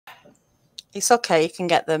It's okay, you can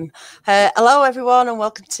get them. Hello, everyone, and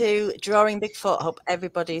welcome to Drawing Bigfoot. Hope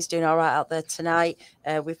everybody's doing all right out there tonight.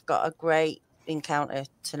 We've got a great encounter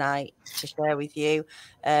tonight to share with you.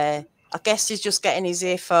 Our guest is just getting his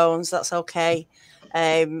earphones. That's okay.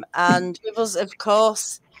 And with us, of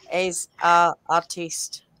course, is our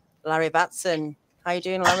artist, Larry Batson. How you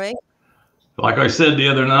doing, Larry? Like I said the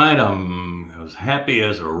other night, I'm as happy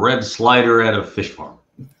as a red slider at a fish farm.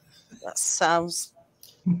 That sounds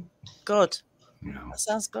good. You know. That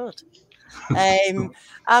sounds good.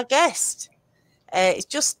 Our guest is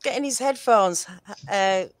just getting his headphones.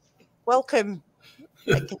 Welcome.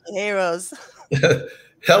 Can you hear us?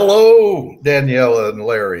 Hello, Daniela and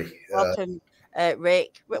Larry. Welcome,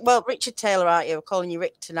 Rick. Well, Richard Taylor, aren't you? We're calling you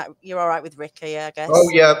Rick tonight. You're all right with Rick, yeah, I guess. Oh,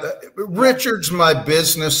 yeah. Richard's my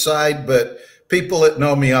business side, but people that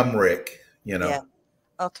know me, I'm Rick, you know. Yeah.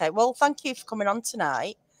 Okay. Well, thank you for coming on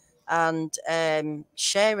tonight and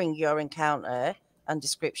sharing your encounter and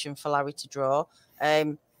description for Larry to draw.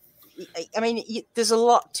 I mean, there's a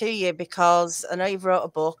lot to you because I know you've wrote a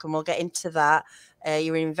book, and we'll get into that.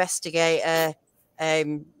 You're an investigator,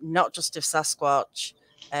 not just of Sasquatch,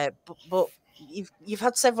 but you've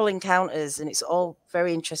had several encounters, and it's all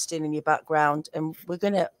very interesting in your background. And we're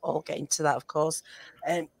going to all get into that, of course.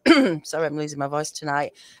 Sorry, I'm losing my voice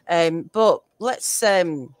tonight. But let's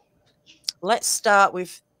start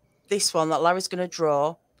with this one that Larry's going to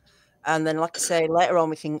draw. And then, like I say, later on,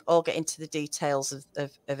 we can all get into the details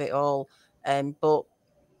of it all. But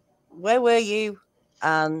where were you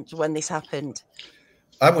and when this happened?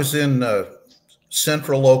 I was in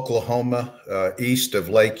central Oklahoma, east of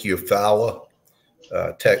Lake Eufaula,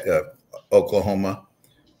 Oklahoma,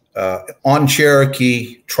 on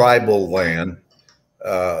Cherokee tribal land.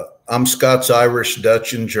 I'm Scots, Irish,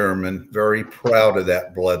 Dutch, and German, very proud of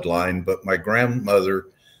that bloodline. But my grandmother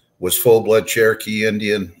was full-blood Cherokee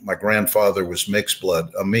Indian. My grandfather was mixed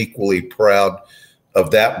blood. I'm equally proud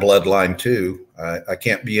of that bloodline too. I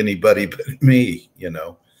can't be anybody but me, you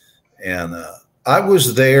know. And I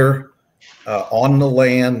was there on the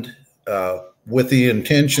land with the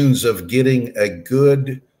intentions of getting a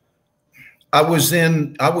good. I was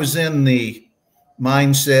in the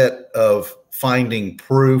mindset of finding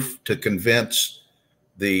proof to convince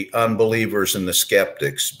the unbelievers and the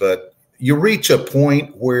skeptics, but you reach a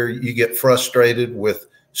point where you get frustrated with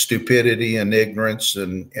stupidity and ignorance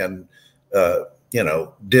and you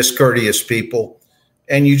know, discourteous people,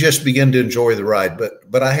 and you just begin to enjoy the ride.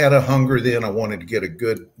 But I had a hunger then. I wanted to get a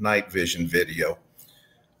good night vision video.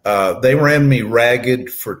 They ran me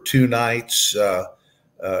ragged for 2 nights.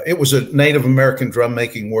 It was a Native American drum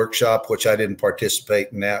making workshop, which I didn't participate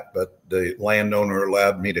in that, but the landowner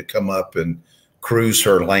allowed me to come up and cruise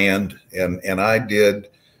her land, and I did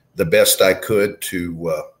the best I could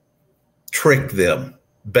to trick them,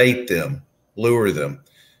 bait them, lure them.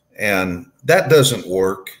 And that doesn't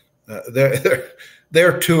work.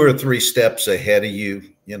 They're 2 or 3 steps ahead of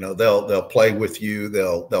you. You know, they'll play with you.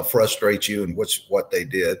 They'll frustrate you, and what they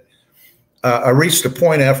did. I reached a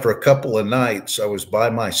point after a couple of nights. I was by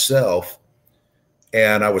myself,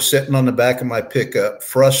 and I was sitting on the back of my pickup,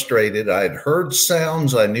 frustrated. I had heard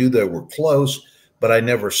sounds. I knew they were close, but I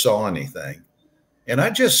never saw anything. And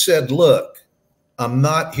I just said, look, I'm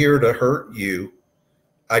not here to hurt you.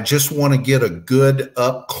 I just want to get a good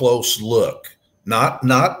up close look, not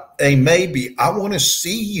a maybe. I want to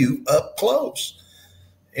see you up close.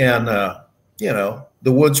 And, you know,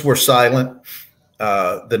 the woods were silent.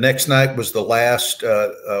 The next night was the last,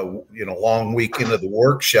 you know, long weekend of the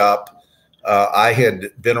workshop. I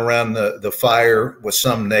had been around the fire with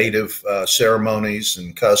some native ceremonies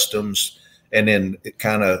and customs, and then it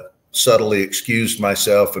kind of subtly excused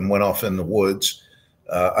myself and went off in the woods.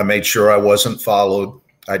 I made sure I wasn't followed.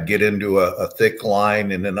 I'd get into a thick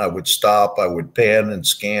line, and then I would stop. I would pan and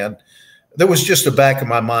scan. There was just the back of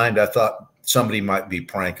my mind. I thought somebody might be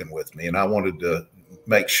pranking with me, and I wanted to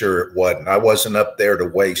make sure it wasn't. I wasn't up there to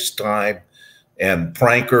waste time. And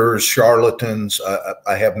prankers, charlatans,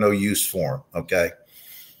 I have no use for them, okay?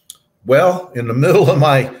 Well, in the middle of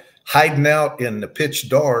my hiding out in the pitch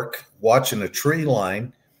dark, watching a tree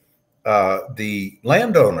line, the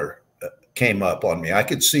landowner came up on me. I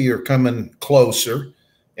could see her coming closer,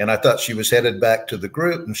 and I thought she was headed back to the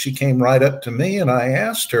group, and she came right up to me, and I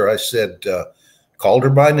asked her, I said, called her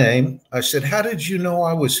by name. I said, how did you know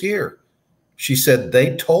I was here? She said,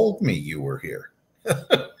 they told me you were here.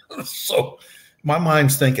 So my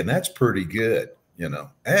mind's thinking, that's pretty good, you know,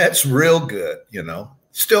 that's real good, you know.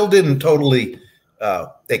 Still didn't totally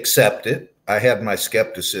accept it. I had my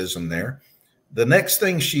skepticism there. The next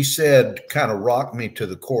thing she said kind of rocked me to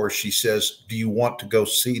the core. She says, do you want to go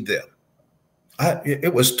see them?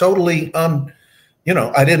 It was totally you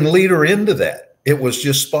know, I didn't lead her into that. It was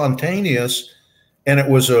just spontaneous, and it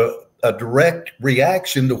was a direct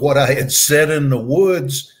reaction to what I had said in the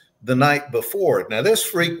woods the night before. Now, this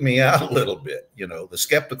freaked me out a little bit. You know, the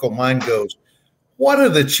skeptical mind goes, what are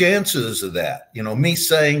the chances of that? You know, me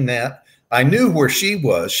saying that. I knew where she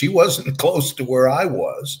was. She wasn't close to where I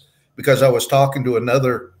was because I was talking to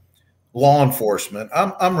another law enforcement.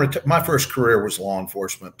 My first career was law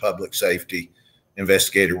enforcement, public safety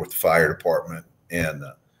investigator with the fire department. And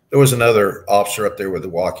there was another officer up there with the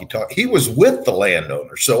walkie-talkie. He was with the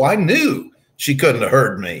landowner, so I knew she couldn't have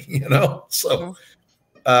heard me, you know. So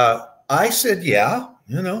I said, yeah,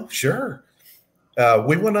 you know, sure.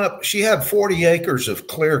 We went up. She had 40 acres of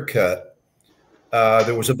clear cut.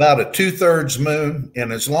 There was about a 2/3 moon,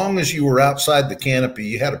 and as long as you were outside the canopy,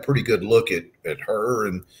 you had a pretty good look at her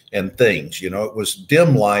and things. You know, it was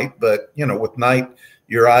dim light, but you know, with night,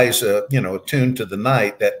 your eyes, you know, attuned to the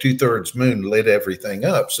night. That 2/3 moon lit everything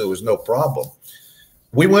up, so it was no problem.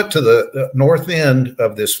 We went to the north end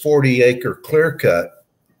of this 40-acre clear cut,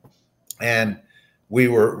 and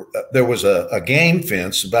there was a game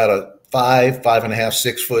fence, about a 5.5,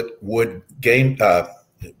 6 foot wood game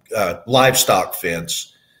livestock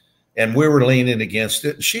fence, and we were leaning against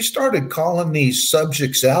it. And she started calling these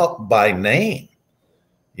subjects out by name,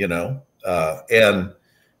 you know, and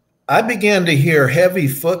I began to hear heavy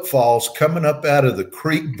footfalls coming up out of the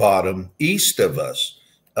creek bottom east of us,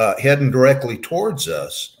 heading directly towards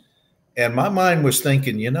us. And my mind was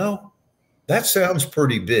thinking, you know, that sounds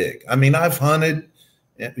pretty big. I mean, I've hunted,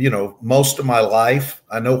 you know, most of my life.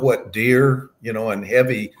 I know what deer, you know, and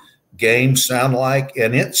heavy game sound like,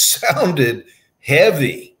 and it sounded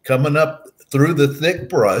heavy coming up through the thick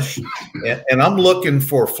brush. And I'm looking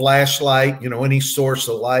for flashlight, you know, any source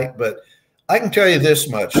of light. But I can tell you this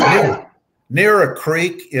much: near a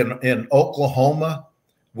creek in Oklahoma,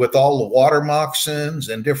 with all the water moccasins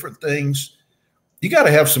and different things, you got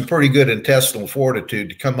to have some pretty good intestinal fortitude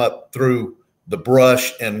to come up through the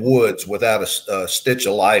brush and woods without a stitch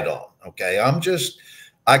of light on. Okay,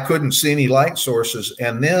 I couldn't see any light sources.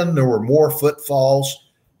 And then there were more footfalls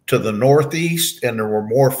to the northeast, and there were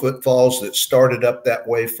more footfalls that started up that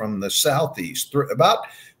way from the southeast, about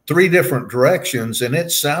 3 different directions. And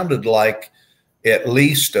it sounded like at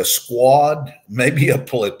least a squad, maybe a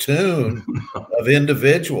platoon of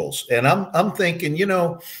individuals. And I'm thinking, you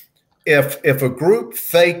know, if a group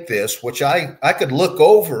faked this, which I could look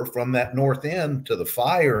over from that north end to the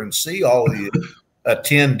fire and see all the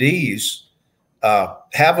attendees,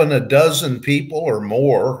 having a dozen people or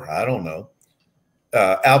more, I don't know,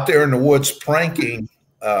 out there in the woods pranking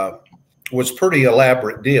was pretty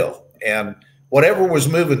elaborate deal. And whatever was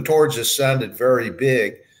moving towards us sounded very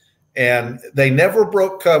big. And they never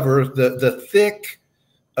broke cover. The thick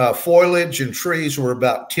foliage and trees were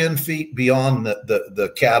about 10 feet beyond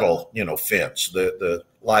the cattle, you know, fence, the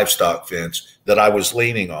livestock fence that I was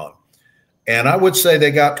leaning on. And I would say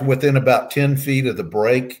they got to within about 10 feet of the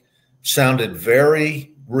break. Sounded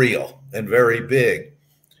very real and very big.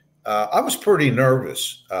 I was pretty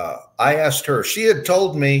nervous. I asked her, she had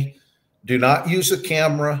told me, do not use a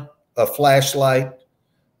camera, a flashlight,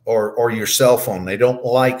 or your cell phone. They don't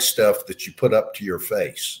like stuff that you put up to your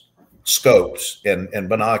face, scopes and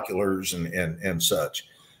binoculars and such.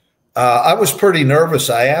 I was pretty nervous.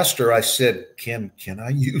 I asked her, I said, can I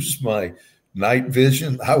use my night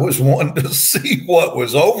vision? I was wanting to see what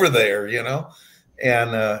was over there, you know?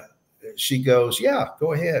 And she goes, yeah,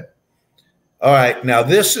 go ahead. All right. Now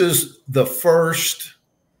this is the first,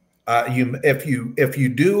 if you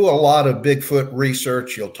do a lot of Bigfoot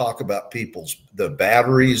research, you'll talk about the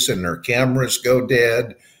batteries and their cameras go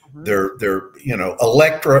dead. Their you know,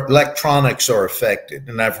 electronics are affected.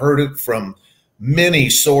 And I've heard it from many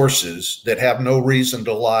sources that have no reason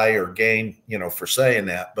to lie or gain, you know, for saying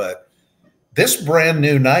that. But this brand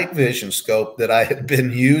new night vision scope that I had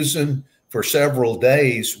been using for several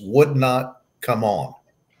days would not come on.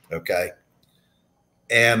 Okay.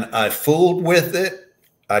 And I fooled with it.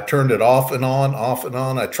 I turned it off and on, off and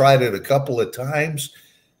on. I tried it a couple of times,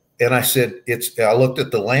 and I said, I looked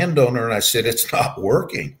at the landowner and I said, it's not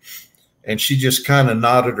working. And she just kind of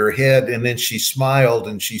nodded her head, and then she smiled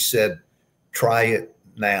and she said, try it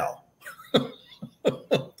now.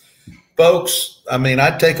 Folks, I mean,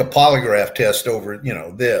 I'd take a polygraph test over, you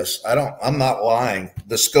know, this. I'm not lying.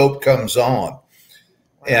 The scope comes on.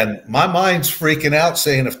 And my mind's freaking out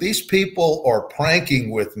saying, if these people are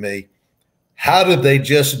pranking with me, how did they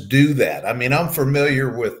just do that? I mean, I'm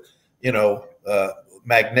familiar with, you know,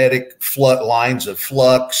 magnetic lines of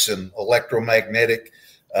flux and electromagnetic,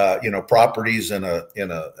 you know, properties in a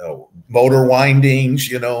motor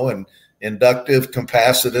windings, you know, inductive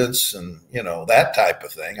capacitance and, you know, that type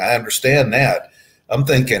of thing. I understand that. I'm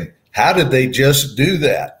thinking, how did they just do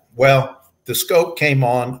that? Well, the scope came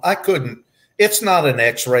on. I couldn't, it's not an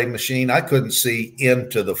X-ray machine. I couldn't see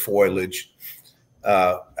into the foliage.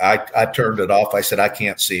 I turned it off. I said, I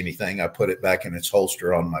can't see anything. I put it back in its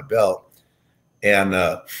holster on my belt.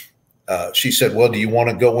 And she said, well, do you want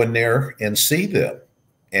to go in there and see them?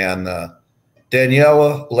 And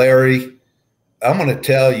Daniela, Larry, I'm going to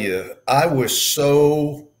tell you, I was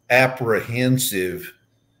so apprehensive.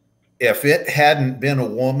 If it hadn't been a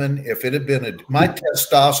woman, if it had been my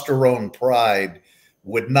testosterone pride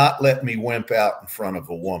would not let me wimp out in front of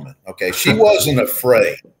a woman. Okay. She wasn't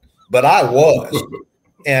afraid, but I was.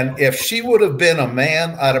 And if she would have been a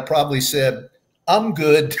man, I'd have probably said, I'm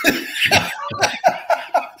good.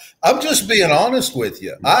 I'm just being honest with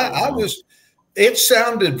you. It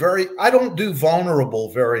sounded I don't do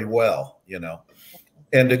vulnerable very well, you know.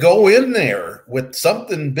 And to go in there with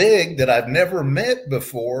something big that I've never met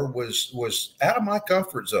before was out of my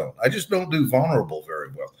comfort zone. I just don't do vulnerable very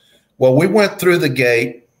well. Well, we went through the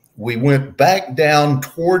gate. We went back down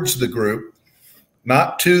towards the group,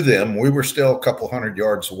 not to them. We were still a couple hundred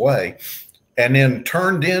yards away, and then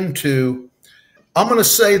turned into, I'm going to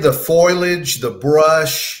say the foliage, the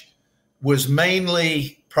brush was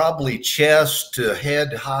mainly probably chest to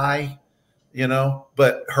head high, you know,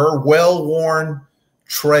 but her well-worn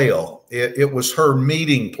trail, it was her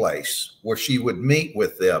meeting place where she would meet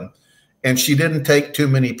with them. And she didn't take too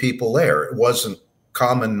many people there. It wasn't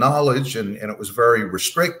common knowledge and it was very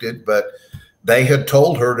restricted, but they had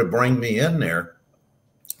told her to bring me in there.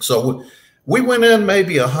 So we went in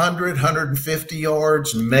maybe 100, 150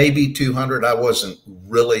 yards, maybe 200.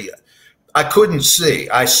 I couldn't see.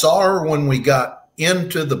 I saw her when we got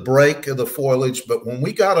into the break of the foliage, but when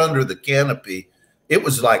we got under the canopy, it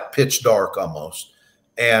was like pitch dark almost.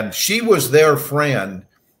 And she was their friend,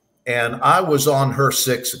 and I was on her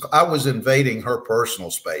I was invading her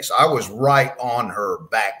personal space. I was right on her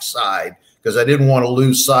backside because I didn't want to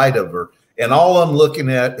lose sight of her. And all I'm looking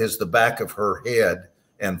at is the back of her head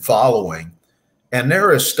and following. And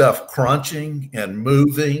there is stuff crunching and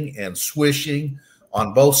moving and swishing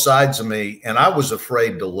on both sides of me. And I was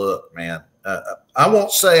afraid to look, man. I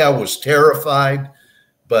won't say I was terrified,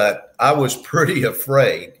 but I was pretty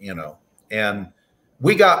afraid, you know. And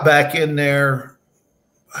we got back in there,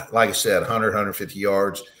 like I said, 100, 150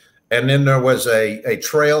 yards. And then there was a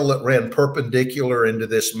trail that ran perpendicular into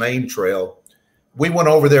this main trail. We went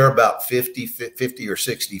over there about 50 or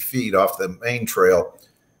 60 feet off the main trail.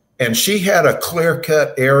 And she had a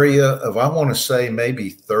clear-cut area of, I want to say, maybe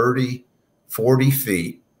 30, 40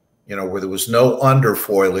 feet, you know, where there was no under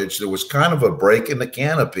foliage. There was kind of a break in the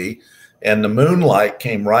canopy, and the moonlight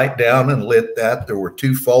came right down and lit that. There were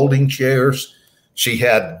 2 folding chairs. She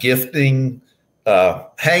had gifting,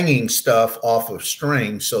 hanging stuff off of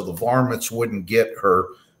strings so the varmints wouldn't get her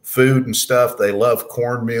food and stuff. They love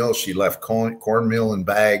cornmeal. She left cornmeal in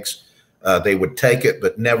bags. They would take it,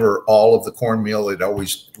 but never all of the cornmeal. They'd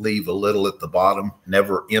always leave a little at the bottom,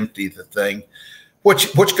 never empty the thing,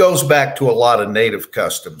 which goes back to a lot of native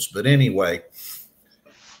customs. But anyway,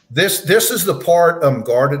 this is the part I'm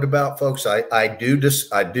guarded about, folks. I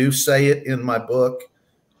do say it in my book.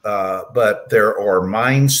 But there are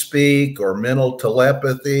mind speak or mental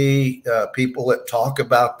telepathy, people that talk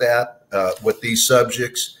about that with these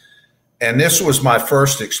subjects. And this was my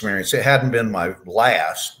first experience. It hadn't been my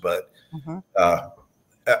last, but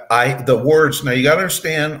the words, now you got to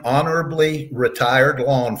understand, honorably retired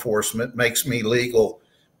law enforcement makes me legal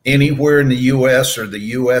anywhere in the U.S. or the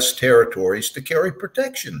U.S. territories to carry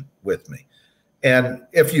protection with me. And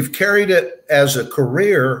if you've carried it as a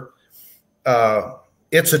career,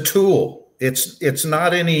 it's a tool. It's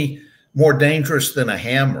not any more dangerous than a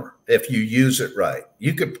hammer if you use it right.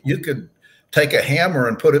 You could take a hammer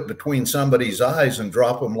and put it between somebody's eyes and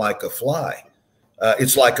drop them like a fly.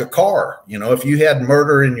 It's like a car. You know, if you had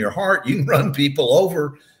murder in your heart, you can run people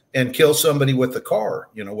over and kill somebody with the car,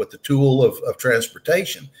 you know, with the tool of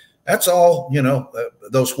transportation. That's all, you know,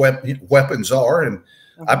 those weapons are. And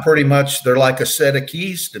I pretty much, they're like a set of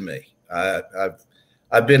keys to me.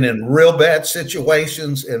 I've been in real bad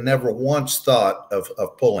situations and never once thought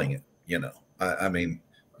of pulling it, you know. I mean,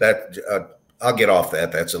 that I'll get off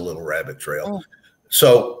that. That's a little rabbit trail.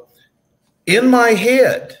 So in my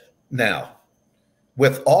head now,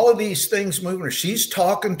 with all of these things moving, she's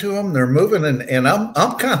talking to them, they're moving, and I'm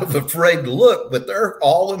kind of afraid to look, but they're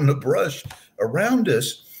all in the brush around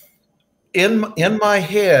us. In my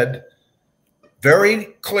head, very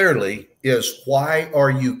clearly is, why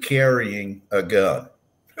are you carrying a gun?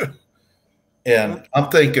 And I'm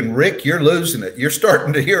thinking, Rick, you're losing it. You're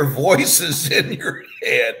starting to hear voices in your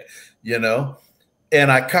head, you know?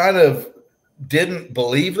 And I kind of didn't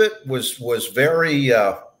believe it, was very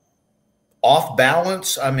off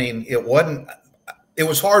balance. I mean, it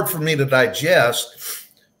was hard for me to digest.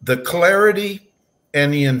 The clarity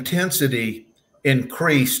and the intensity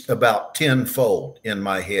increased about tenfold in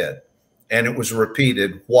my head. And it was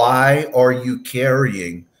repeated, why are you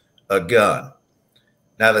carrying a gun?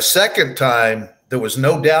 Now, the second time, there was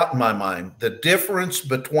no doubt in my mind. The difference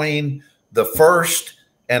between the first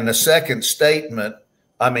and the second statement,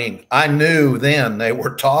 I mean, I knew then they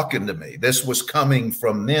were talking to me. This was coming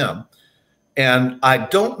from them. And I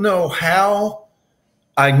don't know how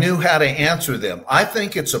I knew how to answer them. I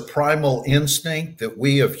think it's a primal instinct that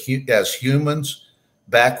we have, as humans,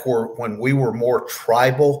 back when we were more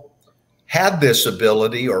tribal, had this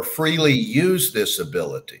ability or freely used this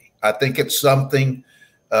ability. I think it's something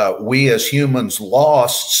we as humans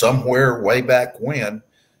lost somewhere way back when,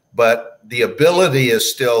 but the ability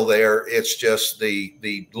is still there. It's just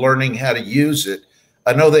the learning how to use it.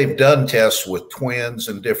 I know they've done tests with twins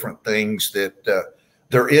and different things that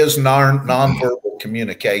there is nonverbal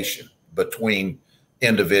communication between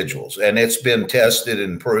individuals, and it's been tested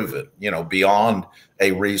and proven, you know, beyond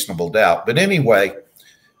a reasonable doubt. But anyway,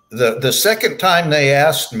 the second time they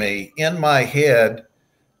asked me, in my head,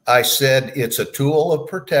 I said, it's a tool of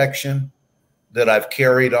protection that I've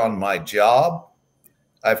carried on my job.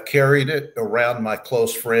 I've carried it around my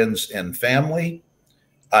close friends and family.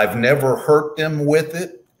 I've never hurt them with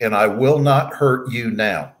it, and I will not hurt you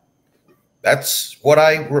now. That's what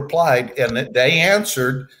I replied. And they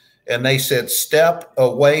answered, and they said, step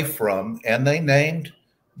away from, and they named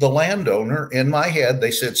the landowner in my head.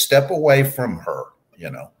 They said, step away from her, you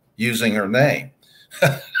know, using her name.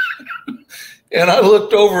 And I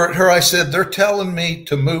looked over at her. I said, they're telling me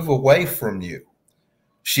to move away from you.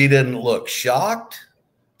 She didn't look shocked.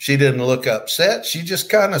 She didn't look upset. She just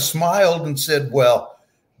kind of smiled and said, well,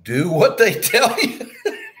 do what they tell you.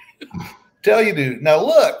 Tell you to. Now,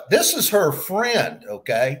 look, this is her friend,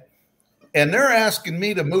 okay? And they're asking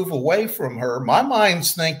me to move away from her. My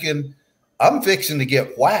mind's thinking, I'm fixing to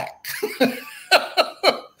get whacked.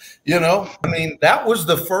 You know, I mean, that was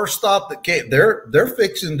the first thought that came. They're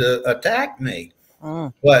fixing to attack me.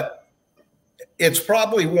 But it's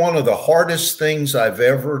probably one of the hardest things I've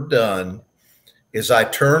ever done is I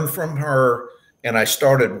turned from her and I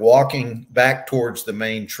started walking back towards the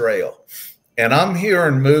main trail. And I'm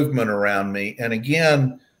hearing movement around me. And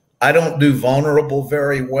again, I don't do vulnerable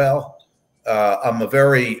very well. I'm a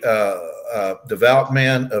very devout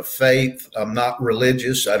man of faith. I'm not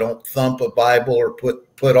religious. I don't thump a Bible or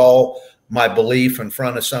put all my belief in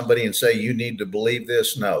front of somebody and say, you need to believe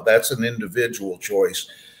this. No, that's an individual choice.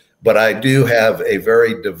 But I do have a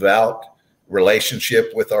very devout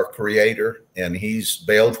relationship with our Creator, and He's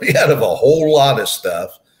bailed me out of a whole lot of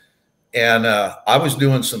stuff. And I was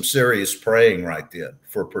doing some serious praying right then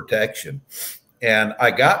for protection. And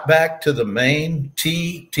I got back to the main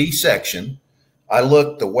T section. I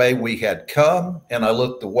looked the way we had come, and I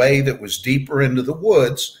looked the way that was deeper into the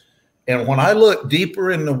woods. And when I looked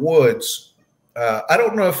deeper in the woods, I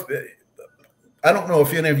don't know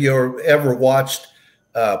if any of you ever watched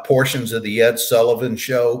portions of the Ed Sullivan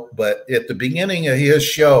Show, but at the beginning of his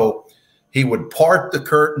show, he would part the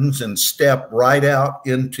curtains and step right out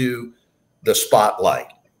into the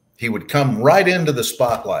spotlight. He would come right into the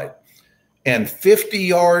spotlight, and 50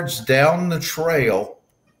 yards down the trail,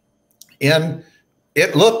 and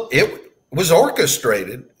it was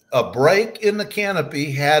orchestrated. A break in the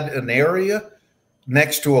canopy had an area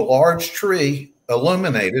next to a large tree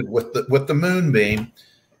illuminated with the moonbeam,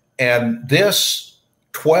 and this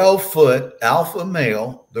 12-foot alpha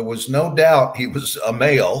male, there was no doubt he was a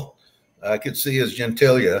male. I could see his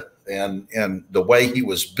genitalia, and the way he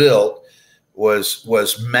was built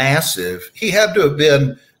was massive. He had to have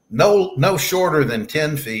been no shorter than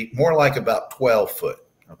 10 feet, more like about 12 foot.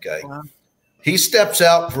 Okay. Wow. He steps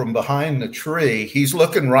out from behind the tree. He's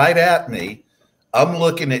looking right at me. I'm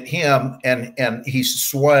looking at him, and he's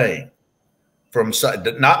swaying from side,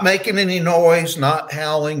 not making any noise, not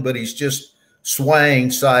howling, but he's just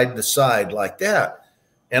swaying side to side like that.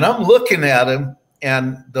 And I'm looking at him,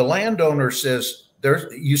 and the landowner says,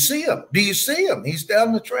 you see him? Do you see him? He's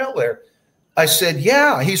down the trail there. I said,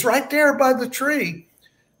 yeah, he's right there by the tree.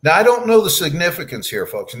 Now, I don't know the significance here,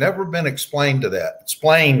 folks. Never been explained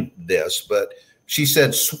this, but she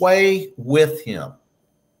said, sway with him.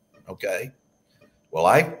 Okay. Well,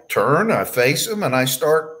 I turn, I face him, and I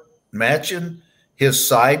start matching his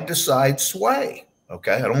side to side sway.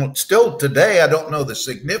 Okay. I don't, still today, I don't know the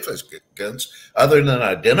significance other than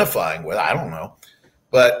identifying with, I don't know.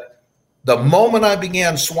 But the moment I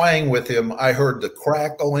began swaying with him, I heard the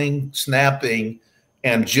crackling, snapping,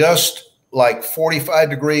 and just like 45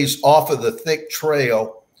 degrees off of the thick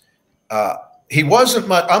trail. He wasn't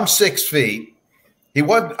much, I'm 6 feet. He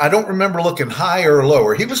wasn't, I don't remember looking higher or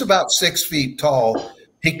lower. He was about 6 feet tall.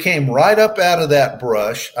 He came right up out of that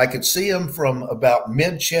brush. I could see him from about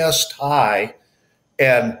mid-chest high,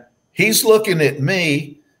 and he's looking at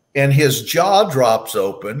me, and his jaw drops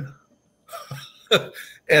open,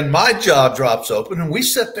 and my jaw drops open, and we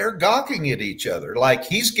sit there gawking at each other like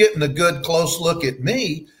he's getting a good close look at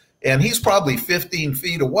me, and he's probably 15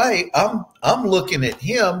 feet away. I'm looking at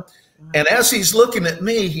him, and as he's looking at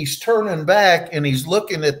me, he's turning back, and he's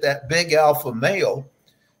looking at that big alpha male,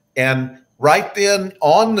 and right then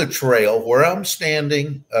on the trail where I'm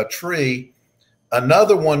standing, a tree,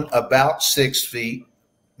 another one about 6 feet,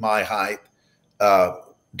 my height,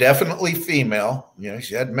 definitely female. You know,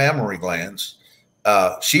 she had mammary glands.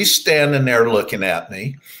 She's standing there looking at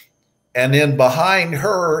me. And then behind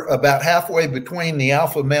her, about halfway between the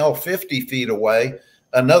alpha male, 50 feet away,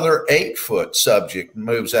 another 8-foot subject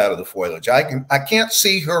moves out of the foliage. I can't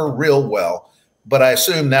see her real well, but I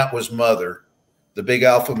assume that was Mother, the big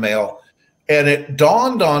alpha male. And it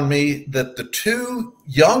dawned on me that the two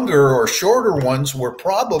younger or shorter ones were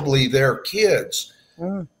probably their kids.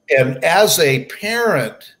 Mm. And as a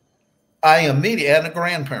parent, I immediately, and a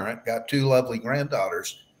grandparent, got 2 lovely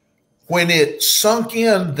granddaughters. When it sunk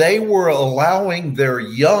in, they were allowing their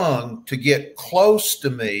young to get close to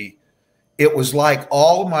me. It was like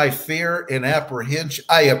all my fear and apprehension.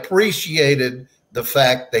 I appreciated the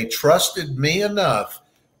fact they trusted me enough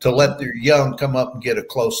to let their young come up and get a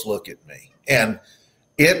close look at me. And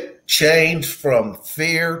it changed from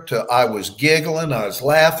fear to I was giggling, I was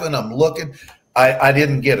laughing, I'm looking. I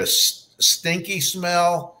didn't get a stinky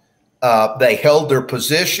smell. They held their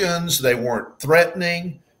positions. They weren't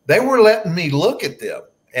threatening. They were letting me look at them.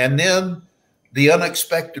 And then the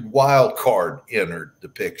unexpected wild card entered the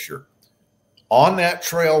picture. On that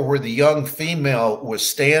trail where the young female was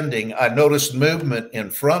standing, I noticed movement in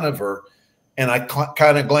front of her. And I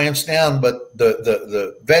kind of glanced down, but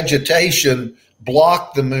the vegetation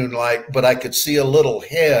blocked the moonlight, but I could see a little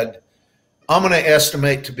head. I'm going to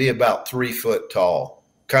estimate to be about 3 foot tall,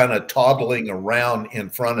 kind of toddling around in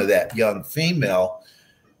front of that young female.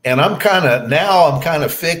 And I'm kind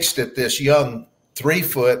of fixed at this young 3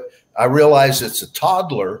 foot. I realize it's a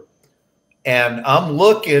toddler, and I'm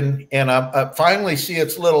looking, and I finally see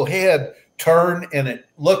its little head turn, and it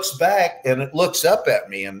looks back, and it looks up at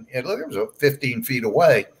me, and it was 15 feet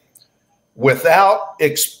away. Without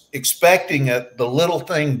expecting it, the little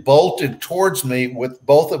thing bolted towards me with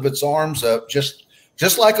both of its arms up, just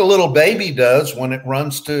like a little baby does when it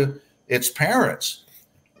runs to its parents.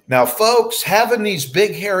 Now, folks, having these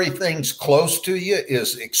big hairy things close to you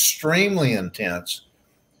is extremely intense.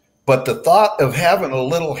 But the thought of having a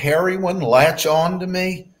little hairy one latch on to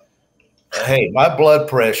me, hey, my blood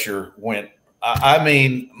pressure went, I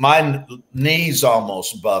mean, my knees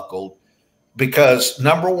almost buckled, because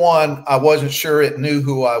number one, I wasn't sure it knew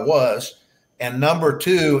who I was. And number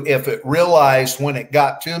two, if it realized when it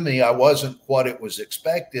got to me, I wasn't what it was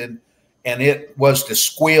expected, and it was to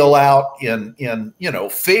squeal out in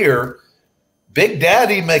fear, Big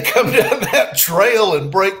Daddy may come down that trail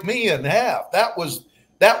and break me in half. That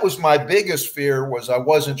was my biggest fear, was I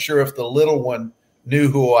wasn't sure if the little one knew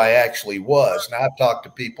who I actually was. Now I've talked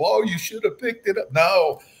to people, oh, you should have picked it up.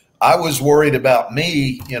 No, I was worried about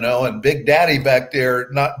me, and Big Daddy back there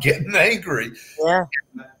not getting angry. Yeah.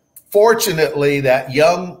 Fortunately, that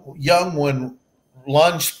young one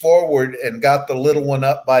lunged forward and got the little one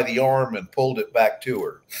up by the arm and pulled it back to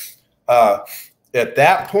her. At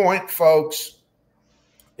that point, folks,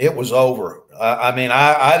 it was over. I mean,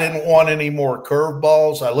 I didn't want any more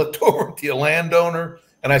curveballs. I looked over at the landowner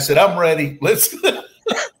and I said, I'm ready. Let's go.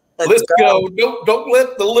 Don't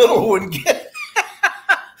let the little one get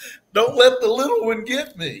don't let the little one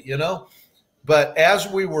get me, But as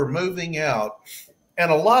we were moving out, and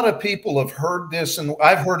a lot of people have heard this, and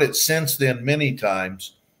I've heard it since then many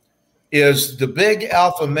times, is the big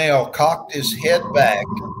alpha male cocked his head back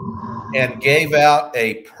and gave out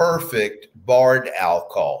a perfect barred owl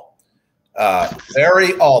call.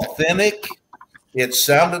 Very authentic. It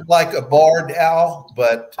sounded like a barred owl,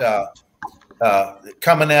 but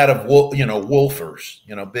coming out of woofers,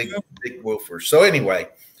 big woofers. So anyway,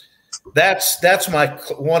 that's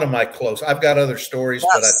one of my close. I've got other stories,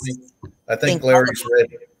 but I think Larry's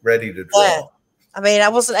ready to draw. Yeah. I mean, I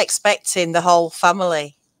wasn't expecting the whole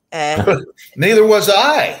family Neither was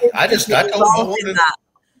I. I don't know what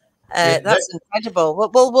that's incredible.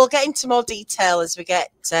 We'll get into more detail as we get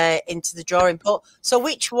into the drawing. But so,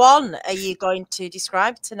 which one are you going to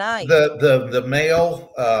describe tonight? The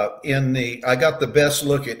male I got the best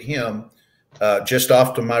look at him just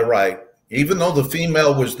off to my right. Even though the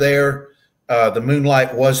female was there, the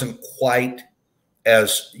moonlight wasn't quite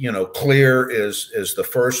as clear as the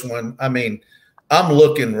first one. I mean, I'm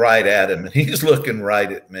looking right at him, and he's looking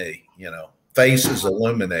right at me. Face is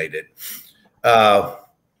illuminated.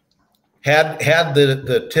 Had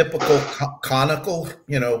the typical conical,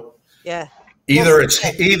 yeah. Either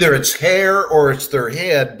it's hair or it's their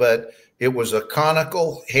head, but it was a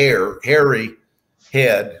conical hairy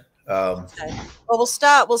head. Okay. Well, we'll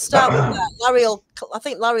start with that. I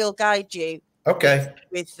think Larry will guide you. Okay.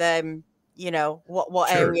 With what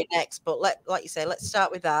Sure. area next, but like you say, let's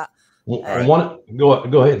start with that. Well,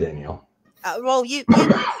 go ahead, Danielle. Well, you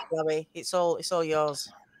Larry, it's all yours.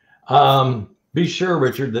 Be sure,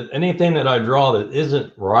 Richard, that anything that I draw that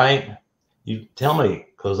isn't right, you tell me,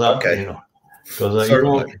 because you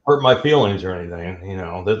don't hurt my feelings or anything.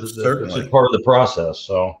 That's just part of the process.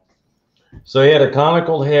 So he had a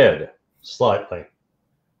conical head, slightly.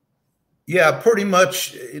 Yeah, pretty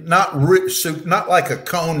much not like a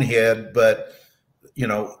cone head, but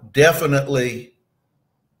definitely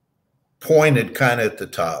pointed kind of at the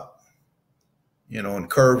top. And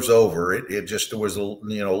curves over. It just was a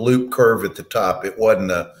loop curve at the top. It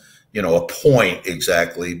wasn't a point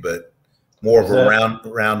exactly, but more of a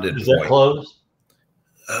rounded point. Is that close?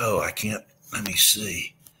 Oh, I can't. Let me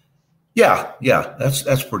see. Yeah,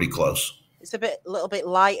 that's pretty close. It's a little bit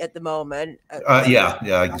light at the moment. Yeah,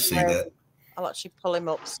 I can see that. I'll actually pull him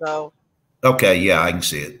up. So. Okay, yeah, I can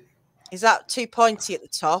see it. Is that too pointy at the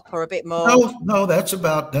top or a bit more? No, that's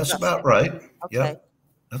about right. Okay. Yeah,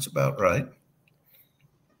 that's about right.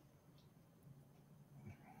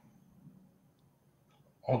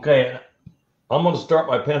 Okay, I'm going to start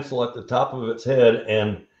my pencil at the top of its head,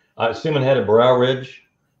 and I assume it had a brow ridge?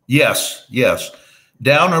 Yes.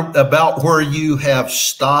 Down about where you have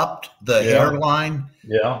stopped the hairline.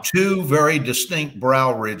 Yeah. Two very distinct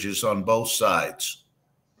brow ridges on both sides.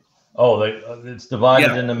 Oh, it's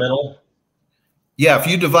divided in the middle? Yeah, if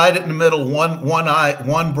you divide it in the middle,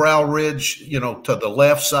 one brow ridge, to the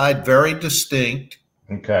left side, very distinct.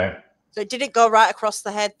 Okay. So did it go right across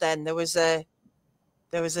the head then? There was a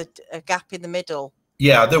gap in the middle.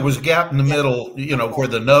 Yeah, there was a gap in the middle, where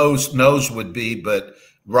the nose would be, but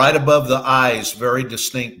right above the eyes, very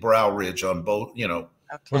distinct brow ridge on both, Okay.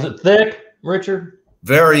 Was it thick, Richard?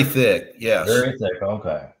 Very thick, yes. Very thick,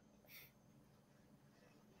 okay.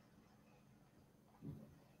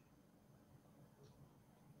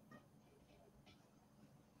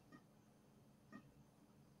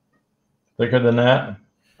 Thicker than that?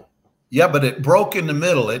 Yeah, but it broke in the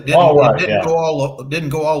middle. It didn't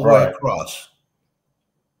go all the way across.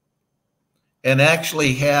 And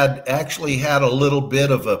actually had a little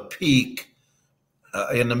bit of a peak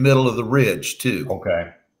in the middle of the ridge too.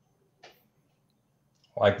 Okay.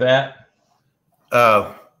 Like that?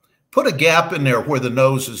 Put a gap in there where the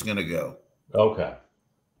nose is going to go. Okay.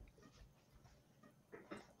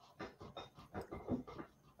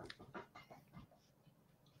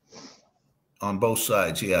 On both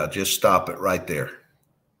sides, yeah. Just stop it right there.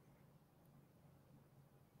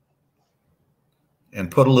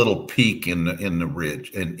 And put a little peak in the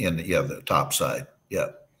ridge, in the top side. Yeah.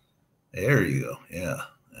 There you go. Yeah,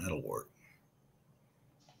 that'll work.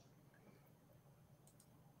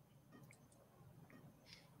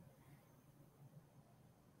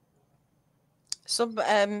 Some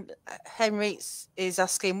Henry is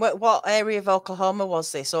asking what area of Oklahoma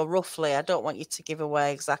was this, or roughly? I don't want you to give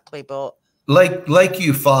away exactly, but Lake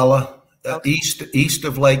Eufaula, okay. east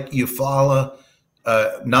of Lake Eufaula,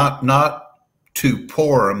 not to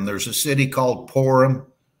Porham. There's a city called Porham.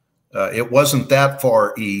 It wasn't that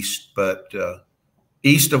far east, but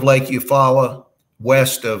east of Lake Eufaula,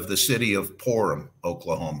 west of the city of Porham,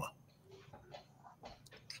 Oklahoma.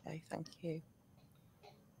 Okay, thank you.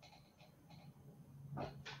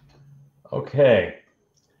 Okay.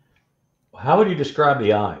 How would you describe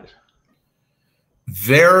the eyes?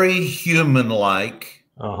 Very human-like.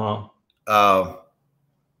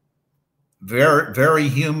 Very, very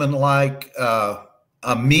human-like.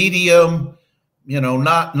 A medium,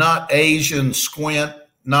 not Asian squint,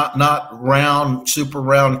 not round, super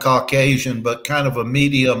round Caucasian, but kind of a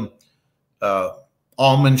medium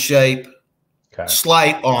almond shape. Okay.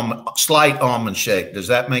 Slight almond shape. Does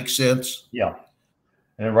that make sense? Yeah.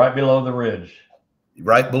 And right below the ridge.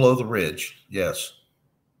 Right below the ridge, yes.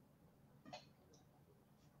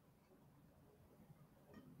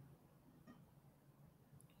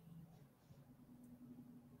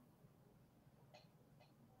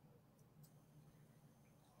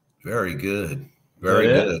 Very good. Very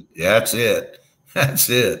good. Yeah, that's it. That's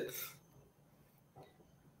it.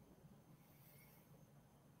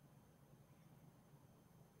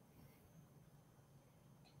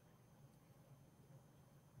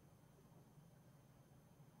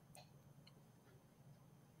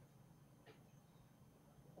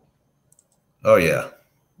 Oh yeah.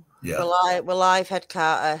 Yeah. We're live, Head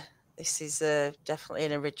Carter. This is definitely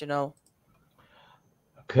an original.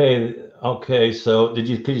 Okay. Okay. So could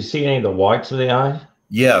you see any of the whites of the eye?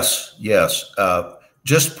 Yes. Yes.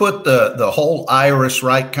 Just put the whole iris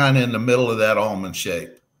right kind of in the middle of that almond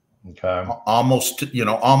shape. Okay. Almost to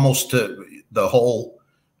the whole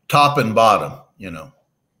top and bottom,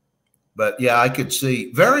 But yeah, I could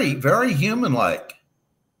see very, very human-like.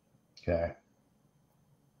 Okay.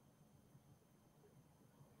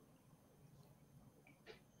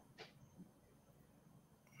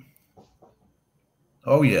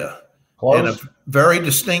 Oh yeah. Close. And a very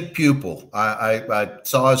distinct pupil. I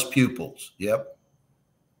saw his pupils. Yep.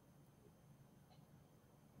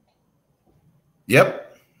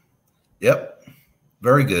 Yep. Yep.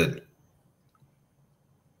 Very good.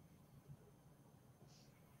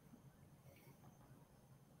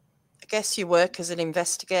 I guess you work as an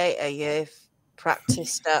investigator. You've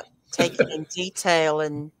practiced at taking in detail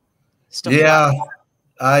and stuff. Yeah,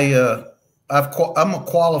 like that. I'm a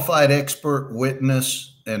qualified expert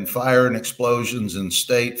witness in fire and explosions in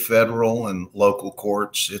state, federal, and local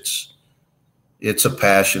courts. It's a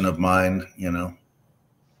passion of mine,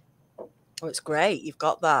 Oh, it's great. You've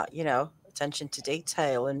got that, attention to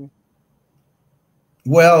detail and.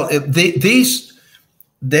 Well, these,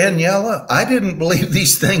 Daniela, I didn't believe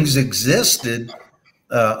these things existed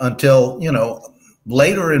until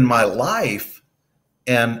later in my life,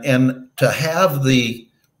 and to have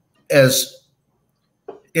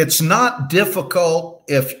it's not difficult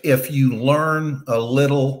if you learn a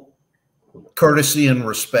little courtesy and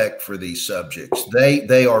respect for these subjects.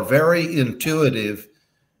 They are very intuitive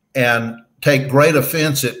and take great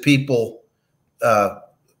offense at people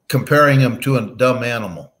comparing them to a dumb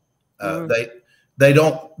animal. They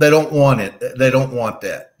don't want it. They don't want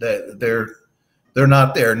that. They're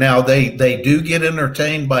not there. Now they do get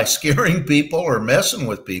entertained by scaring people or messing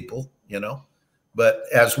with people, But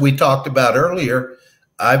as we talked about earlier,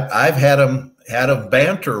 I've had them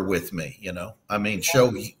banter with me, I mean,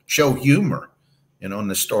 show humor, in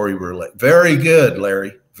the story we're like. Very good,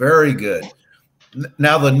 Larry. Very good.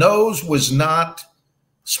 Now the nose was not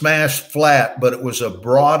smashed flat, but it was a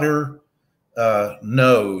broader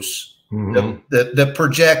nose that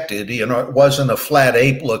projected. It wasn't a flat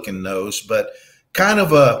ape looking nose, but kind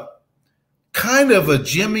of a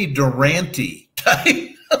Jimmy Durante type.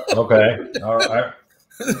 Okay. All right.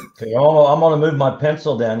 Okay. Oh, I'm going to move my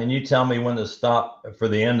pencil down, and you tell me when to stop for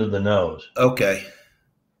the end of the nose. Okay.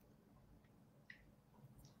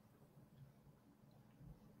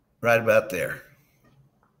 Right about there.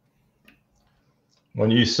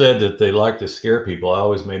 When you said that they like to scare people, I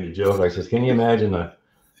always made a joke. I said, can you imagine a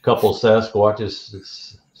couple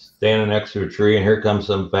Sasquatches standing next to a tree, and here comes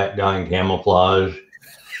some fat guy in camouflage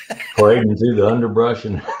parading through the underbrush,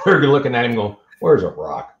 and they're looking at him going, where's a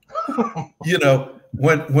rock?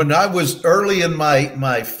 When I was early in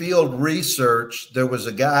my field research, there was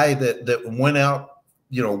a guy that went out,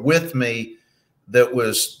 with me that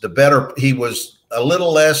was he was a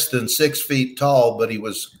little less than 6 feet tall, but he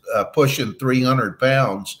was pushing 300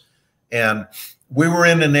 pounds. And we were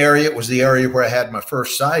in an area, it was the area where I had my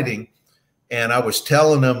first sighting. And I was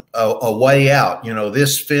telling him a way out,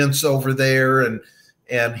 this fence over there.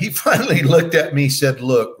 And he finally looked at me and said,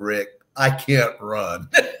 look, Rick, I can't run.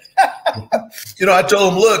 I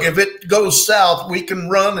told him, look, if it goes south, we can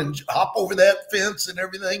run and hop over that fence and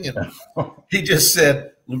everything. And he just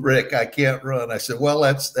said, Rick, I can't run. I said, well,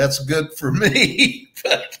 that's good for me.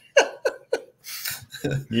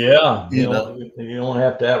 Yeah. You don't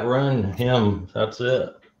have to outrun him. That's it.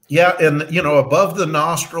 Yeah. And, above the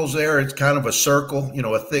nostrils there, it's kind of a circle,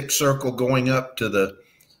 a thick circle going up to the,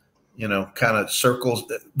 kind of circles,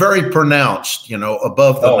 very pronounced,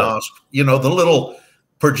 above the nostril, the little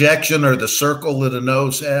projection or the circle that a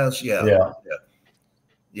nose has. Yeah.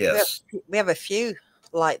 Yes. We have a few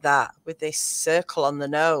like that with this circle on the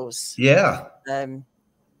nose. Yeah.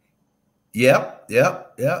 Yep.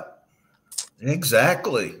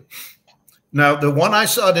 Exactly. Now, the one I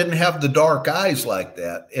saw didn't have the dark eyes like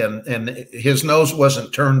that, and his nose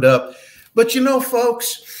wasn't turned up. But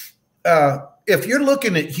folks, if you're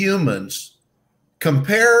looking at humans,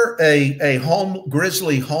 compare a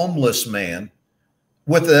grizzly homeless man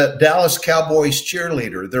with a Dallas Cowboys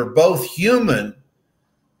cheerleader. They're both human,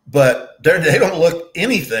 but they don't look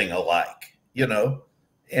anything alike,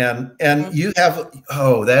 And you have,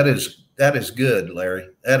 oh, that is good, Larry.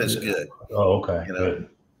 That is good. Oh, okay. Good.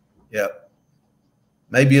 Yep.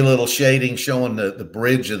 Maybe a little shading showing the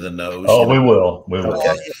bridge of the nose. Oh, we will. We will.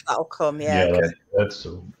 Okay. That'll come. Yeah. Okay. That's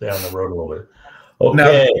down the road a little bit. Okay.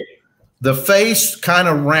 Now, the face kind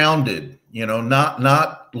of rounded,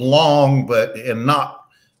 not long, but not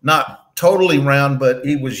totally round, but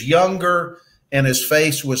he was younger and his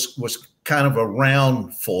face was kind of a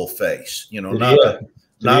round, full face. Not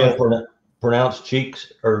pronounced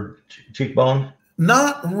cheeks or cheekbone.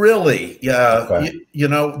 Not really. Yeah. Okay.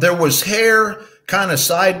 There was hair, kind of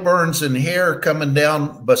sideburns and hair coming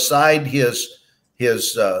down beside his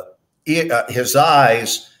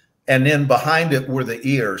eyes, and then behind it were the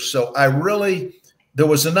ears. So there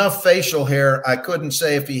was enough facial hair. I couldn't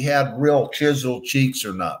say if he had real chiseled cheeks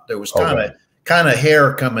or not. There was kind of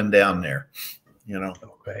hair coming down there,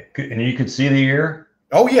 Okay. And you could see the ear?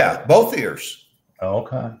 Oh yeah, both ears. Oh,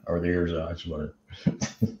 okay. Or the ears, I suppose.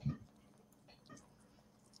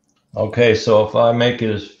 Okay, so if I make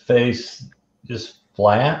his face just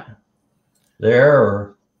flat there,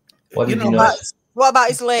 or what did you know? What about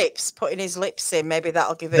his lips? Putting his lips in, maybe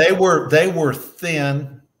that'll give it. They were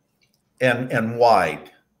thin and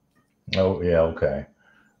wide. Oh yeah, okay.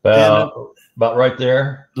 About right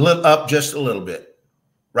there. Up just a little bit.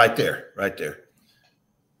 Right there.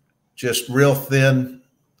 Just real thin,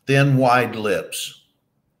 wide lips.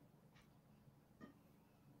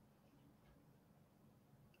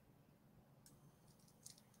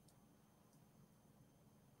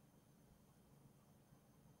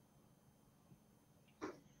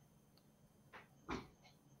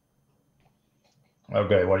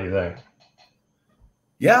 Okay, what do you think?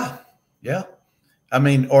 Yeah. I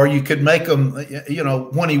mean, or you could make him,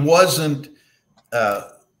 when he wasn't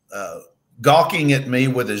gawking at me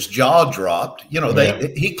with his jaw dropped,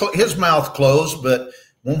 his mouth closed, but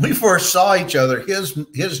when we first saw each other, his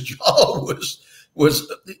jaw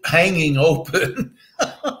was hanging open.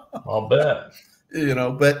 I'll bet.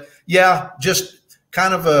 But yeah, just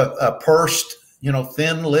kind of a pursed,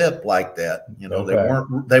 thin lip like that. Okay.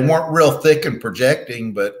 They weren't real thick and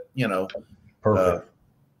projecting, but perfect.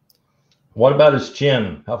 What about his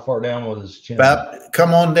chin? How far down was his chin?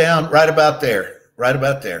 Come on down, right about there.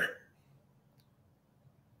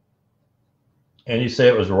 And you say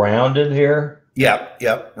it was rounded here? Yep,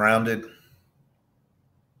 rounded.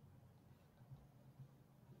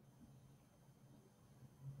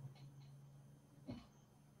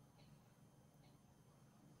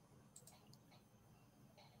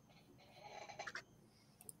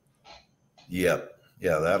 Yep.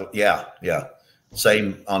 Yeah.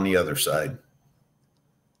 Same on the other side.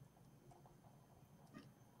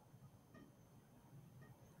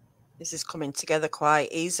 This is coming together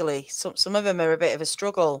quite easily. Some of them are a bit of a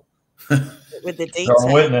struggle with the detail.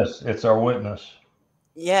 It's our witness.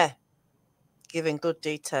 Yeah. Giving good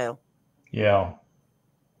detail. Yeah.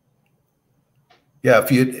 Yeah.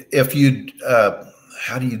 If you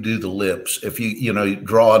how do you do the lips? If you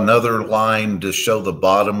draw another line to show the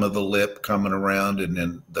bottom of the lip coming around and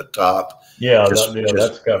then the top. Yeah,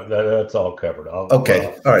 that's covered. That's all covered.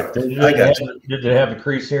 Okay. All right. Did it have a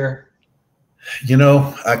crease here?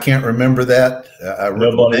 I can't remember that.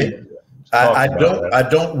 I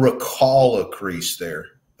don't recall a crease there.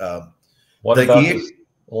 What about this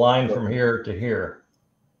line from here to here?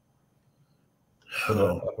 To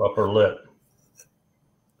the upper lip.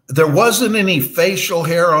 There wasn't any facial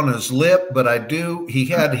hair on his lip, but he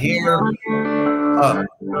had hair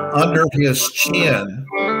under his chin.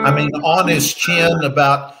 I mean, on his chin,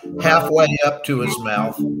 about halfway up to his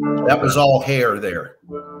mouth. That was all hair there.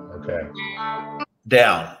 Okay.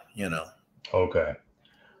 Down, Okay.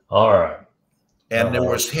 All right. And there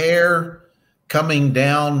was hair coming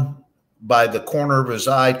down by the corner of his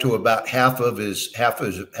eye to about half of his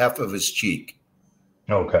cheek.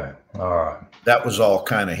 Okay. All right. That was all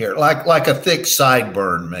kind of hair, like a thick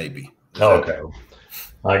sideburn, maybe. Okay.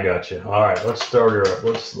 I got you. All right. Let's start her up.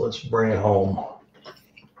 Let's bring it home.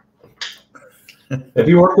 Have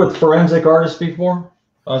you worked with forensic artists before?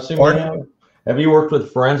 I assume you have. Have you worked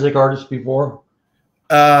with forensic artists before?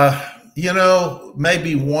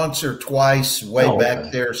 Maybe once or twice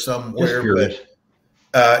back there somewhere, but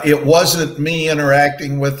it wasn't me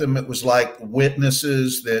interacting with them. It was like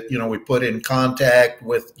witnesses that, we put in contact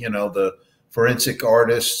with, the forensic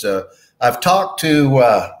artists. I've talked to,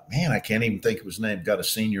 I can't even think of his name. Got a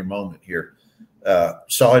senior moment here.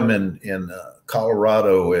 Saw him in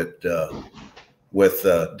Colorado with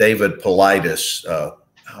David Politis.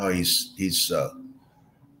 He's oh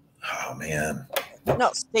man.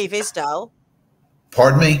 Not Steve Isdale.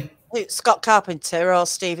 Pardon me? Scott Carpenter or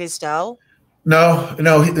Steve Isdale. No,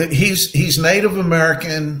 no, he's Native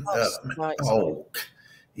American.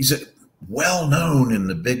 He's well known in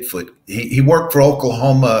the Bigfoot. He worked for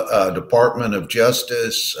Oklahoma Department of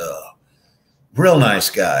Justice. Real nice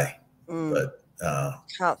guy, but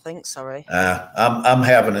can't think. Sorry, I'm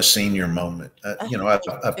having a senior moment. You know,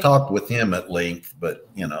 I've talked with him at length, but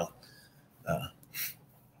you know,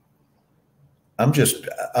 I'm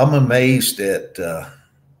amazed at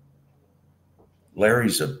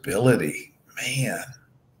Larry's ability. Man,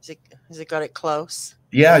 has he got it close?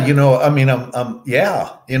 Yeah, you know, I mean,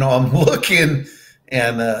 yeah, you know, I'm looking,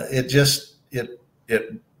 and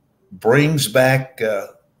it brings back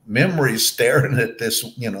memories staring at this,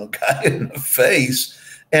 you know, guy in the face,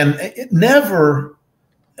 and it never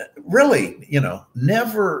really, you know,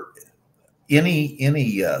 never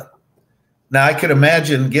any. Now I could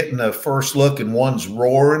imagine getting a first look and one's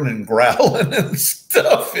roaring and growling and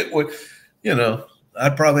stuff. It would, you know,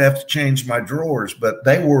 I'd probably have to change my drawers, but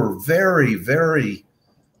they were very, very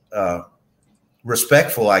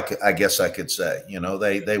respectful. I guess I could say, you know,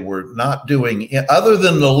 they were not doing, other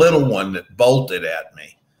than the little one that bolted at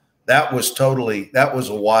me. That was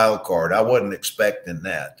a wild card. I wasn't expecting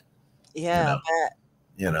that. Yeah,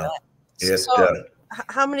 you know, so,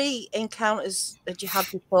 how many encounters did you have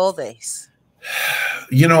before this?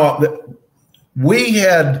 You know, we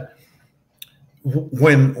had,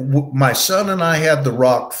 when my son and I had the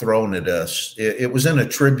rock thrown at us, it was in a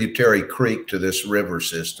tributary creek to this river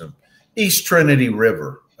system, East Trinity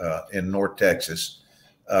River in North Texas.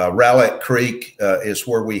 Rowlett Creek is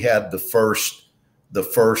where we had the first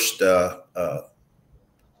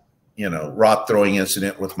you know, rock throwing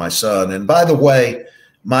incident with my son. And by the way,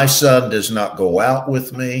 my son does not go out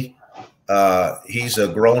with me. He's a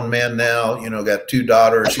grown man now, you know, got 2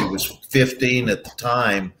 daughters. He was 15 at the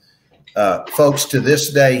time. Folks, to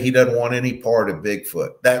this day, he doesn't want any part of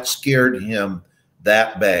Bigfoot. That scared him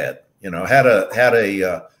that bad. You know, had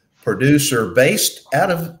a producer based out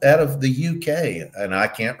of the UK, and I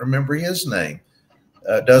can't remember his name.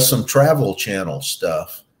 Does some Travel Channel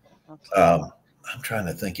stuff. Okay. I'm trying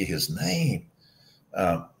to think of his name.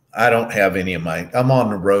 I don't have any of my. I'm on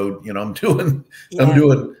the road. You know, I'm doing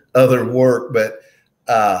other work, but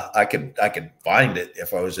I could find it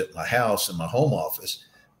if I was at my house in my home office.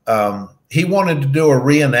 He wanted to do a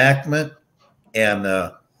reenactment,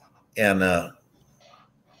 and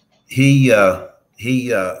he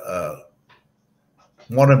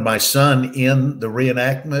wanted my son in the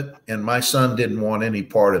reenactment, and my son didn't want any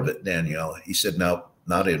part of it, Danielle. He said, no,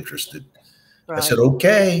 not interested. Right. I said,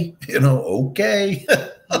 okay, you know, okay.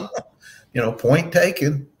 You know, point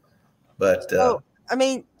taken. But so, I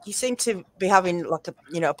mean, you seem to be having like a,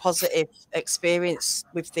 you know, a positive experience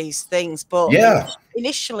with these things, but yeah,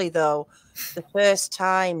 initially though, the first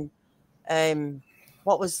time,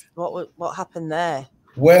 what happened there?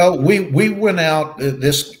 Well, we went out,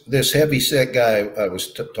 this heavy set guy I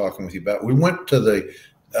was talking with you about, we went to the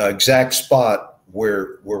exact spot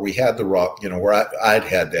where we had the rock, you know, where I'd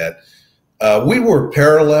had that. We were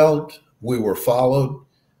paralleled, we were followed,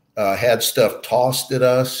 had stuff tossed at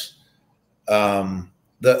us.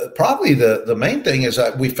 Probably the main thing is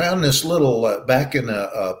we found this little, back in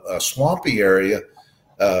a swampy area,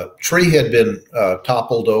 tree had been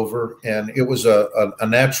toppled over, and it was a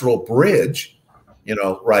natural bridge, you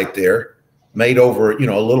know, right there, made over, you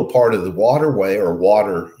know, a little part of the waterway or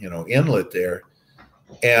water, you know, inlet there.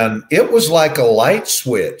 And it was like a light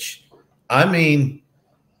switch. I mean,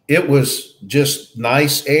 it was just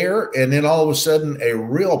nice air. And then all of a sudden, a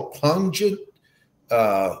real pungent,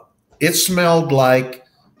 it smelled like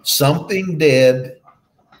something dead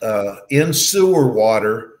in sewer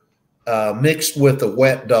water mixed with a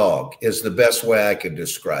wet dog is the best way I could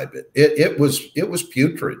describe it. It was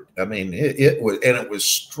putrid. I mean, it was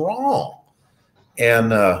strong,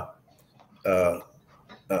 and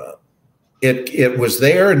it was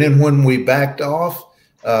there. And then when we backed off,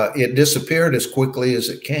 it disappeared as quickly as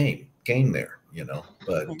it came there. You know,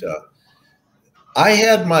 but I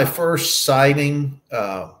had my first sighting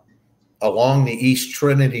along the East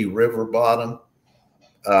Trinity River bottom.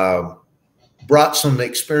 Brought some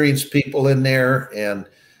experienced people in there, and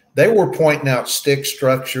they were pointing out stick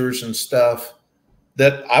structures and stuff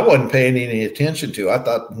that I wasn't paying any attention to. I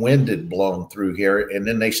thought wind had blown through here, and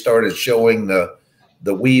then they started showing the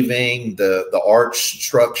weaving, the arch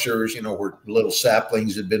structures, you know, where little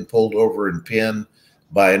saplings had been pulled over and pinned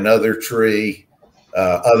by another tree,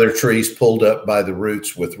 other trees pulled up by the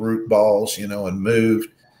roots with root balls, you know, and moved,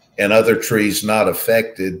 and other trees not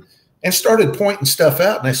affected. And started pointing stuff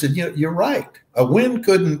out. And I said, you know, you're right. A wind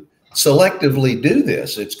couldn't selectively do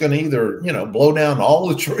this. It's going to either, you know, blow down all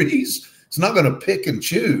the trees. It's not going to pick and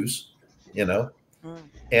choose. you know.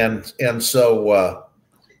 And so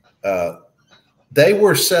they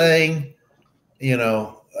were saying, you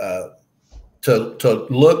know, to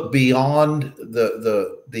look beyond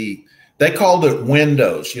they called it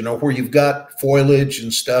windows, you know, where you've got foliage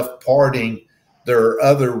and stuff parting. There are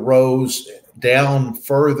other rows down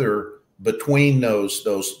further between those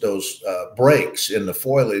breaks in the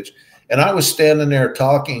foliage. And I was standing there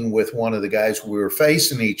talking with one of the guys. We were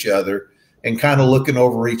facing each other and kind of looking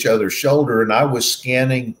over each other's shoulder. And I was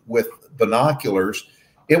scanning with binoculars.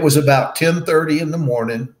 It was about 10:30 in the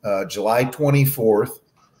morning, July 24th,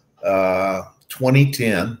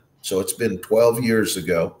 2010. So it's been 12 years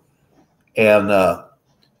ago. And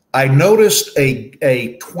I noticed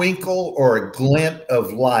a twinkle or a glint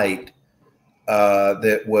of light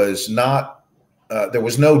that was not, there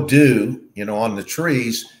was no dew, you know, on the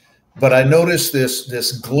trees, but I noticed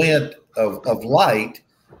this glint of light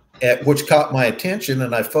which caught my attention,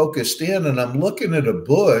 and I focused in, and I'm looking at a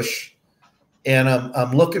bush, and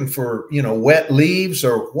I'm looking for, you know, wet leaves,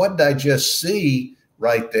 or what did I just see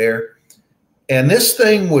right there? And this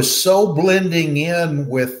thing was so blending in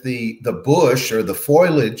with the bush or the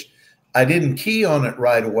foliage, I didn't key on it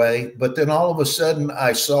right away. But then all of a sudden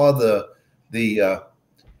I saw the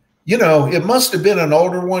you know, it must have been an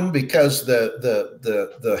older one, because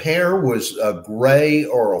the hair was a gray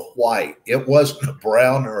or a white. It wasn't a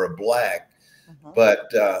brown or a black.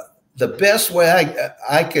 But the best way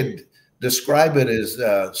I could describe it is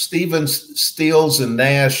Stephen Stills and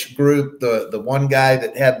Nash group, the one guy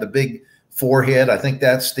that had the big forehead. I think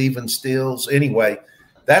that's Stephen Stills. Anyway,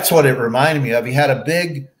 that's what it reminded me of. He had a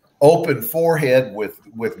big open forehead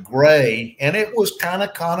with gray, and it was kind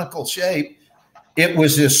of conical shape. It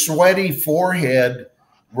was his sweaty forehead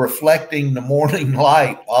reflecting the morning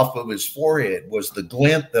light off of his forehead was the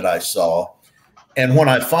glint that I saw. And when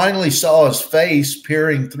I finally saw his face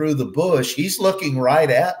peering through the bush, he's looking right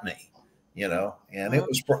at me, you know, and it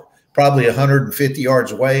was probably 150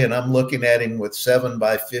 yards away, and I'm looking at him with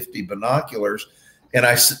 7x50 binoculars, and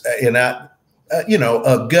you know,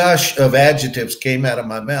 a gush of adjectives came out of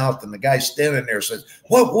my mouth, and the guy standing there says,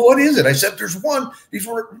 "What is it?" I said, "There's one. He's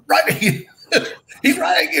right at you." He's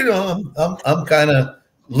right. You know, I'm kind of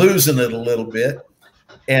losing it a little bit,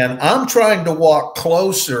 and I'm trying to walk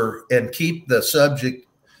closer and keep the subject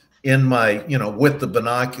in my, you know, with the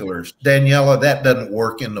binoculars. Daniela, that doesn't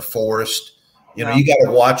work in the forest. You know, you got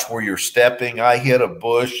to watch where you're stepping. I hit a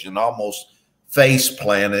bush and almost face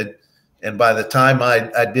planted. And by the time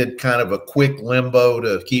I did kind of a quick limbo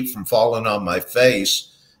to keep from falling on my face,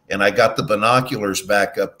 and I got the binoculars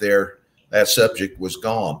back up there, that subject was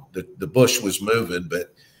gone. The bush was moving,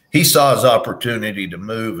 but he saw his opportunity to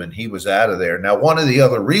move, and he was out of there. Now, one of the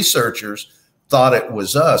other researchers thought it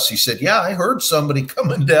was us. He said, "Yeah, I heard somebody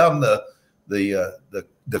coming down the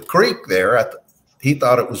creek there." He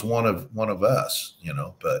thought it was one of us, you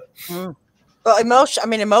know. But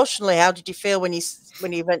emotionally, how did you feel when you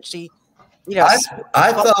eventually, you know?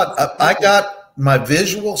 I thought I got my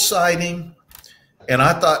visual sighting, and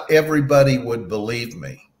I thought everybody would believe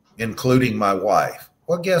me, including my wife.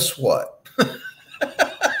 Well, guess what?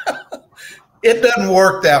 It doesn't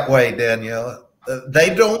work that way, Daniela.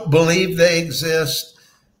 They don't believe they exist,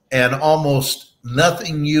 and almost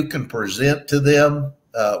nothing you can present to them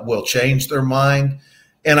will change their mind.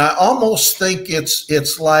 And I almost think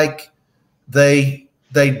it's like they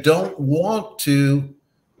don't want to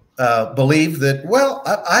believe that. Well,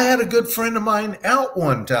 I had a good friend of mine out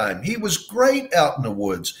one time. He was great out in the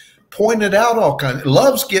woods, pointed out all kinds,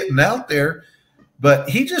 loves getting out there. But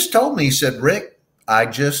he just told me, he said, "Rick, I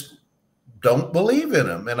just don't believe in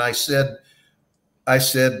him." And I said,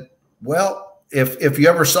 "Well, if you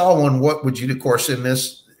ever saw one, what would you?" Of course, in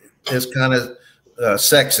this is kind of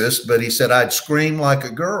sexist, but he said, "I'd scream like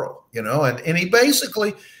a girl," you know. And he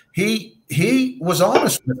basically he was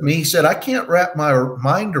honest with me. He said, "I can't wrap my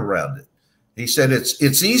mind around it." He said,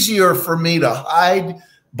 it's easier for me to hide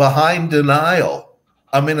behind denial.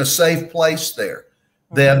 I'm in a safe place there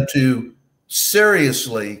than to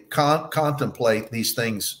seriously contemplate these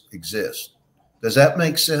things exist. Does that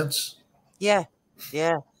make sense? Yeah.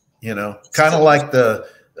 Yeah. You know, kind of like the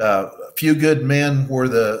Few Good Men, where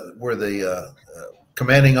the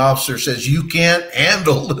commanding officer says, "You can't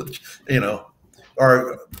handle it," you know,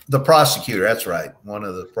 or the prosecutor. That's right. One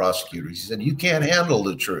of the prosecutors, he said, "You can't handle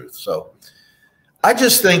the truth." So I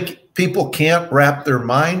just think people can't wrap their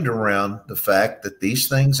mind around the fact that these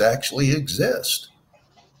things actually exist,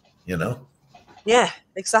 you know? Yeah,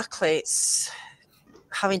 exactly. It's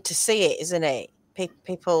having to see it, isn't it?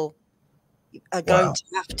 People are going to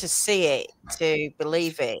have to see it to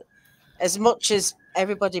believe it. As much as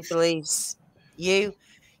everybody believes you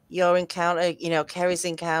your encounter, you know, Kerry's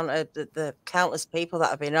encounter, the countless people that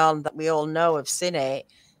have been on that we all know have seen it.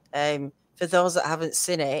 For those that haven't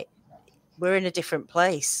seen it, we're in a different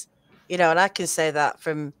place, you know, and I can say that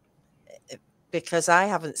from because I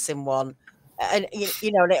haven't seen one, and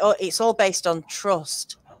you know, and it's all based on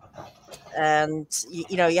trust, and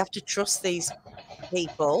you know, you have to trust these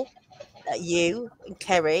people, you and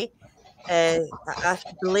Kerry. I have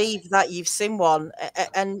to believe that you've seen one,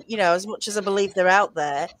 and you know, as much as I believe they're out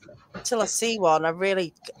there, until I see one, I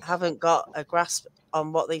really haven't got a grasp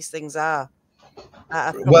on what these things are. I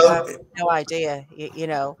have no idea, you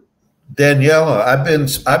know. Daniela,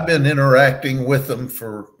 I've been interacting with them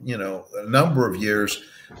for, you know, a number of years,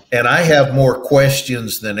 and I have more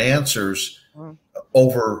questions than answers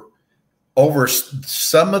over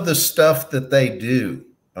some of the stuff that they do.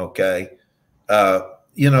 Okay.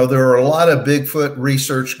 You know, there are a lot of Bigfoot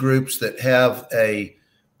research groups that have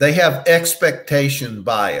they have expectation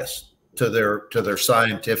bias to their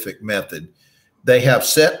scientific method. They have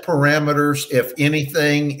set parameters. If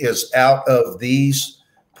anything is out of these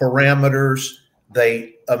parameters,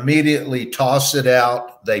 they immediately toss it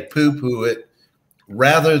out. They poo-poo it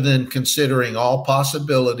rather than considering all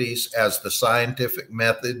possibilities as the scientific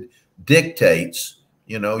method dictates.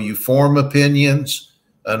 You know, you form opinions,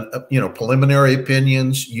 you know, preliminary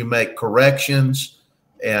opinions, you make corrections.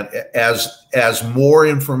 And as more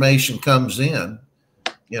information comes in,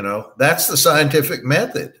 you know, that's the scientific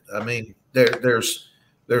method. I mean, there's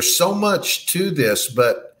so much to this,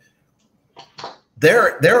 but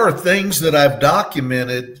there are things that I've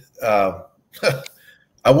documented. I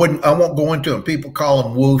won't go into them. People call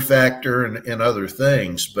them woo factor and other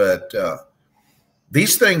things, but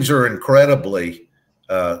these things are incredibly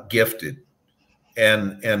gifted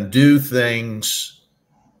and do things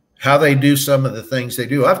how they do some of the things they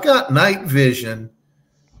do. I've got night vision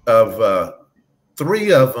of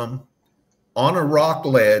 3 of them on a rock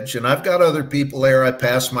ledge, and I've got other people there. I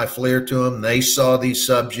passed my FLIR to them. They saw these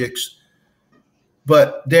subjects.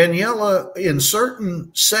 But Daniela, in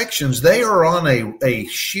certain sections, they are on a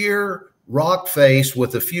sheer rock face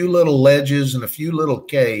with a few little ledges and a few little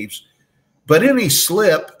caves. But any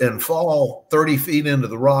slip and fall 30 feet into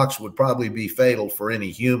the rocks would probably be fatal for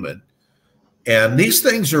any human. And these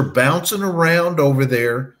things are bouncing around over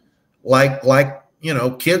there like you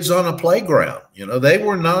know, kids on a playground. You know, they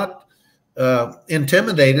were not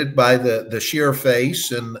intimidated by the sheer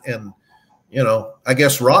face and you know, I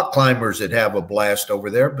guess rock climbers would have a blast over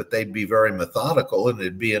there, but they'd be very methodical, and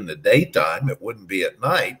it'd be in the daytime. It wouldn't be at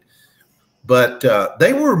night. But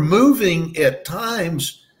they were moving at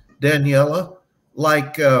times, Daniela,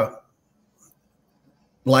 like a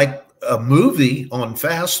movie on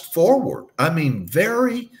fast forward. I mean,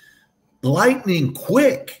 very lightning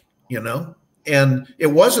quick, you know. And it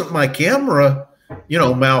wasn't my camera, you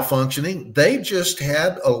know, malfunctioning. They just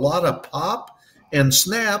had a lot of pop and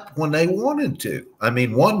snap when they wanted to. I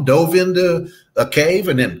mean, one dove into a cave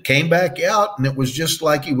and then came back out, and it was just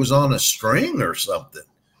like he was on a string or something,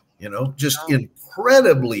 you know, just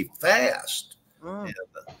incredibly fast. I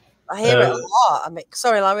hear it a lot. I mean,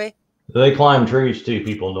 sorry, Larry. They climb trees too.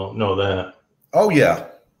 People don't know that. Oh yeah.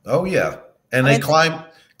 Oh yeah. And they climb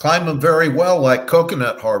them very well, like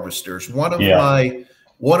coconut harvesters. One of my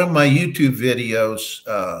YouTube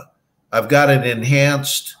videos, I've got it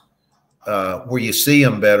enhanced where you see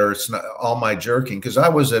them better. It's not all my jerking, because I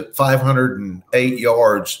was at 508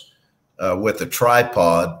 yards with a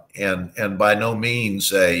tripod and by no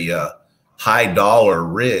means a high dollar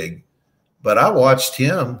rig, but I watched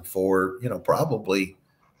him for, you know, probably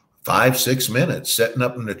 5-6 minutes sitting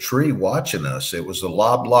up in the tree watching us. It was a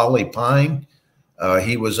loblolly pine.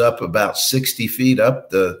 He was up about 60 feet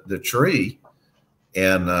up the tree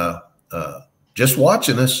and just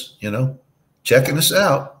watching us, you know, checking us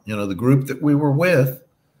out, you know, the group that we were with,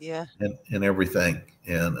 and everything.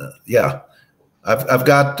 And yeah, I've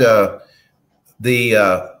got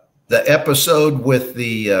the episode with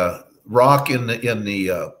the rock in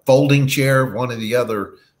the folding chair, one of the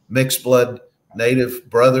other mixed blood native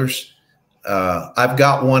brothers. I've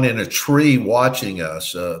got one in a tree watching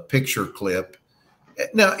us, a picture clip.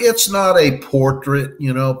 Now, it's not a portrait,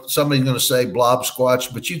 you know, somebody's going to say blob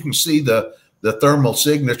squatch, but you can see the thermal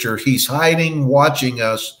signature. He's hiding, watching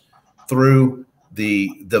us through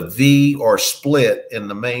the V or split in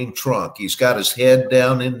the main trunk. He's got his head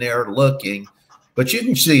down in there looking, but you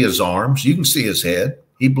can see his arms. You can see his head.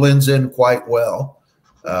 He blends in quite well.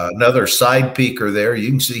 Another side peeker there. You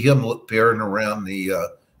can see him peering around the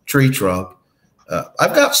tree trunk.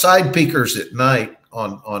 I've got side peekers at night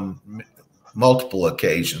on multiple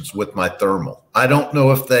occasions with my thermal. I don't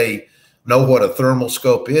know if they know what a thermal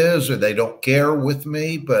scope is, or they don't care with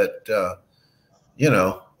me. But, you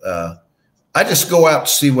know, I just go out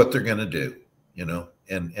to see what they're going to do, you know,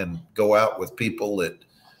 and go out with people that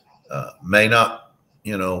may not,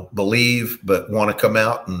 you know, believe, but want to come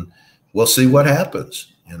out, and we'll see what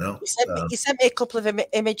happens, you know. You sent me a couple of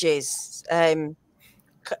images. Can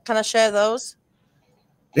I share those?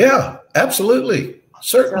 Yeah, absolutely.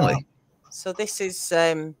 Certainly. So this is,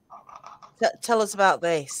 tell us about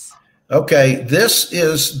this. Okay, this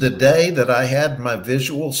is the day that I had my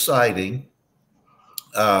visual sighting.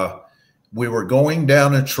 We were going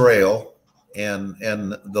down a trail, and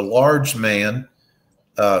the large man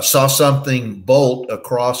saw something bolt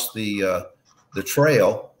across the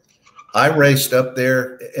trail. I raced up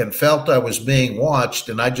there and felt I was being watched,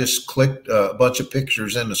 and I just clicked a bunch of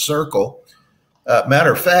pictures in a circle.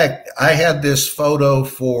 Matter of fact, I had this photo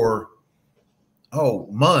for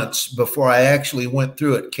months before I actually went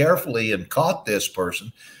through it carefully and caught this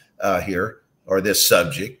person here, or this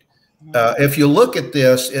subject. If you look at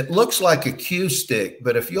this, it looks like a cue stick,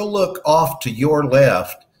 but if you'll look off to your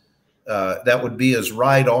left, that would be his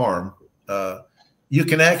right arm. You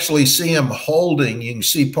can actually see him holding, you can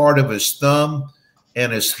see part of his thumb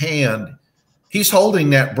and his hand. He's holding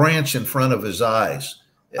that branch in front of his eyes.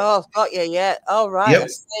 Oh, got you, yeah. Oh, right. Yep.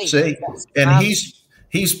 See? And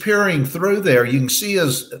he's peering through there. You can see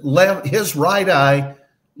his right eye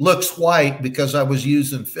looks white because I was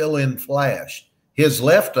using fill-in flash. His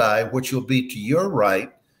left eye, which will be to your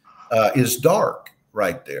right, is dark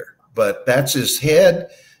right there. But that's his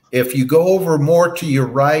head. If you go over more to your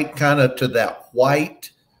right, kind of to that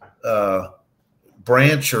white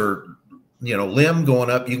branch or, you know, limb going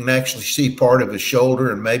up, you can actually see part of his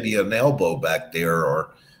shoulder and maybe an elbow back there,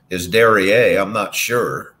 or his derriere. I'm not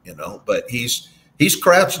sure, you know, but he's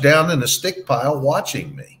crouched down in a stick pile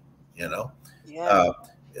watching me, you know. Yeah.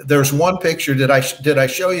 There's one picture. Did I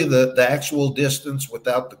show you the actual distance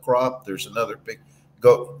without the crop? There's another picture.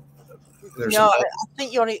 There's no, I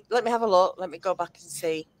think you only, let me have a look. Let me go back and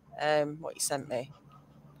see what you sent me.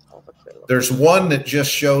 There's one that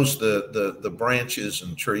just shows the branches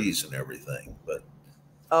and trees and everything. But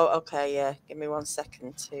oh, okay, yeah. Give me 1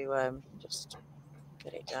 second to just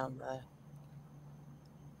get it down there.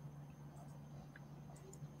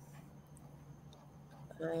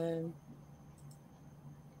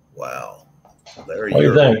 Wow. There what do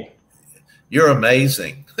you think? You're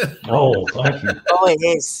amazing. Oh, thank you. Oh, it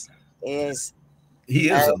is. It is. He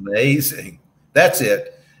is amazing. That's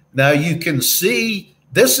it. Now you can see,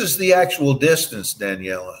 this is the actual distance,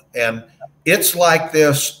 Daniela, and it's like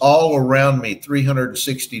this all around me,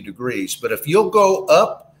 360 degrees. But if you'll go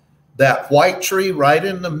up that white tree right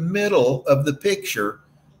in the middle of the picture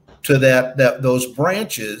to those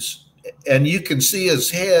branches, and you can see his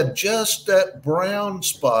head, just that brown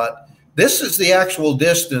spot. This is the actual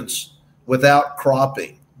distance without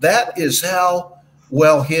cropping. That is how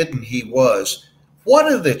well hidden he was.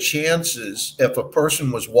 What are the chances, if a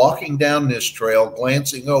person was walking down this trail,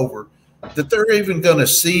 glancing over, that they're even going to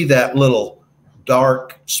see that little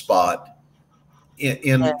dark spot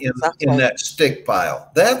in that stick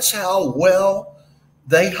pile? That's how well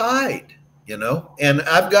they hide, you know. And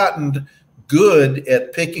I've gotten good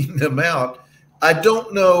at picking them out. I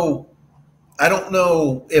don't know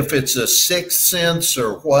if it's a sixth sense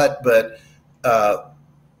or what, but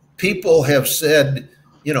people have said,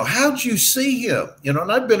 you know, how'd you see him? You know,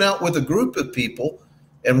 and I've been out with a group of people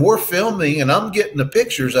and we're filming and I'm getting the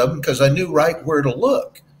pictures of them because I knew right where to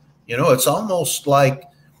look. You know, it's almost like,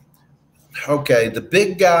 okay, the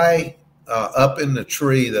big guy up in the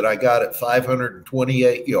tree that I got at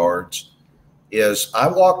 528 yards is, I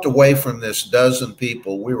walked away from this dozen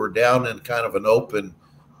people. We were down in kind of an open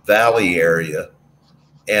valley area.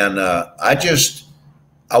 And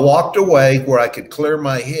I walked away where I could clear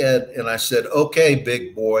my head, and I said, okay,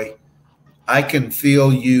 big boy, I can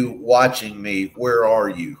feel you watching me. Where are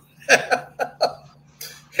you?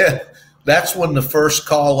 That's when the first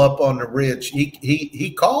call up on the ridge,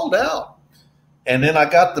 he called out. And then I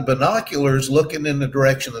got the binoculars looking in the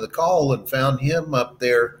direction of the call and found him up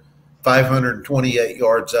there 528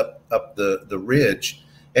 yards up the ridge.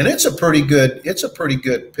 And it's a pretty good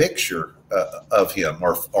picture of him,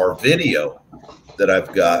 or video that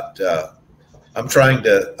I've got.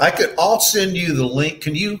 I'll send you the link.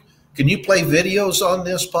 Can you play videos on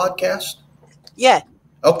this podcast? Yeah.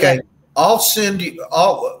 Okay. Yeah. I'll send you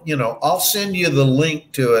the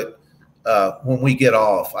link to it when we get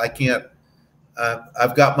off. I can't,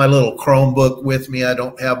 I've got my little Chromebook with me. I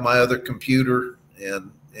don't have my other computer,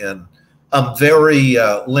 and I'm very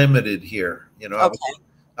limited here. You know, okay.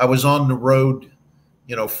 I was on the road,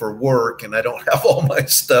 you know, for work, and I don't have all my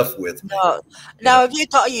stuff with me. No. Now, have you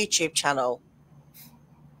got a YouTube channel?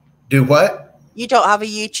 Do what? You don't have a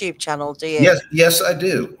YouTube channel, do you? Yes, I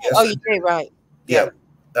do. Yes, oh, you do, right? Yeah.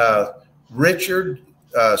 Richard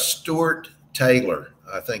Stewart Taylor,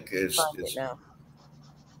 I think is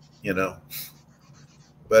you know,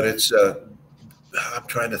 but it's I'm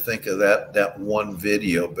trying to think of that one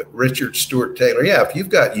video, but Richard Stewart Taylor. Yeah, if you've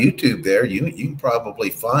got YouTube there, you can probably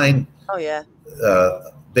find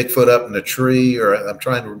Bigfoot up in a tree, or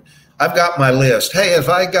I've got my list. Hey, if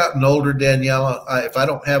I gotten older, Daniela, if I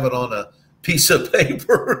don't have it on a piece of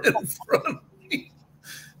paper in front of me,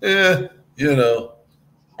 yeah, you know,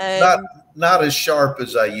 not as sharp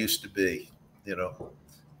as I used to be, you know.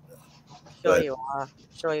 Sure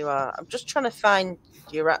you are. I'm just trying to find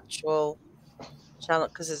your actual channel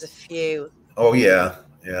because there's a few. Oh yeah.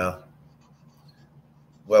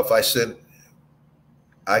 Well, if I said,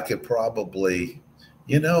 I could probably,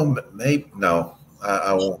 you know, maybe no,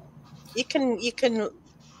 I won't. You can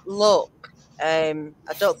look. I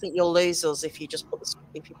don't think you'll lose us if you just put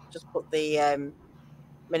the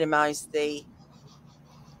minimize the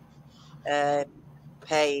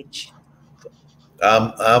page.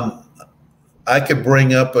 I could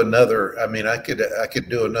bring up another. I mean, I could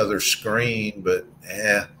do another screen, but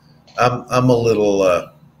I'm a little.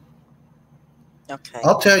 Okay.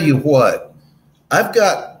 I'll tell you what. I've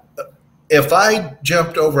got. If I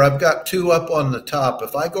jumped over, I've got two up on the top.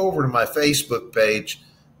 If I go over to my Facebook page,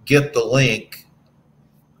 get the link,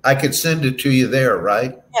 I could send it to you there,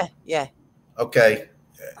 right? Yeah. Okay.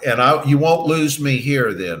 And you won't lose me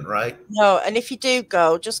here then, right? No, and if you do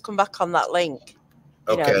go, just come back on that link.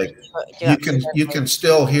 Okay. You can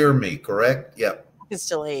still hear me, correct? Yep. I can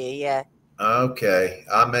still hear you, yeah. Okay.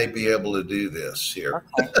 I may be able to do this here.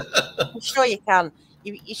 Okay. I'm sure you can.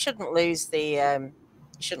 You shouldn't lose the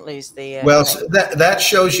well, that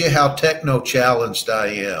shows you how techno challenged I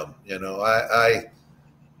am. You know, I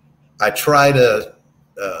try to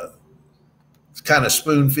kind of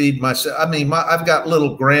spoon feed myself. I mean, I've got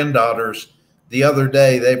little granddaughters. The other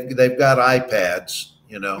day, they've got iPads,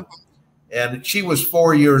 you know, and she was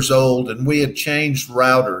 4 years old, and we had changed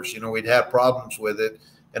routers. You know, we'd had problems with it,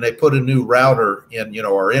 and they put a new router in, you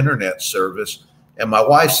know, our internet service. And my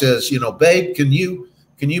wife says, you know, babe, can you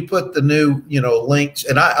put the new, you know, links?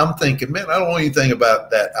 And I'm thinking, man, I don't know anything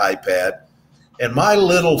about that iPad. And my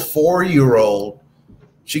little 4-year-old,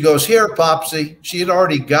 she goes, here, Popsy. She had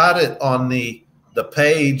already got it on the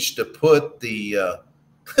page to put the,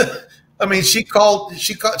 I mean, she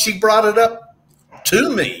brought it up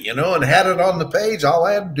to me, you know, and had it on the page. All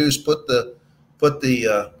I had to do is put the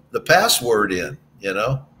password in, you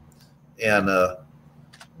know, and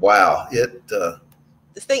wow,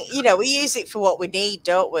 the thing, you know, we use it for what we need,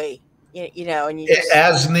 don't we? You know, and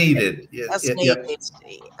as needed, as needed,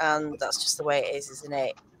 and that's just the way it is, isn't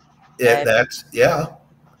it? Yeah,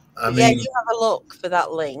 I mean, you have a look for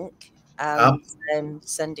that link and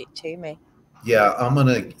send it to me. Yeah,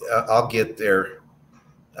 I'll get there.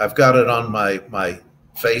 I've got it on my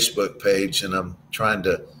Facebook page, and I'm trying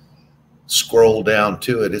to scroll down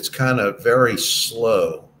to it. It's kind of very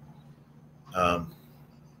slow.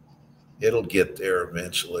 It'll get there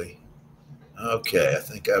eventually. Okay, I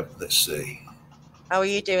think let's see. How are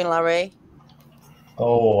you doing, Larry?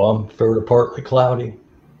 Oh, I'm fairly partly cloudy.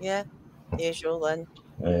 Yeah, usual then.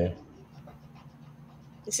 Yeah.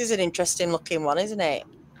 This is an interesting looking one, isn't it?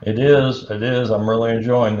 It is. It is. I'm really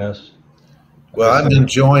enjoying this. Well, I'm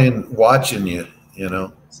enjoying watching you, you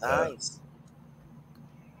know. Nice.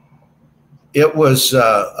 It was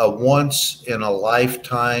a once in a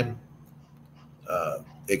lifetime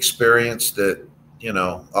experience that, you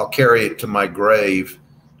know, I'll carry it to my grave,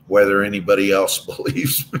 whether anybody else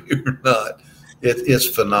believes me or not. It's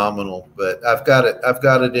phenomenal, but I've got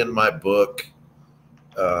it in my book.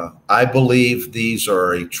 I believe these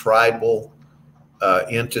are a tribal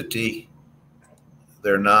entity.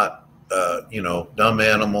 They're not, you know, dumb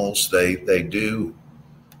animals. They do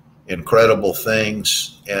incredible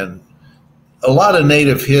things, and a lot of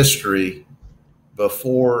Native history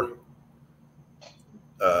before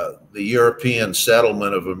the European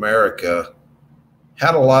settlement of America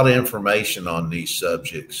had a lot of information on these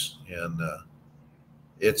subjects, and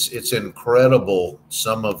it's incredible,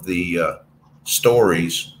 some of the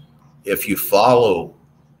stories, if you follow.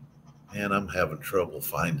 And I'm having trouble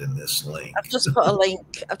finding this link. I've just put a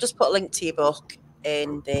link. I've just put a link to your book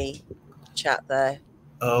in the chat there.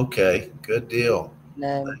 Okay, good deal.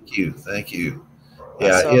 No. Thank you.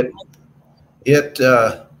 Yeah,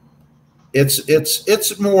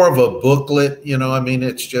 it's more of a booklet, you know. I mean,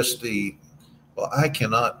 it's just I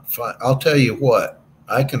cannot find. I'll tell you what,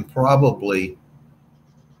 I can probably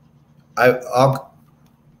I'll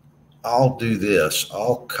do this.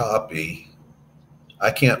 I'll copy.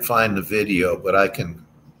 I can't find the video, but I can.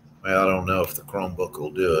 Well, I don't know if the Chromebook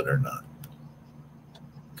will do it or not.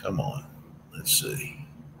 Come on. Let's see.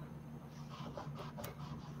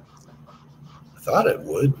 I thought it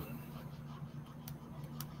would. I'm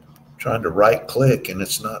trying to right click and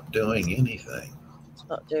it's not doing anything. It's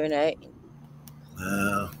not doing it.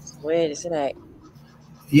 No. It's weird, isn't it?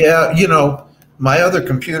 Yeah, you know, my other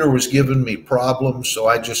computer was giving me problems, so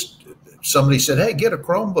I just, somebody said, "Hey, get a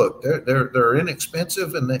Chromebook. They're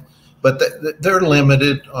inexpensive and they're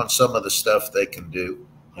limited on some of the stuff they can do,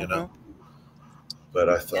 you know." But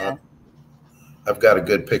I thought, I've got a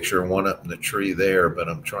good picture of one up in the tree there, but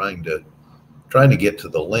I'm trying to get to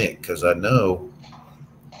the link because I know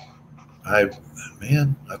I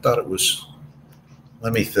thought it was.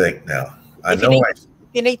 Let me think now.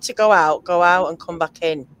 You need to go out and come back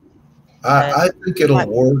in. I think it'll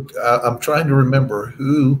work. I'm trying to remember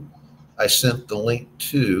who I sent the link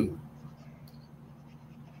to.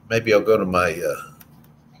 Maybe I'll go to my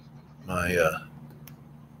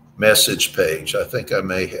message page. I think I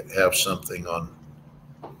may have something on.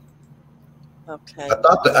 Okay.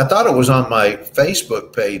 I thought it was on my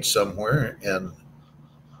Facebook page somewhere, and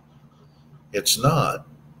it's not.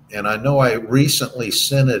 And I know I recently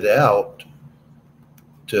sent it out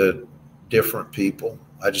to different people.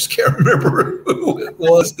 I just can't remember who it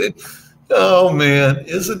was. Oh man,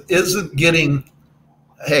 isn't getting.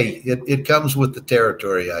 Hey, it comes with the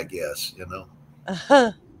territory, I guess. You know.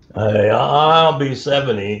 Hey, I'll be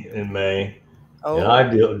 70 in May, and I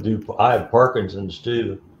have Parkinson's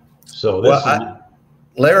too. So this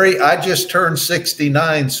Larry, I just turned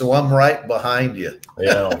 69, so I'm right behind you.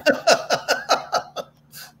 Yeah.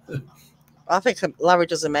 I think Larry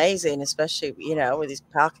does amazing, especially, you know, with his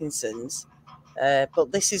Parkinson's.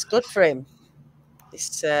 But this is good for him.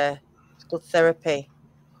 It's good therapy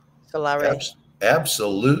for Larry.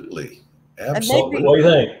 Absolutely. Absolutely. What do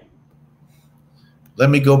you think? Let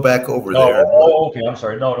me go back over there. Oh, okay. I'm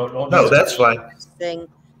sorry. No, that's fine.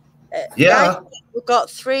 Guys, we've got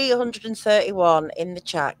 331 in the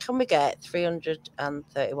chat. Can we get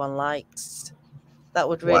 331 likes? That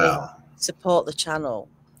would really support the channel.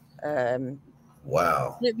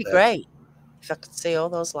 Wow. It'd be great if I could see all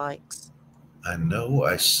those likes. I know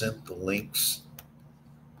I sent the links.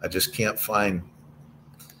 I just can't find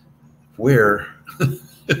where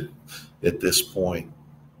at this point.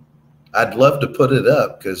 I'd love to put it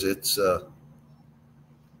up because it's I'm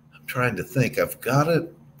trying to think. I've got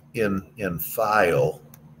it in file.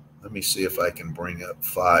 Let me see if I can bring up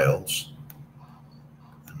files.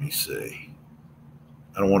 Let me see.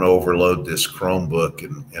 I don't want to overload this Chromebook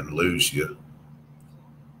and lose you.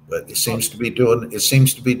 But it seems to be doing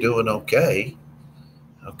okay.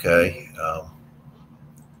 Okay.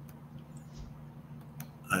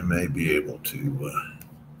 I may be able to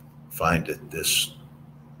find it this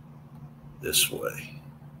way.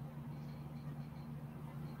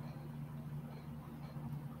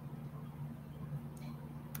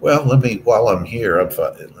 Well, while I'm here,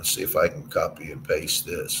 let's see if I can copy and paste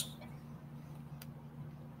this.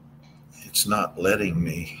 It's not letting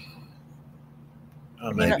me.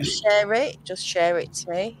 Oh, maybe. Not share it. Just share it to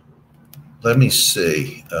me. Let me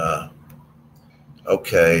see.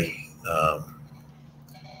 Okay.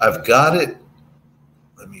 I've got it.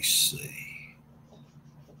 Let me see.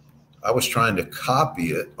 I was trying to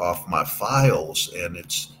copy it off my files, and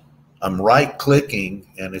I'm right clicking,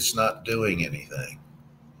 and it's not doing anything.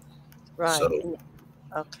 Right. So,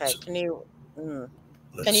 okay. Can you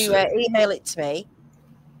email it to me?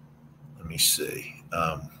 Let me see.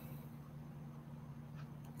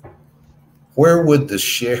 Where would the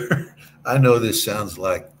share? I know this sounds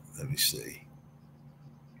like. Let me see.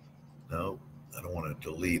 No, I don't want to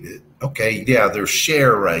delete it. Okay. Yeah, there's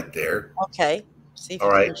share right there. Okay. See if all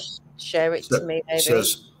right. Share it to me, maybe. It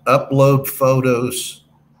says upload photos.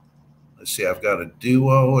 Let's see. I've got a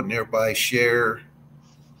duo, a nearby share.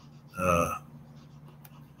 Let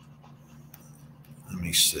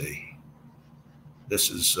me see. This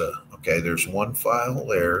is okay. There's one file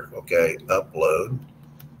there. Okay, upload.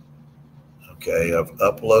 Okay, I've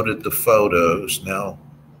uploaded the photos. Now,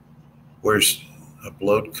 where's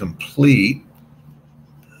upload complete?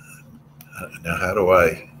 Now, how do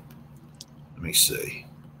I? Let me see.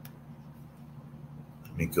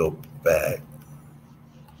 Let me go back.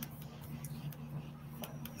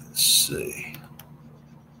 Let's see.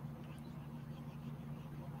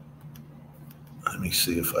 Let me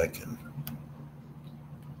see if I can.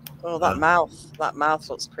 Oh, that mouth. That mouth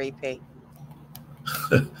looks creepy.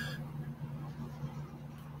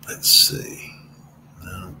 Let's see.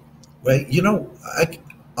 No. Wait, you know,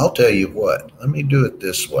 I'll tell you what. Let me do it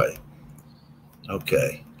this way.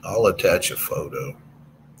 Okay, I'll attach a photo.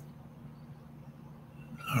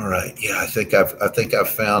 All right. Yeah, I think I've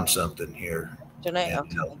found something here. Okay.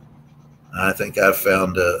 I think I've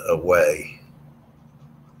found a way.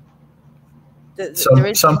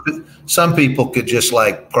 Some people could just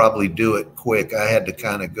like probably do it quick. I had to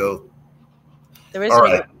kind of go. There is all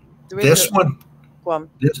right. This one. Go on.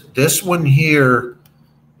 This one here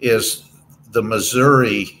is the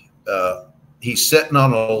Missouri. He's sitting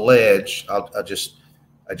on a ledge. I just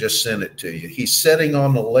sent it to you. He's sitting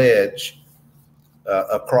on the ledge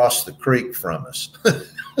across the creek from us.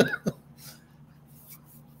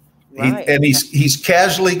 Right. And he's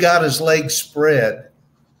casually got his legs spread,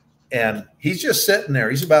 and he's just sitting there.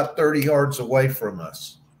 He's about 30 yards away from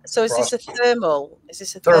us. So is this a thermal? Is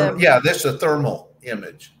this a thermal? Yeah, this is a thermal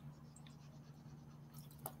image.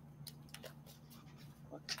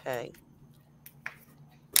 Okay.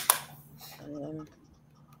 I'm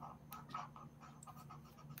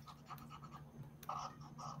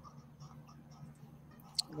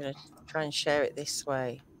going to try and share it this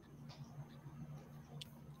way.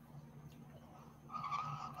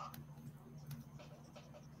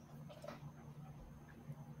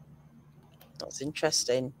 That's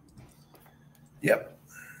interesting. Yep,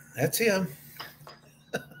 that's him.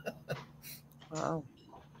 Wow.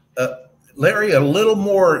 Larry, a little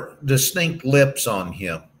more distinct lips on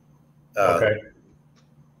him. Okay.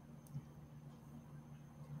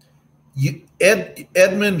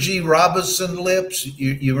 Edmund G. Robinson lips.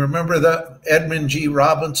 You remember that Edmund G.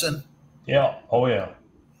 Robinson? Yeah. Oh yeah.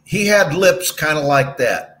 He had lips kind of like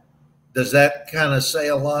that. Does that kind of say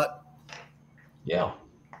a lot? Yeah.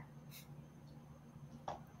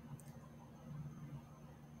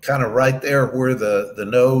 Kind of right there where the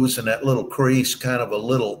nose and that little crease, kind of a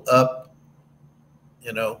little up,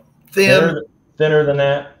 you know, thin. Thinner than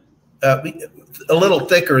that? A little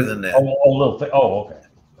thicker than that. Oh, a little thick. Oh, okay.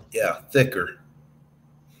 Yeah, thicker.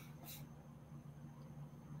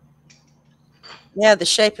 Yeah, the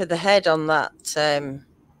shape of the head on that. I'm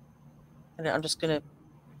just going to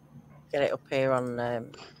get it up here on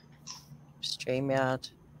StreamYard.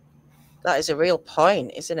 That is a real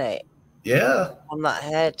point, isn't it? Yeah. On that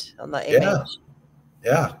head, on that image.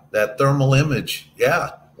 Yeah, that thermal image.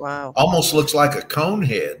 Yeah. Wow. Almost looks like a cone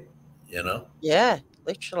head, you know? Yeah,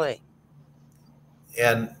 literally.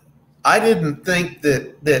 And I didn't think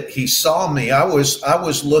that he saw me. I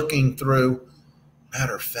was looking through.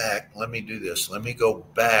 Matter of fact, let me do this. Let me go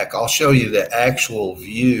back. I'll show you the actual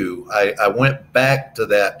view. I went back to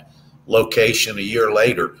that location a year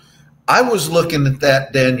later. I was looking at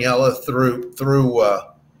that, Daniela, through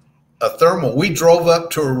a thermal. We drove up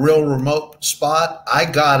to a real remote spot. I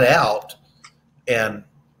got out, and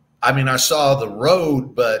I mean, I saw the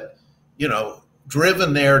road, but you know,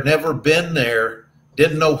 driven there, never been there,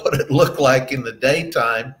 didn't know what it looked like in the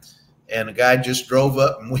daytime. And a guy just drove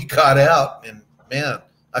up, and we got out, and man,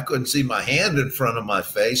 I couldn't see my hand in front of my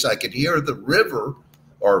face. I could hear the river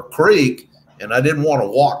or creek, and I didn't want to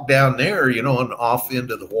walk down there, you know, and off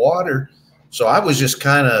into the water. So I was just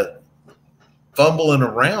kind of fumbling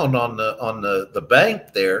around on the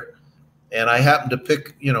bank there, and I happened to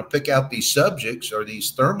pick out these subjects or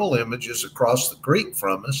these thermal images across the creek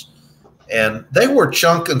from us, and they were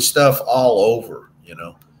chunking stuff all over. You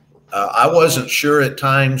know, I wasn't sure at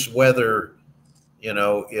times whether, you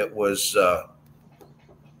know, it was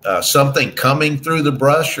something coming through the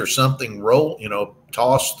brush or something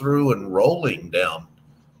tossed through and rolling down,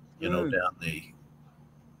 you know, down the.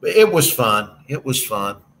 It was fun. It was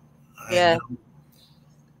fun. Yeah.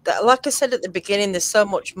 Like I said at the beginning, there's so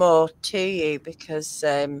much more to you because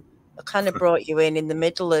I kind of brought you in the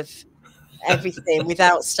middle of everything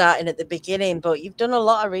without starting at the beginning. But you've done a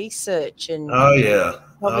lot of research, and oh yeah,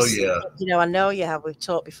 you know, I know you have. We've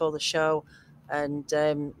talked before the show, and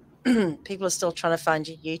people are still trying to find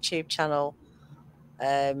your YouTube channel.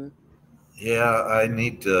 Yeah, I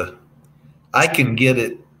need to. I can get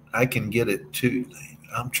it. I can get it too.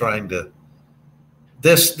 I'm trying to.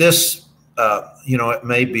 This. You know, it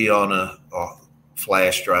may be on a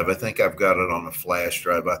flash drive. I think I've got it on a flash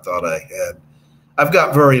drive. I thought I had. I've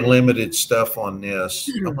got very limited stuff on this.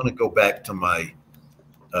 I'm going to go back to my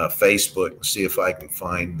Facebook and see if I can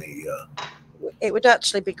find the. It would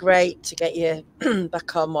actually be great to get you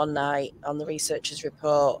back on one night on the researcher's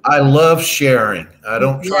report. I love sharing. I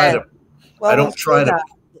don't try to. Well, I don't try to.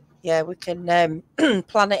 Yeah, we can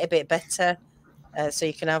plan it a bit better, so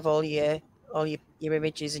you can have all your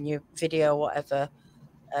images and your video, whatever.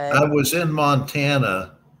 I was in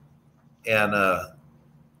Montana and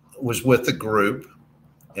was with a group,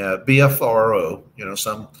 BFRO. You know,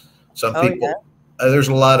 some people. there's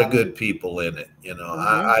a lot of good people in it. You know,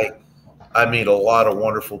 I meet a lot of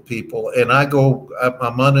wonderful people, and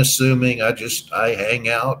I'm unassuming. I hang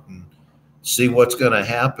out and see what's going to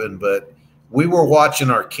happen. But we were watching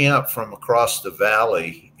our camp from across the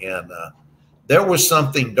valley, and there was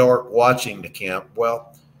something dark watching the camp.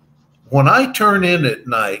 Well, when I turn in at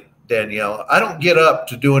night, Danielle, I don't get up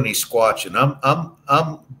to do any squatching.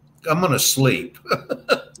 I'm going to sleep.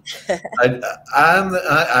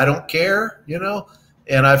 I don't care, you know.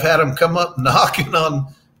 And I've had them come up knocking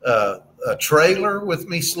on a trailer with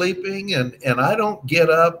me sleeping, and I don't get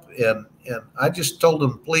up, and I just told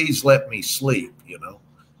them, please let me sleep, you know.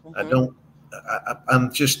 I'm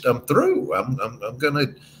through. I'm gonna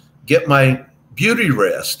get my beauty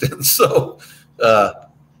rest. And so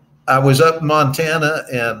I was up in Montana,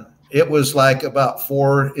 and it was like about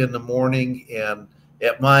 4 in the morning, and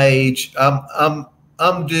at my age,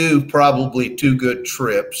 I'm due probably 2 good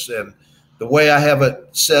trips. And the way I have it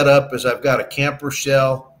set up is I've got a camper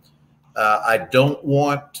shell. I don't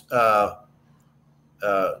want,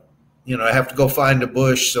 you know, I have to go find a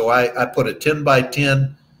bush. So I put a 10 by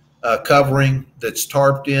 10 covering that's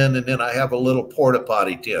tarped in, and then I have a little porta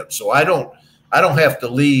potty tent. So I don't have to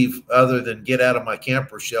leave other than get out of my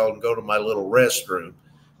camper shell and go to my little restroom.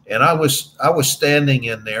 And I was standing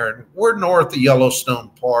in there, and we're north of Yellowstone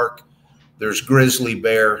Park. There's grizzly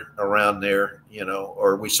bear around there, you know,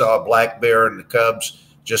 or we saw a black bear and the cubs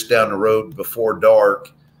just down the road before dark.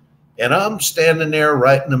 And I'm standing there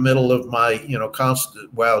right in the middle of my, you know,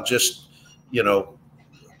 just, you know,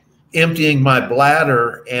 emptying my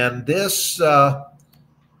bladder. And this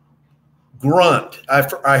grunt,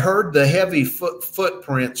 I heard the heavy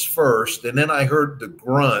footprints first, and then I heard the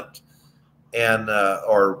grunt and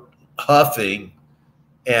or huffing.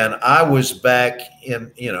 And I was back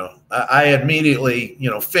in, you know, I immediately, you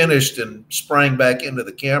know, finished and sprang back into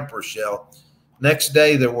the camper shell. Next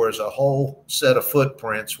day, there was a whole set of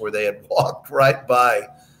footprints where they had walked right by,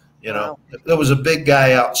 you know. Wow. There was a big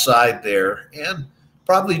guy outside there, and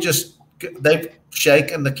probably just they've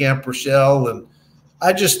shaken the camper shell. And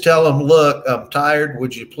I just tell them, look, I'm tired.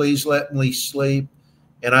 Would you please let me sleep?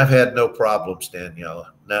 And I've had no problems,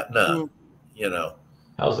 Daniela. None, you know.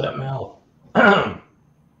 How's that mouth?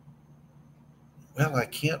 Well, I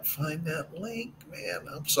can't find that link, man.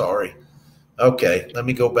 I'm sorry. Okay, let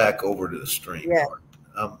me go back over to the stream. Yeah.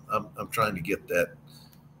 I'm trying to get that.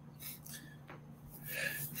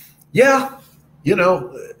 Yeah, you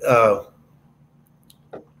know,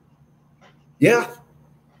 yeah.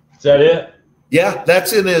 Is that it? Yeah,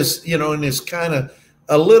 that's in his, you know, in his kind of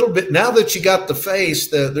a little bit. Now that you got the face,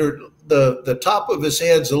 the top of his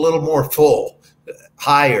head's a little more full,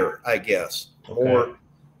 higher, I guess, more.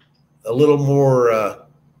 A little more,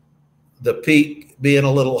 the peak being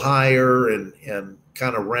a little higher and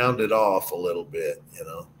kind of rounded off a little bit, you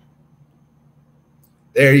know.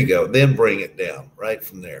 There you go. Then bring it down right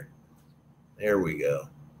from there. There we go.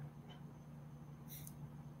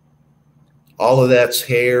 All of that's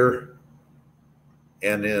hair.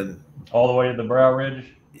 And then all the way to the brow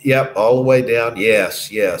ridge. Yep. All the way down.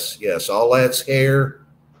 Yes, yes, yes. All that's hair.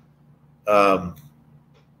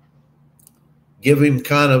 Give him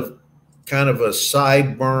kind of a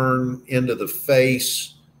sideburn into the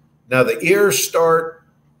face. Now the ears start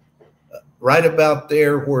right about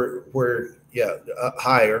there where yeah,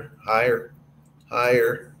 higher,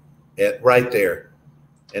 right there.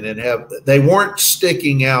 And then they weren't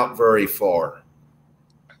sticking out very far.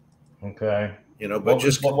 Okay. You know, but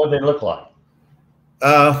what they look like?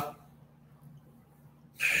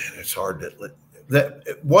 It's hard to,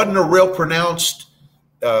 it wasn't a real pronounced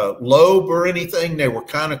lobe or anything. They were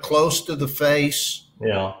kind of close to the face.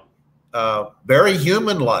 Yeah. Very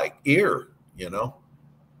human-like ear, you know.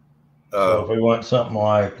 So if we want something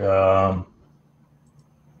like that.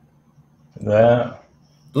 A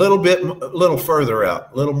little further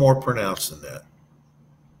out, a little more pronounced than that.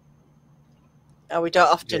 Oh, we don't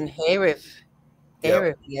often hear of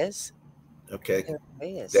ears. Okay.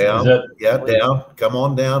 Down. Yeah, down. Come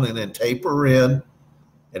on down and then taper in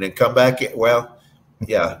and then come back in. Well,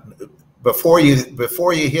 yeah. Before you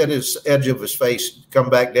hit his edge of his face, come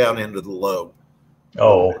back down into the lobe.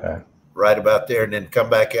 Oh, okay. Right about there, and then come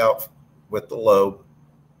back out with the lobe.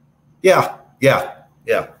 Yeah. Yep.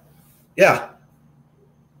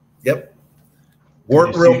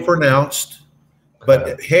 Weren't real pronounced,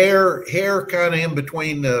 but hair kind of in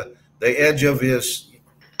between the edge of his,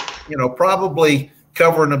 you know, probably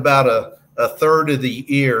covering about a third of the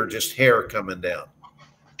ear, just hair coming down.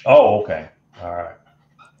 Oh, okay. All right.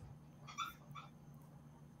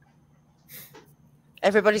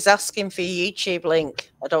 Everybody's asking for your YouTube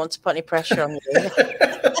link. I don't want to put any pressure on you.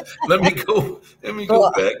 Let me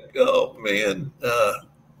go back. Oh man.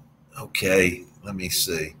 Okay. Let me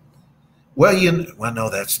see. Well, no,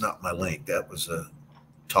 that's not my link. That was a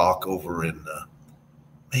talk over in.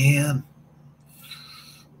 Man,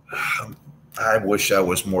 I wish I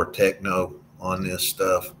was more techno on this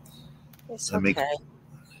stuff. It's okay.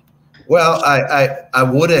 Well, I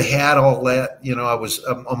would have had all that, you know.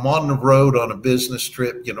 I'm on the road on a business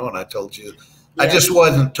trip, you know, and I told you, I just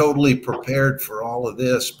wasn't totally prepared for all of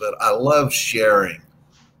this, but I love sharing.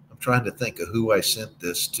 I'm trying to think of who I sent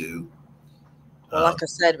this to. Well, like I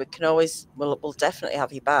said, we can always, we'll definitely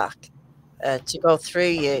have you back to go through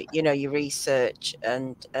your research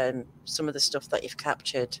and some of the stuff that you've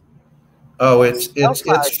captured. Oh, it's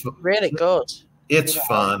really good. It's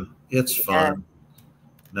fun. It's fun.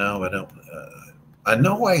 No, I don't. I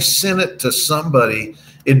know I sent it to somebody.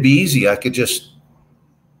 It'd be easy. I could just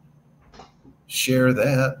share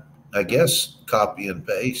that. I guess copy and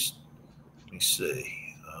paste. Let me see.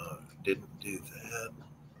 Didn't do that.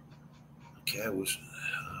 Okay,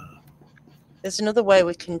 There's another way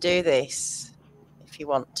we can do this if you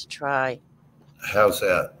want to try. How's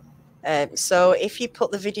that? So if you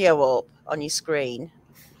put the video up on your screen,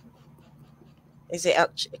 is it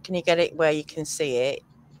actually, can you get it where you can see it?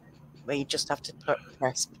 Where you just have to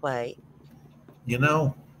press play. You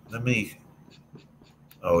know, let me.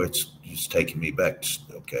 Oh, it's taking me back.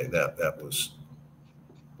 Okay, that was.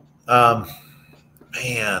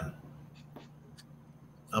 Man,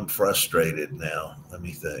 I'm frustrated now. Let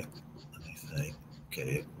me think.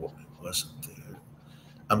 Okay, it wasn't there.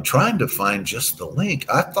 I'm trying to find just the link.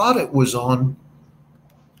 I thought it was on.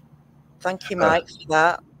 Thank you, Mike, for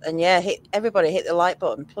that. And yeah, everybody hit the like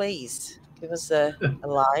button, please. Give us a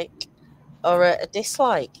like or a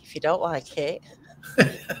dislike if you don't like it.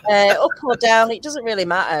 Up or down, it doesn't really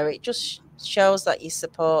matter. It just shows that you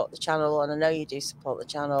support the channel, and I know you do support the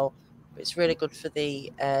channel. But it's really good for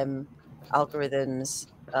the algorithms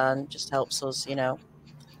and just helps us, you know,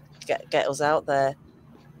 get us out there.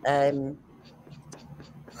 I'm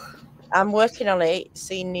working on it.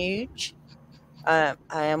 See, Nuge. I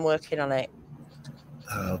am working on it.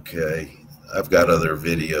 Okay. I've got other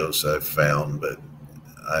videos I've found, but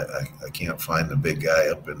I can't find the big guy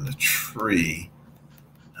up in the tree.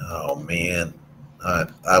 Oh man,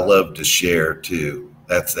 I love to share too.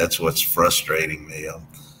 That's what's frustrating me.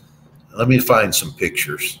 Let me find some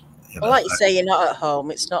pictures. Well, like you say, you're not at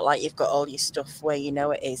home. It's not like you've got all your stuff where you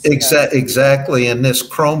know it is. Exactly. And this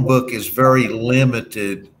Chromebook is very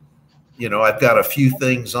limited. You know, I've got a few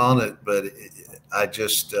things on it, but I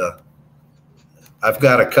just. I've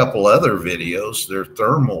got a couple other videos. They're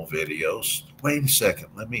thermal videos. Wait a second.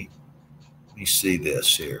 Let me see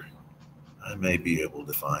this here. I may be able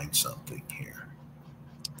to find something here.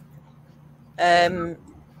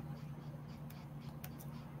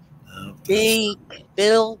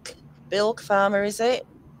 Bilg Farmer, is it?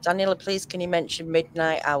 Daniela, please can you mention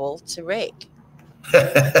Midnight Owl to Rick?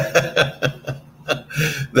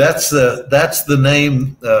 That's the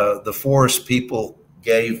name the forest people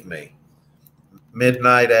gave me.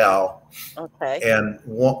 Midnight Owl. Okay. And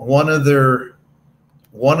one of the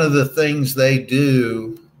things they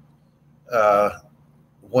do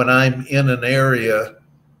when I'm in an area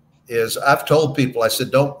is I've told people, I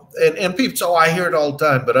said, don't, and people say, oh, I hear it all the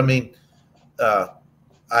time, but I mean,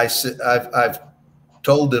 I said, I've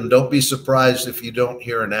told them, don't be surprised if you don't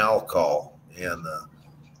hear an owl call. And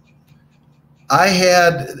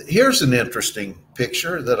here's an interesting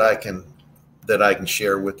picture that I can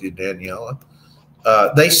share with you, Daniela.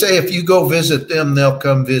 They say if you go visit them, they'll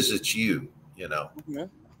come visit you, you know. Mm-hmm.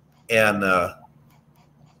 And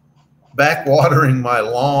back watering my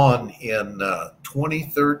lawn in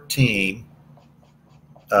 2013,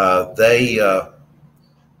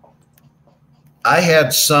 I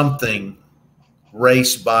had something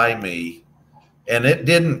race by me, and it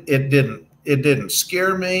didn't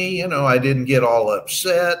scare me, you know. I didn't get all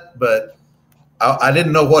upset, but I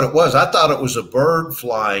didn't know what it was. I thought it was a bird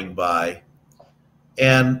flying by.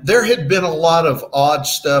 And there had been a lot of odd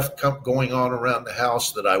stuff going on around the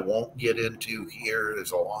house that I won't get into here.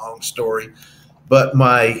 It's a long story. But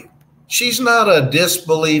she's not a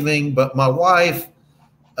disbelieving, but my wife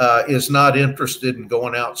is not interested in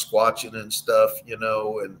going out squatching and stuff, you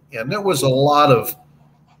know. And there was a lot of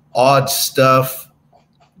odd stuff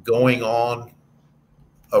going on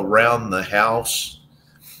around the house.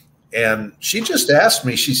 And she just asked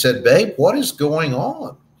me, she said, babe, what is going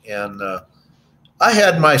on? And I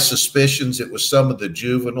had my suspicions it was some of the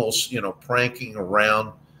juveniles, you know, pranking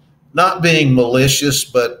around, not being malicious,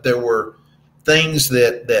 but there were things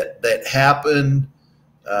that happened.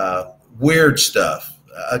 weird stuff.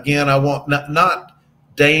 Again, I want not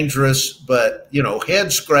dangerous, but you know,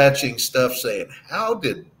 head scratching stuff. Saying, how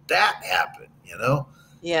did that happen? You know?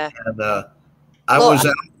 Yeah. And I was.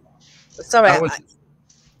 Sorry.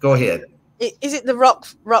 Go ahead. Is it the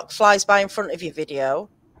rock flies by in front of your video?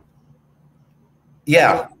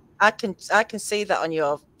 Yeah. I can see that on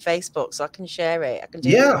your Facebook, so I can share it. I can do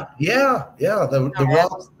yeah. The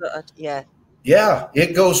rock. Yeah.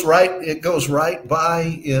 It goes right by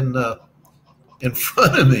in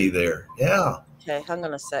front of me there. Yeah. Okay, hang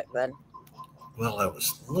on a sec then. Well, I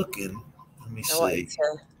was looking. Let me see.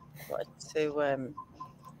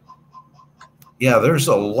 Yeah, there's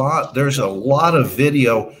a lot of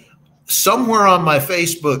video. Somewhere on my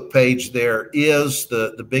Facebook page there is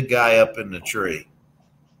the big guy up in the tree.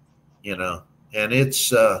 You know, and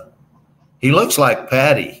it's he looks like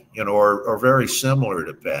Patty, you know, or very similar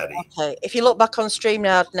to Patty. Okay. If you look back on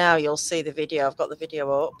StreamYard now, you'll see the video. I've got the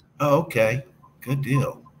video up. Oh, okay. Good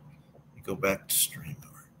deal. You go back to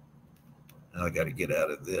StreamYard. Now I got to get out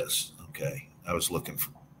of this. Okay. I was looking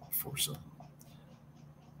for some.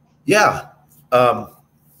 Yeah.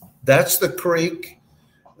 That's the creek.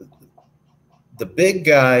 The big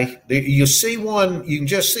guy, you see one, you can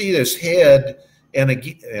just see his head, and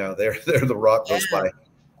again, you know, there the rock goes by.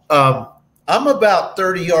 I'm about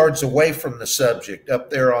 30 yards away from the subject up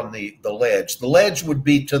there on the ledge. The ledge would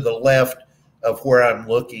be to the left of where I'm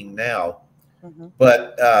looking now. Mm-hmm.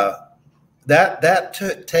 But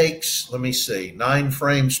that takes, let me see, 9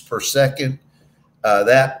 frames per second.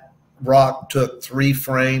 That rock took 3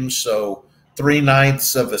 frames, so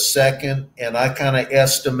 3/9 of a second. And I kind of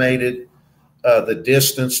estimated the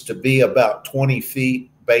distance to be about 20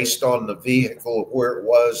 feet based on the vehicle, where it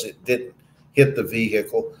was. It didn't hit the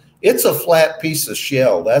vehicle. It's a flat piece of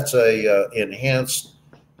shell. That's a enhanced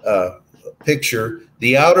picture.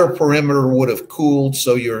 The outer perimeter would have cooled,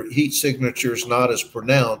 so your heat signature is not as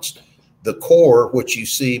pronounced. The core, which you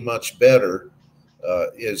see much better,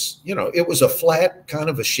 is, you know, it was a flat kind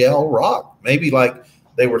of a shell rock, maybe like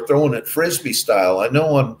they were throwing it Frisbee style. I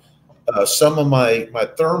know on some of my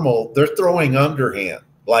thermal, they're throwing underhand,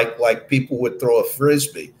 like people would throw a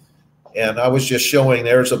Frisbee. And I was just showing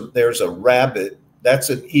there's a rabbit.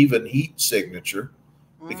 That's an even heat signature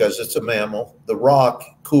because it's a mammal. The rock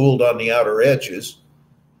cooled on the outer edges.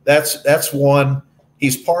 That's one.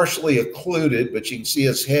 He's partially occluded, but you can see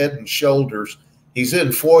his head and shoulders. He's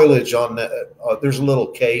in foliage on that. There's a little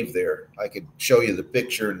cave there. I could show you the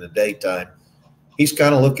picture in the daytime. He's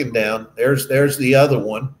kind of looking down. There's the other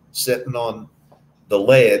one sitting on the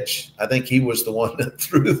ledge. I think he was the one that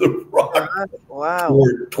threw the rock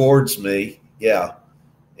towards me. Yeah.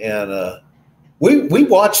 And we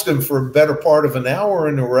watched him for a better part of an hour,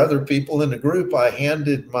 and there were other people in the group I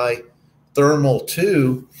handed my thermal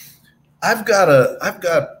to. I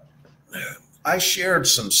shared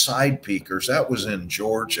some side peekers. That was in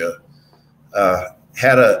Georgia.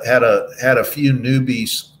 Had a few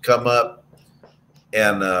newbies come up,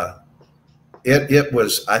 and it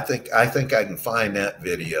was, I think I can find that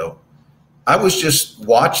video. I was just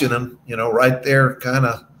watching them, you know, right there, kind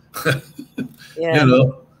of, you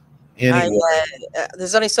know. Anyway.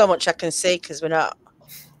 There's only so much I can see because we're not,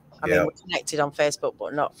 I mean, we're connected on Facebook,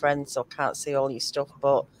 but not friends, so can't see all your stuff.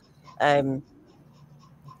 But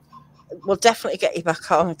we'll definitely get you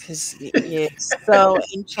back on because you're so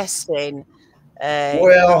interesting.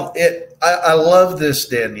 Well, I love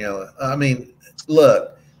this, Daniela. I mean,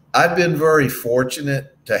 look, I've been very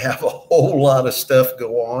fortunate to have a whole lot of stuff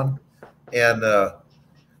go on, and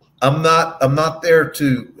I'm not there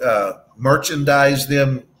to merchandise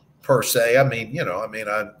them per se. I mean, you know,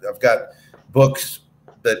 I've got books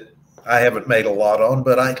that I haven't made a lot on,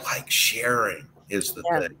 but I like sharing is the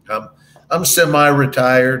thing. I'm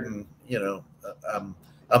semi-retired, and you know,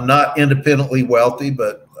 I'm not independently wealthy,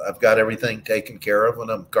 but I've got everything taken care of,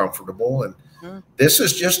 and I'm comfortable. And this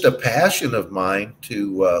is just a passion of mine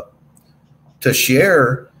to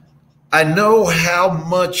share. I know how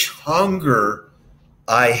much hunger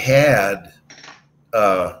I had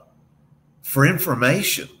for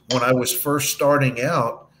information when I was first starting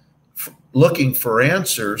out looking for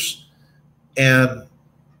answers. And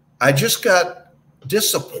I just got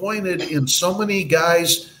disappointed in so many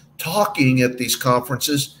guys talking at these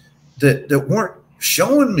conferences that weren't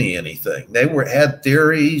showing me anything. They had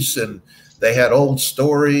theories, and they had old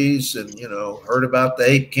stories, and, you know, heard about the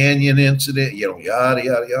Ape Canyon incident, you know, yada,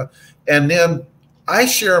 yada, yada. And then I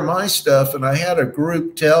share my stuff, and I had a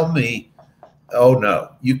group tell me, oh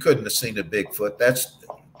no, you couldn't have seen a Bigfoot. That's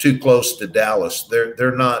too close to Dallas.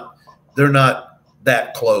 They're not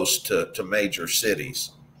that close to major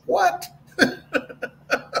cities. What?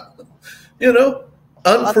 You know,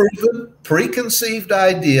 unproven, preconceived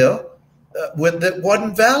idea that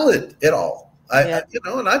wasn't valid at all.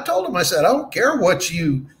 And I told him, I said, I don't care what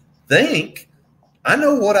you think. I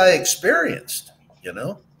know what I experienced, and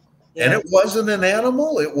it wasn't an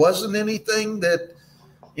animal. It wasn't anything that,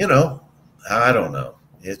 I don't know.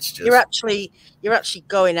 It's just you're actually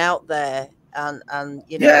going out there and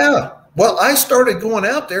Yeah. Well, I started going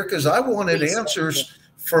out there because I wanted answers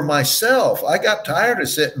for myself. I got tired of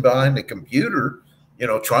sitting behind the computer,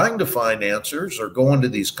 trying to find answers or going to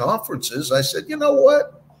these conferences. I said, you know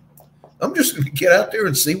what? I'm just going to get out there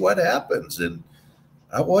and see what happens. And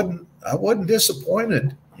I wasn't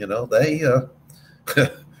disappointed. They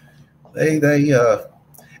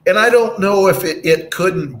and I don't know if it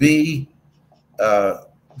couldn't be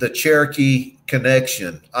the Cherokee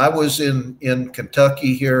connection. I was in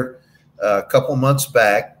Kentucky here a couple months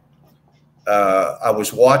back. I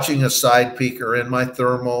was watching a side peeker in my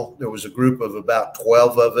thermal. There was a group of about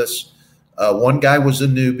 12 of us. One guy was a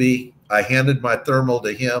newbie. I handed my thermal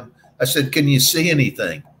to him. I said, can you see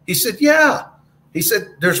anything? He said, yeah. He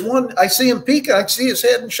said, there's one, I see him peeking. I see his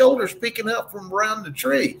head and shoulders peeking out from around the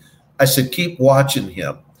tree. I said, keep watching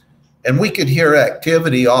him. And we could hear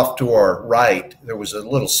activity off to our right. There was a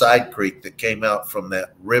little side creek that came out from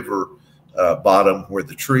that river bottom where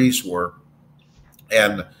the trees were.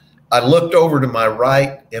 And I looked over to my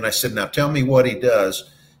right and I said, now tell me what he does.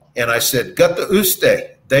 And I said, Gata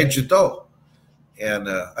uste, de judo. And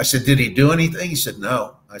I said, did he do anything? He said,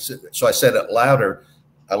 no. So I said it louder.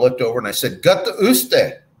 I looked over and I said, Gata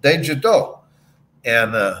uste, de judo.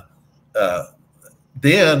 And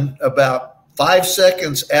then about 5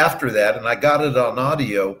 seconds after that, and I got it on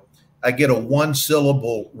audio, I get a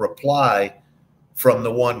one-syllable reply from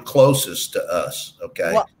the one closest to us.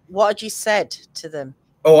 Okay. What had you said to them?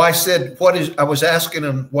 Oh, I said, I was asking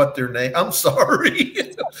them what their name. I'm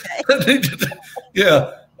sorry. Okay.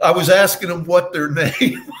 Yeah. I was asking them what their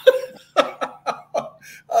name.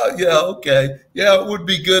 Yeah. Okay. Yeah. It would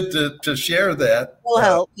be good to share that. Will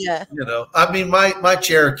help. Yeah. I mean, my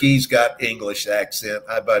Cherokee's got English accent.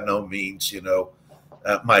 I by no means,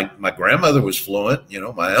 my grandmother was fluent,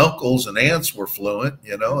 my uncles and aunts were fluent,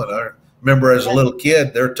 and I remember as a little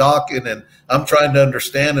kid, they're talking and I'm trying to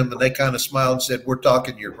understand them. And they kind of smiled and said, we're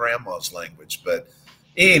talking your grandma's language. But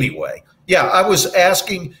anyway, yeah, I was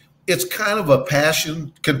asking, it's kind of a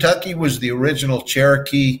passion. Kentucky was the original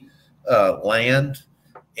Cherokee land.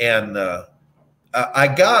 And I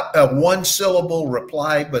got a one-syllable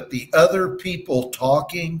reply, but the other people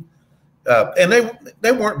talking, and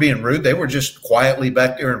they weren't being rude. They were just quietly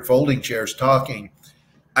back there in folding chairs talking.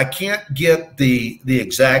 I can't get the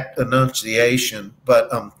exact enunciation, but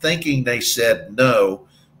I'm thinking they said no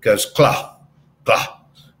because klah, klah.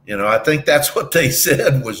 I think that's what they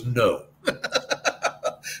said was no.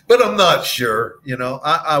 But I'm not sure.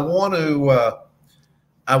 I want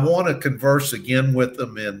to converse again with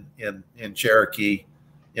them in Cherokee,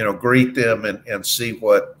 greet them and see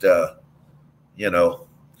what, I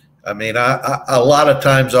mean, a lot of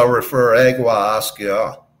times I'll refer Agua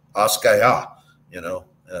Askaya,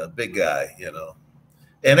 big guy,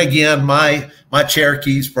 And again, my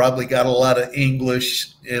Cherokee's probably got a lot of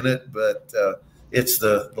English in it, but it's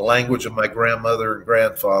the language of my grandmother and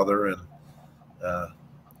grandfather, and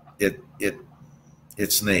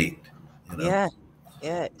it's neat, Yeah.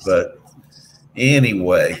 Yeah. But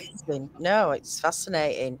anyway. No, it's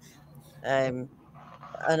fascinating. I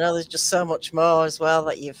know there's just so much more as well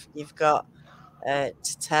that you've got to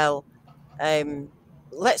tell.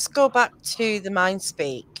 Let's go back to the mind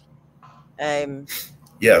speak.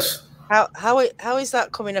 Yes. How is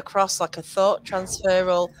that coming across, like a thought transfer,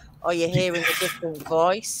 or are you hearing a different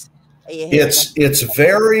voice? Are you hearing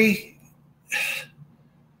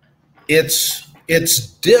it's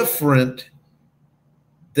different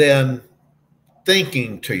than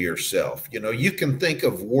thinking to yourself. You can think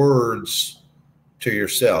of words to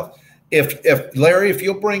yourself. If Larry, if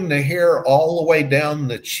you'll bring the hair all the way down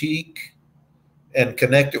the cheek and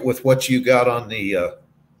connect it with what you got on the,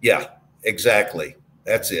 yeah, exactly.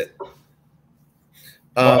 That's it.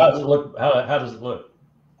 How does it look? How does it look?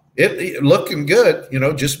 It looking good.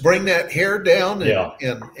 Just bring that hair down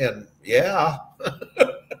and yeah.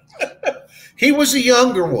 He was a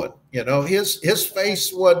younger one. His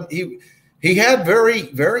face wasn't, he had very,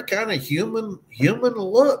 very kind of human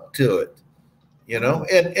look to it,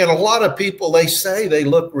 and a lot of people, they say they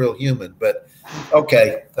look real human, but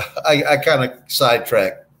okay. I kind of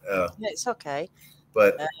sidetracked. It's okay.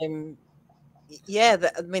 But yeah,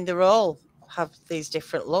 I mean, they're all have these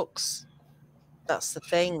different looks. That's the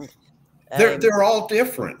thing. They're all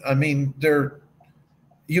different. I mean, the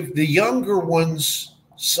younger ones,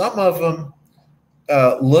 some of them,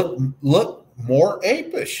 look more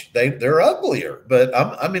apish. They're uglier, but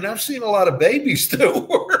I mean, I've seen a lot of babies that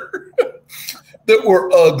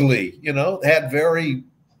were ugly, you know, had very,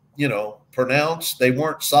 you know, pronounced. They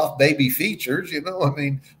weren't soft baby features, you know. I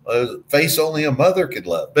mean, a face only a mother could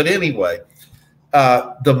love. But anyway,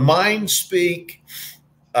 the mind speak.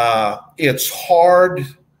 It's hard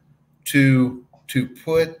to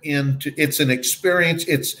put into. It's an experience.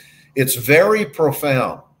 It's very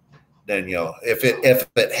profound, Danielle. If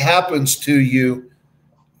it happens to you,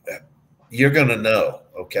 you're going to know.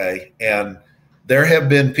 Okay. And there have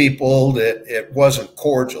been people that it wasn't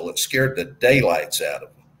cordial. It scared the daylights out of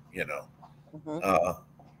them, you know.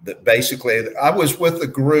 That basically, I was with a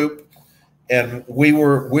group, and we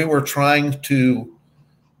were trying to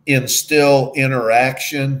instill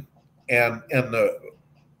interaction, and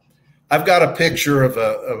I've got a picture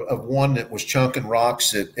of one that was chunking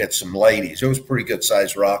rocks at some ladies. It was a pretty good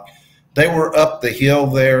sized rock. They were up the hill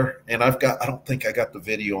there, and I don't think I got the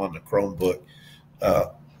video on the Chromebook.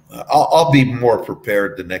 I'll be more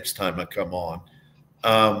prepared the next time I come on.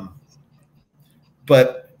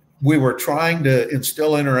 But we were trying to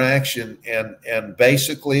instill interaction, and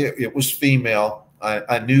basically it was female.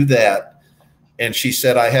 I knew that. And she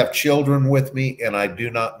said, I have children with me, and I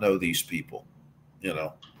do not know these people. You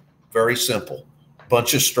know, very simple.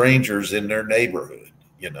 Bunch of strangers in their neighborhood,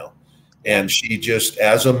 you know. And she just,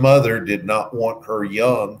 as a mother, did not want her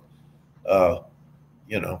young,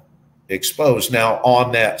 you know, exposed. Now,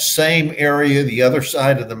 on that same area, the other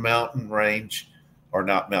side of the mountain range, or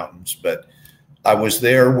not mountains, but I was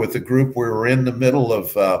there with a group. We were in the middle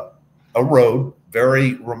of a road,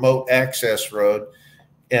 very remote access road,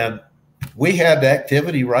 and we had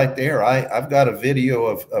activity right there. I've got a video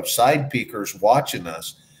of side peekers watching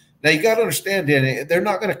us. Now, you got to understand, Danny, they're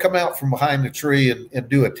not going to come out from behind the tree and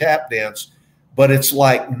do a tap dance, but it's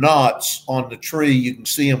like knots on the tree. You can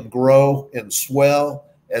see them grow and swell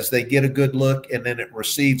as they get a good look, and then it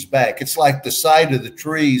recedes back. It's like the side of the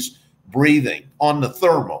trees breathing on the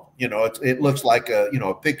thermal. You know, it looks like a, you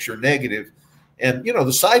know, a picture negative. And, you know,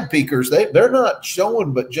 the side peekers, they're not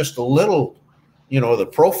showing but just a little, you know, the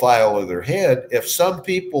profile of their head. If some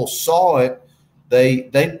people saw it,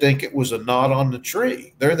 they'd think it was a knot on the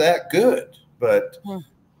tree. They're that good. But,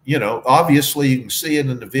 you know, obviously you can see it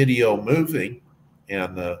in the video moving.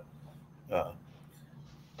 And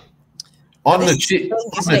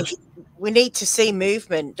we need to see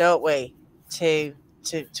movement, don't we, to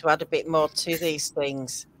add a bit more to these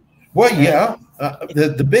things. Well, yeah,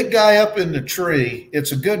 the big guy up in the tree,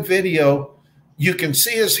 it's a good video. You can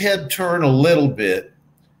see his head turn a little bit.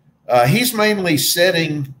 He's mainly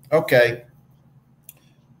sitting. Okay,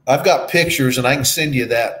 I've got pictures, and I can send you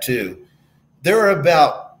that too. There are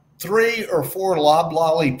about 3 or 4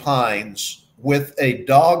 loblolly pines with a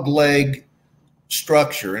dog leg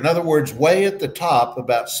structure. In other words, way at the top,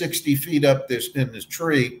 about 60 feet up in this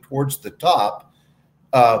tree towards the top,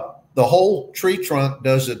 the whole tree trunk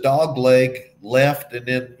does a dog leg left, and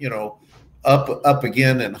then, you know, up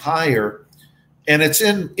again and higher. And it's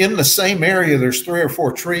in the same area. There's 3 or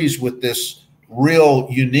 4 trees with this real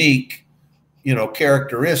unique, you know,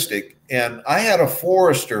 characteristic. And I had a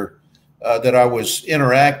forester that I was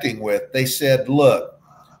interacting with. They said, look,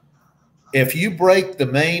 if you break the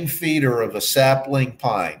main feeder of a sapling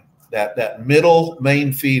pine, that middle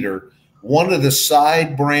main feeder, one of the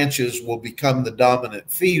side branches will become the dominant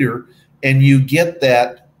feeder, and you get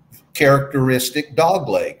that characteristic dog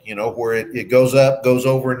leg, you know, where it goes up, goes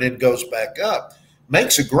over, and then goes back up.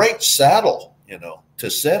 Makes a great saddle, you know,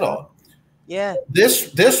 to sit on. Yeah.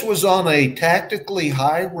 This was on a tactically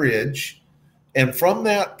high ridge, and from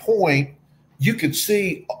that point, you could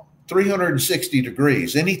see 360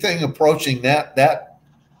 degrees. Anything approaching that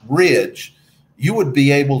ridge, you would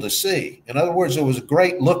be able to see. In other words, it was a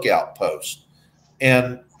great lookout post.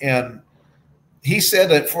 And he said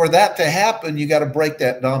that for that to happen, you got to break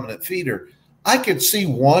that dominant feeder. I could see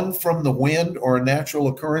one from the wind or a natural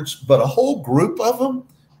occurrence, but a whole group of them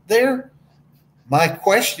there. My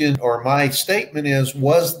question or my statement is,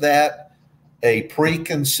 was that a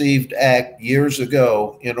preconceived act years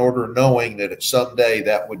ago in order knowing that someday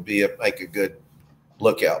that would be make a good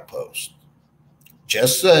lookout post?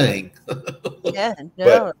 Just saying. Yeah, no.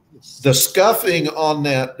 But the scuffing on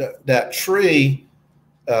that tree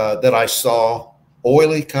that I saw,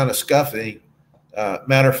 oily kind of scuffing.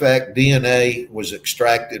 Matter of fact, DNA was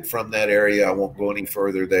extracted from that area. I won't go any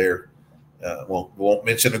further there. Won't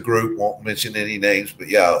mention a group, won't mention any names, but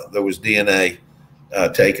yeah, there was DNA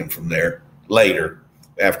taken from there later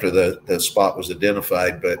after the spot was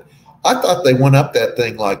identified. But I thought they went up that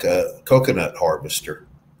thing like a coconut harvester,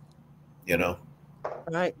 you know.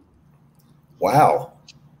 Right. wow.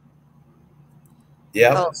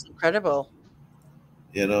 Yeah. Oh, it's incredible.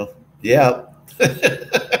 You know, yeah.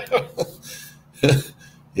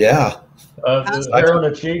 Yeah. Hair on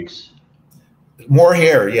the cheeks? More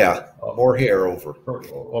hair, yeah. More hair over.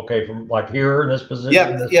 Okay, from like here in this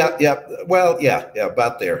position? Yeah. Well, yeah,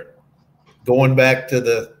 about there. Going back to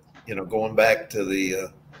the,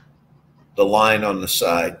 the line on the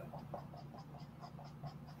side.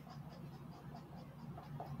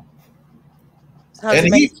 How does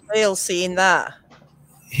it make you feel seeing that?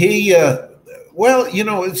 Well,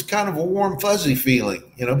 it's kind of a warm, fuzzy feeling,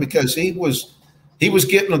 because he was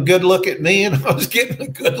getting a good look at me and I was getting a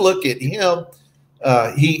good look at him.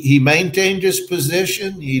 He maintained his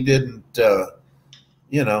position. He didn't,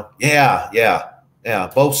 yeah.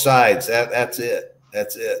 Both sides. That's it.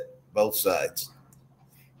 That's it. Both sides.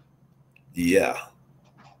 Yeah.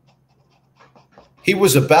 He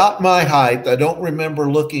was about my height. I don't remember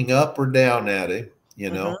looking up or down at him,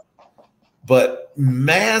 but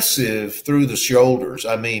massive through the shoulders.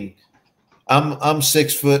 I mean, I'm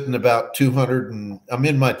 6 foot and about 200, and I'm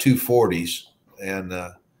in my 240s, and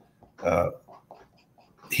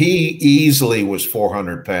he easily was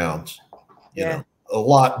 400 pounds. You know, a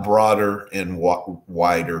lot broader and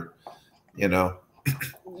wider.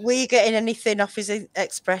 Were you getting anything off his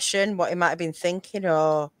expression? What he might have been thinking,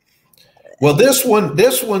 or? Well, this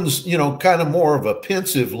one's, kind of more of a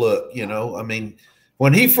pensive look, I mean,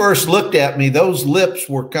 when he first looked at me, those lips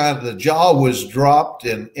were the jaw was dropped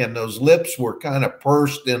and those lips were kind of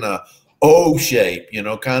pursed in a O shape,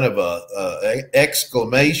 kind of a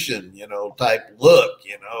exclamation, type look,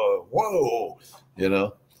 whoa,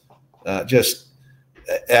 just,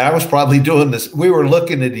 I was probably doing this. We were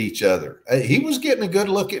looking at each other. He was getting a good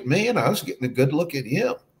look at me and I was getting a good look at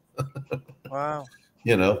him. Wow.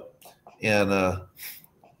 And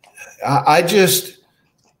I just,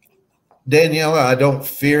 Daniela, I don't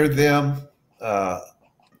fear them.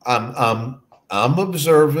 I'm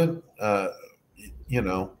observant. I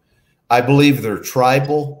believe they're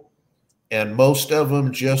tribal, and most of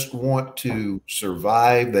them just want to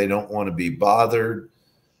survive. They don't want to be bothered.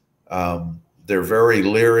 They're very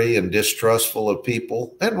leery and distrustful of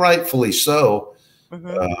people, and rightfully so.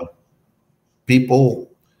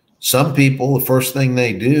 Some people, the first thing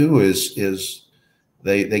they do is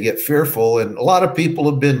they get fearful, and a lot of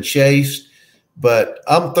people have been chased, but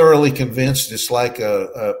I'm thoroughly convinced it's like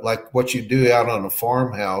like what you do out on a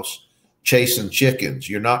farmhouse chasing chickens.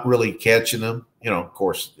 You're not really catching them, of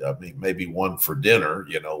course, I mean, maybe one for dinner,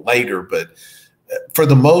 later, but for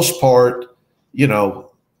the most part,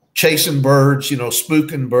 chasing birds,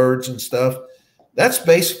 spooking birds and stuff. That's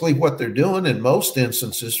basically what they're doing in most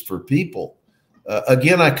instances for people.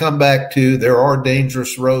 Again, I come back to there are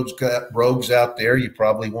dangerous rogues out there you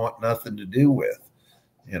probably want nothing to do with.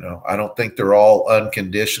 I don't think they're all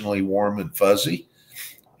unconditionally warm and fuzzy.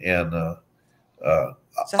 And I'll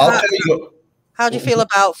tell you. How do you feel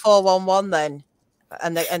about 411 then,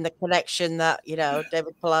 and the connection that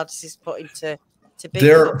David Pilates is putting to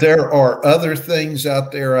Bigfoot? There are other things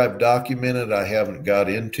out there I've documented I haven't got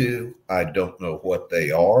into. I don't know what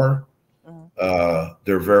they are.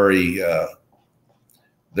 They're very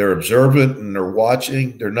they're observant and they're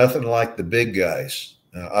watching. They're nothing like the big guys.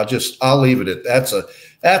 I'll leave it at that's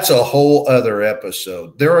a whole other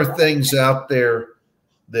episode. There are things out there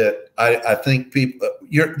that I think people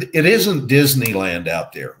it isn't Disneyland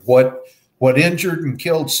out there. What injured and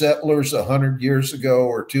killed settlers 100 years ago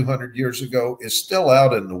or 200 years ago is still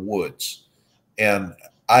out in the woods. And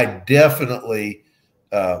I definitely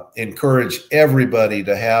encourage everybody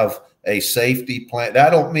to have a safety plan. I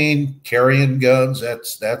don't mean carrying guns.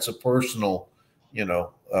 That's a personal,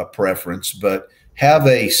 preference, but have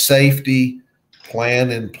a safety plan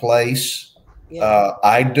in place.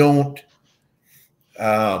 I don't,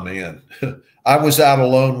 oh man, I was out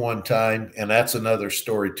alone one time, and that's another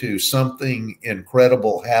story too. Something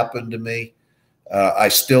incredible happened to me. I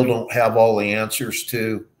still don't have all the answers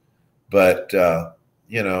to, but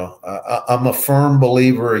I'm a firm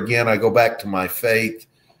believer. Again, I go back to my faith.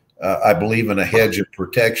 I believe in a hedge of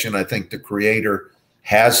protection. I think the Creator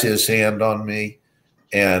has his hand on me.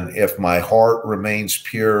 And if my heart remains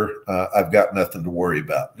pure, I've got nothing to worry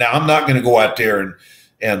about. Now, I'm not going to go out there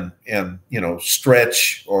and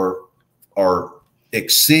stretch or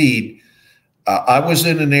exceed. I was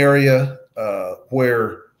in an area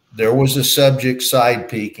where there was a subject side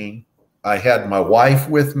peeking. I had my wife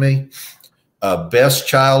with me, best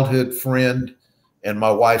childhood friend, and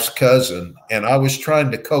my wife's cousin, and I was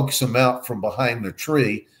trying to coax them out from behind the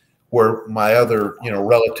tree where my other,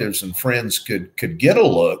 relatives and friends could get a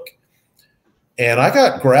look. And I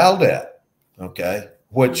got growled at, okay,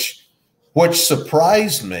 which which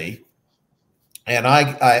surprised me. And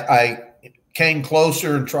I came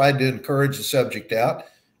closer and tried to encourage the subject out.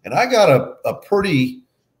 And I got a pretty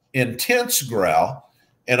intense growl.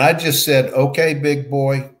 And I just said, okay, big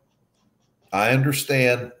boy, I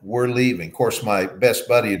understand, we're leaving. Of course, my best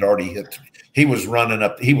buddy had already hit. He was running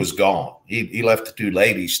up. He was gone. He left the two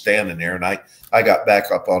ladies standing there, and I got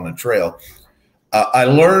back up on the trail. I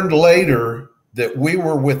learned later that we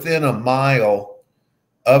were within a mile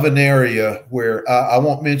of an area where I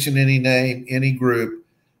won't mention any name, any group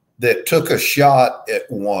that took a shot at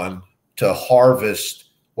one to harvest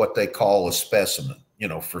what they call a specimen, you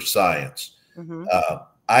know, for science. Mm-hmm.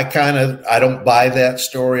 I don't buy that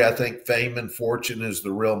story. I think fame and fortune is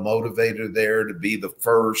the real motivator there, to be the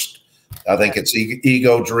first. I think it's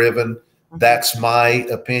ego driven. Mm-hmm. That's my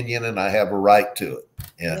opinion, and I have a right to it,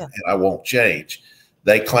 and I won't change.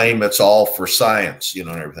 They claim it's all for science, you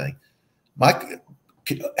know, and everything.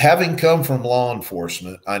 Having come from law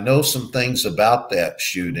enforcement, I know some things about that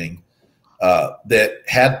shooting that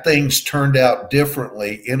had things turned out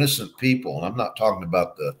differently, innocent people, and I'm not talking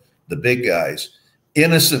about the big guys,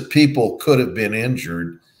 innocent people could have been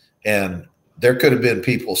injured, and there could have been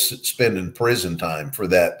people spending prison time for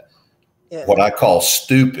that, what I call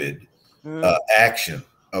stupid action,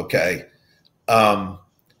 okay?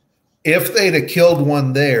 If they'd have killed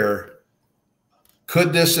one there,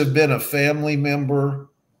 could this have been a family member,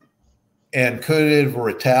 and could it have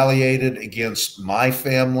retaliated against my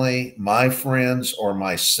family, my friends, or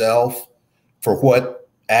myself for what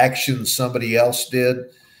action somebody else did?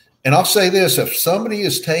 And I'll say this, if somebody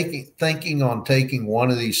is thinking on taking one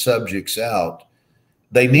of these subjects out,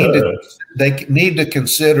 they need to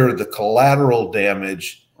consider the collateral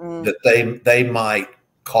damage that they might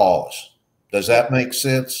cause. Does that make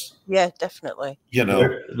sense? Yeah, definitely. You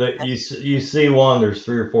know, you see one, there's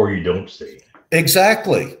 3 or 4 you don't see.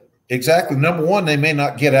 Exactly. Exactly. Number one, they may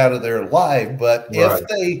not get out of there alive, but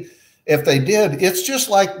if they did, it's just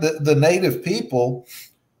like the native people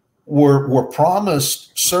were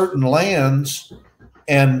promised certain lands,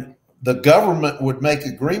 and the government would make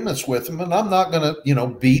agreements with them. And I'm not going to, you know,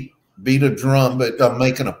 beat a drum, but I'm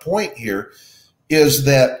making a point here, is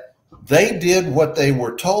that they did what they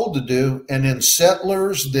were told to do. And then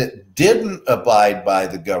settlers that didn't abide by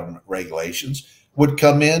the government regulations would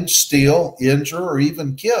come in, steal, injure, or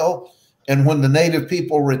even kill. And when the native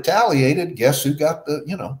people retaliated, guess who got the,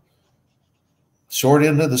 you know, short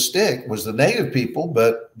end of the stick? Was the native people.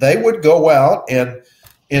 But they would go out, and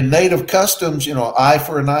in native customs, you know, eye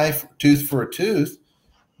for an eye, tooth for a tooth.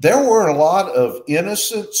 There were a lot of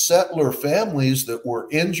innocent settler families that were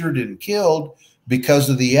injured and killed because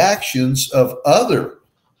of the actions of other,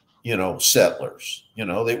 you know, settlers. You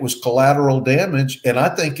know, it was collateral damage. And I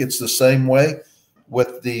think it's the same way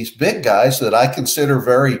with these big guys that I consider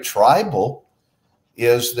very tribal,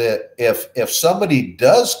 is that if somebody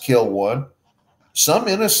does kill one, some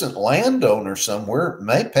innocent landowner somewhere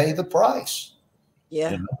may pay the price.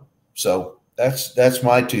 Yeah. You know? So that's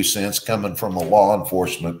my 2 cents coming from a law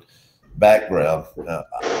enforcement background.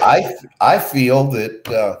 I feel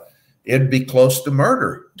that it'd be close to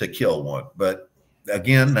murder to kill one, but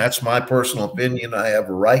again, that's my personal opinion. I have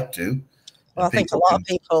a right to. Well, I think a lot of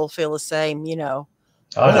people feel the same, you know.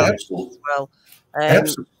 Absolutely. Well,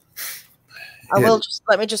 absolutely.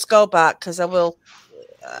 Let me just go back, because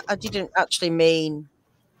I didn't actually mean,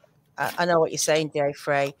 I know what you're saying, Dave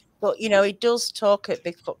Frey, but, you know, he does talk at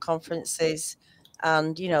Bigfoot conferences,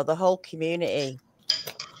 and, you know, the whole community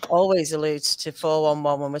always alludes to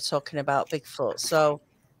 411 when we're talking about Bigfoot. So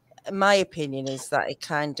my opinion is that it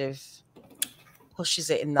kind of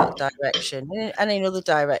pushes it in that direction, and in other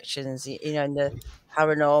directions, you know, in the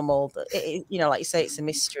paranormal, you know, like you say, it's a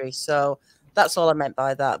mystery. So that's all I meant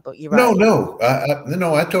by that. But you're right. No,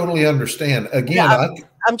 I totally understand. Again,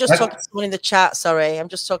 I'm just talking to someone in the chat. Sorry, I'm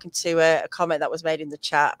just talking to a comment that was made in the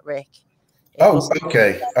chat, Rick.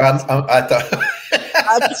 Okay. I thought.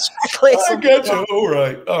 I got you.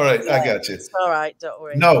 All right. Yeah, I got you. It's all right. Don't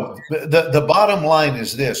worry. No, the bottom line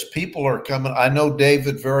is this: people are coming. I know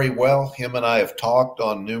David very well. Him and I have talked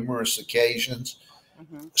on numerous occasions.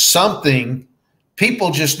 Mm-hmm.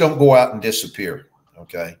 People just don't go out and disappear.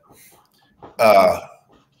 Okay.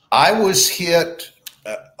 I was hit.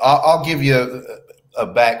 I'll give you a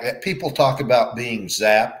back. People talk about being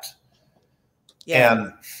zapped. Yeah.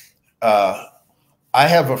 And I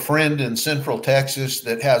have a friend in Central Texas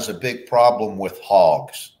that has a big problem with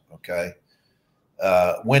hogs. Okay.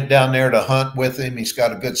 Went down there to hunt with him. He's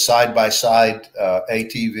got a good side-by-side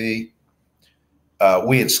ATV.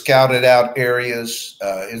 We had scouted out areas.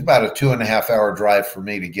 It was about a 2.5-hour drive for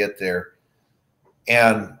me to get there.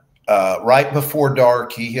 And right before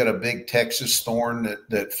dark, he hit a big Texas thorn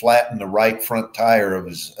that flattened the right front tire of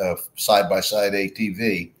his side-by-side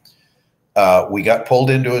ATV. We got pulled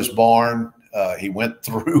into his barn. He went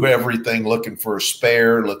through everything looking for a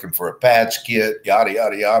spare, looking for a patch kit, yada,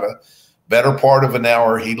 yada, yada. Better part of an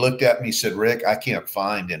hour, he looked at me, he said, Rick, I can't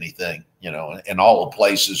find anything, you know, and all the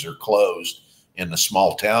places are closed in the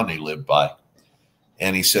small town he lived by.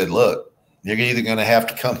 And he said, look, you're either going to have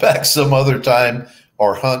to come back some other time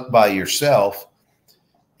or hunt by yourself.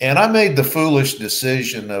 And I made the foolish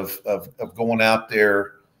decision of going out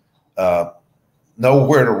there,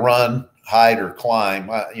 nowhere to run, hide, or climb,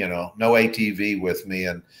 you know, no ATV with me.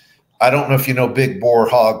 And I don't know if you know, big boar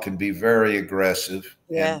hog can be very aggressive.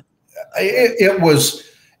 Yeah. And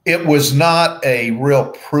it was not a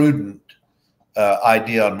real prudent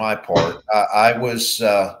idea on my part. I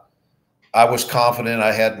was confident.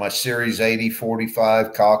 I had my Series 80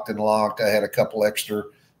 45 cocked and locked. I had a couple extra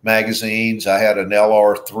magazines. I had an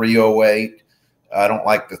LR 308. I don't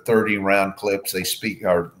like the 30 round clips.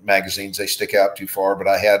 Or magazines, they stick out too far, but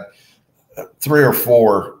I had 3 or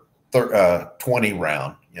 4 20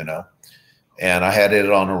 round, you know, and I had it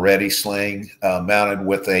on a ready sling, mounted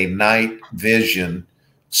with a night vision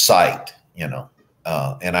sight, you know,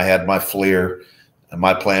 and I had my FLIR. And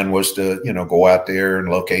my plan was to, you know, go out there and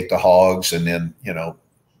locate the hogs and then, you know,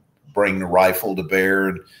 bring the rifle to bear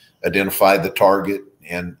and identify the target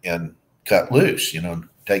and cut loose, you know,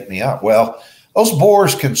 take me out. Well, those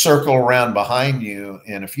boars can circle around behind you.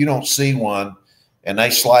 And if you don't see one and they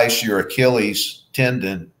slice your Achilles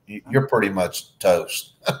tendon, you're pretty much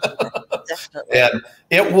toast. And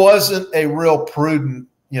it wasn't a real prudent,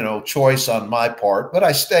 you know, choice on my part, but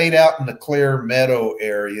I stayed out in the clear meadow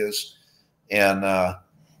areas. And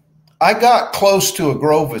I got close to a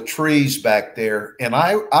grove of trees back there, and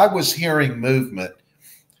I was hearing movement.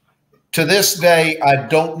 To this day, I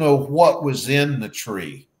don't know what was in the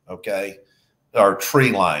tree, okay, or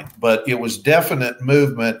tree line, but it was definite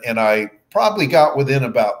movement, and I probably got within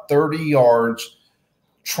about 30 yards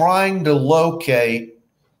trying to locate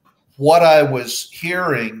what I was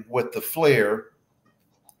hearing with the FLIR.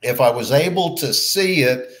 If I was able to see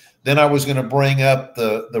it, then I was going to bring up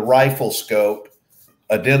the rifle scope,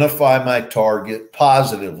 identify my target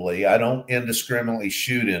positively. I don't indiscriminately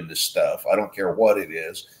shoot into stuff. I don't care what it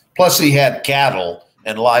is. Plus, he had cattle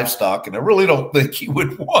and livestock, and I really don't think he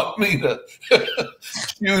would want me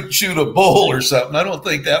to shoot a bull or something. I don't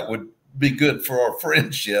think that would be good for our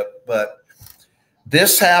friendship. But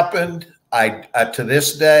this happened. To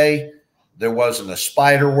this day, there wasn't a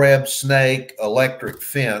spider web, snake, electric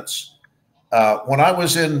fence. When I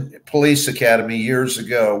was in police academy years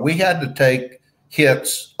ago, we had to take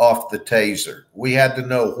hits off the taser. We had to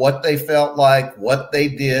know what they felt like, what they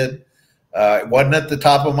did. It wasn't at the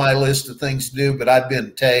top of my list of things to do, but I'd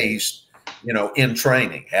been tased, you know, in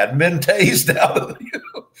training. Hadn't been tased out of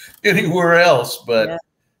anywhere else, but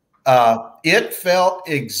it felt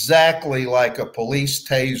exactly like a police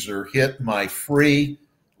taser hit my free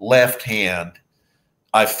left hand.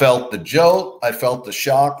 I felt the jolt, I felt the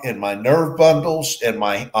shock in my nerve bundles and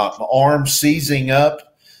my arm seizing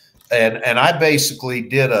up. And I basically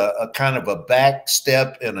did a kind of a back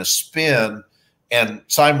step and a spin and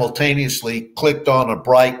simultaneously clicked on a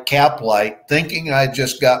bright cap light thinking I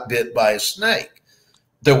just got bit by a snake.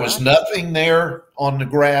 There was nothing there on the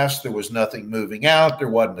grass. There was nothing moving out. There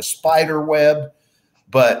wasn't a spider web,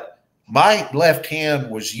 but my left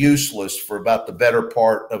hand was useless for about the better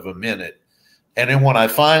part of a minute. And then when I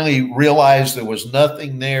finally realized there was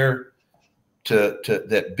nothing there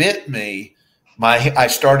that bit me, I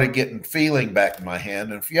started getting feeling back in my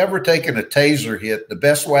hand. And if you ever taken a taser hit, the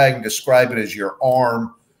best way I can describe it is your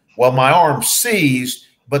arm. Well, my arm seized,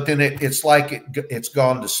 but then it's like it's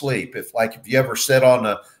gone to sleep. If you ever sat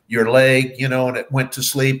on your leg, you know, and it went to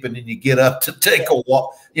sleep, and then you get up to take a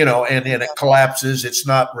walk, you know, and then it collapses. It's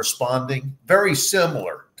not responding. Very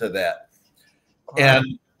similar to that. And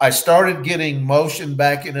I started getting motion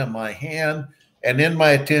back into my hand, and then my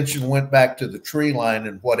attention went back to the tree line,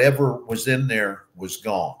 and whatever was in there was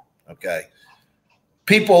gone. Okay.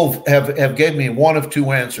 People have gave me one of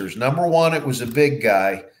two answers. Number one, it was a big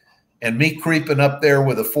guy, and me creeping up there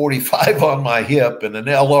with a 45 on my hip and an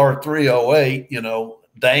LR 308, you know,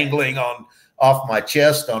 dangling off my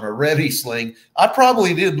chest on a ready sling. I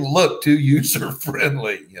probably didn't look too user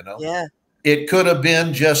friendly, you know. Yeah. It could have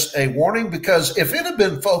been just a warning, because if it had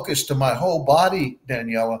been focused to my whole body,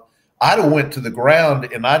 Daniela, I'd have went to the ground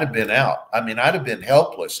and I'd have been out. I mean, I'd have been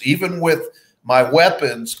helpless. Even with my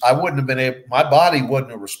weapons, I wouldn't have been able, my body wouldn't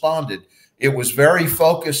have responded. It was very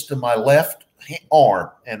focused to my left arm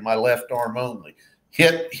and my left arm only.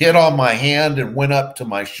 hit on my hand and went up to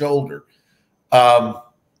my shoulder.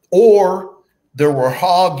 Or there were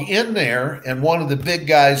hog in there, and one of the big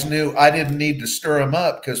guys knew I didn't need to stir him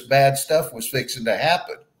up because bad stuff was fixing to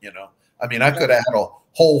happen. You know, I mean, I could have had a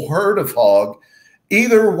whole herd of hog.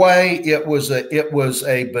 Either way, it was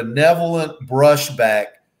a benevolent brushback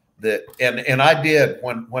that, and I did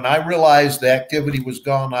when I realized the activity was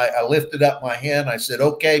gone. I lifted up my hand. I said,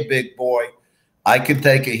 "Okay, big boy, I can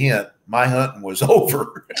take a hint. My hunting was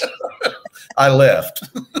over." I left.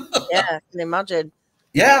 Yeah, I can imagine.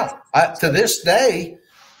 Yeah, to this day,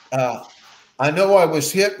 I know I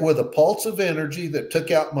was hit with a pulse of energy that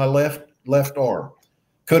took out my left arm.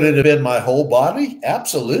 Could it have been my whole body?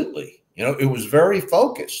 Absolutely. You know, it was very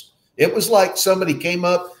focused. It was like somebody came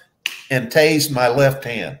up and tased my left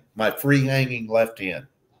hand, my free hanging left hand.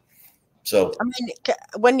 So, I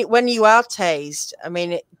mean, when you are tased, I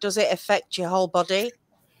mean, does it affect your whole body?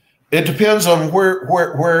 It depends on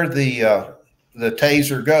where the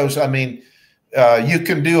taser goes. I mean, you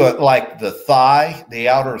can do it like the thigh, the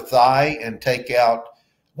outer thigh, and take out.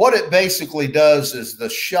 What it basically does is the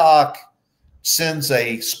shock sends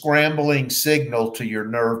a scrambling signal to your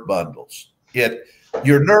nerve bundles.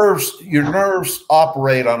 Your nerves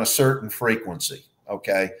operate on a certain frequency,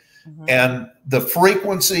 okay? Mm-hmm. And the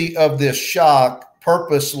frequency of this shock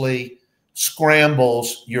purposely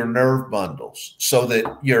scrambles your nerve bundles so that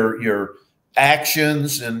your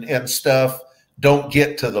actions and stuff don't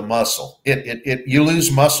get to the muscle. You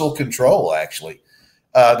lose muscle control, actually.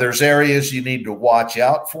 There's areas you need to watch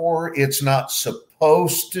out for. It's not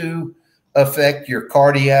supposed to affect your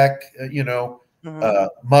cardiac,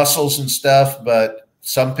 muscles and stuff, but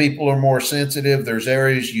some people are more sensitive. There's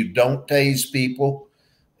areas you don't tase people,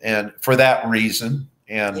 and for that reason.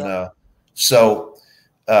 And so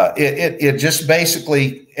it just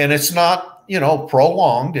basically, and it's not,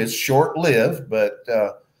 prolonged, it's short-lived, but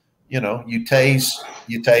you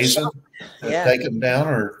tase them, take them down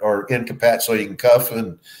or incapacitate so you can cuff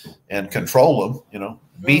and control them,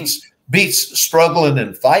 beats struggling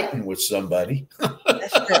and fighting with somebody.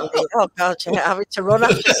 Definitely. Oh God, having to run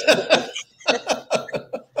after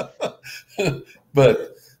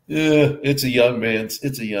But yeah, it's a young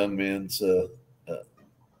man's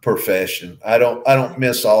profession. I don't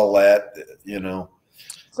miss all that,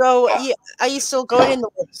 So are you still going in the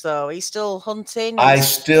woods though? Are you still hunting? I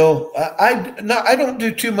don't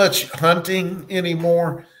do too much hunting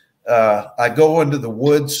anymore. I go into the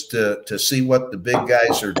woods to see what the big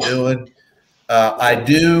guys are doing. I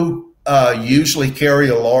do usually carry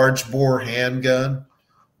a large bore handgun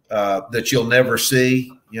that you'll never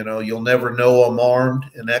see. You'll never know I'm armed,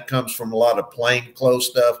 and that comes from a lot of plainclothes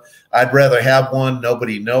stuff. I'd rather have one,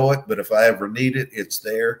 nobody know it, but if I ever need it, it's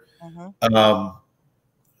there. Mm-hmm.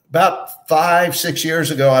 About 5-6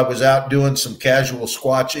 years ago, I was out doing some casual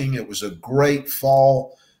squatching. It was a great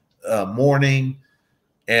fall morning,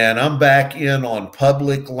 and I'm back in on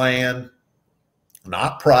public land,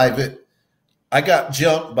 not private. I got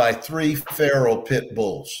jumped by 3 feral pit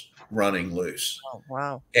bulls running loose. Oh,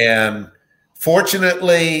 wow. And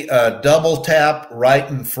fortunately, a double tap right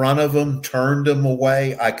in front of them turned them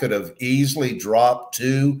away. I could have easily dropped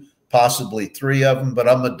 2, possibly 3 of them, but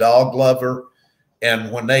I'm a dog lover.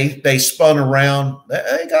 And when they spun around,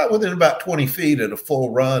 they got within about 20 feet at a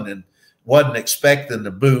full run and wasn't expecting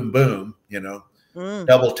the boom, boom,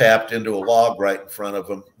 double tapped into a log right in front of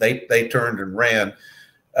them. They turned and ran.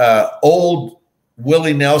 Old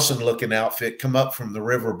Willie Nelson looking outfit come up from the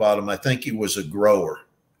river bottom. I think he was a grower,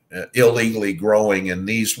 illegally growing. And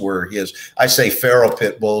these were I say feral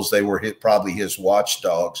pit bulls. They were probably his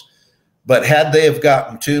watchdogs. But had they have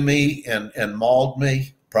gotten to me and mauled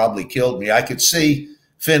me, probably killed me. I could see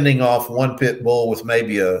fending off 1 pit bull with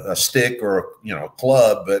maybe a stick or a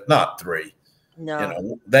club, but not 3.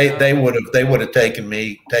 No, they would have taken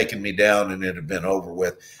me down and it'd have been over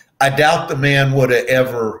with. I doubt the man would have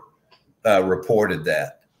ever reported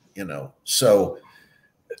that. So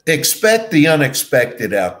expect the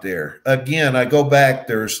unexpected out there. Again, I go back.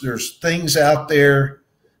 There's things out there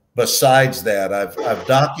besides that. I've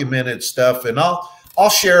documented stuff, and I'll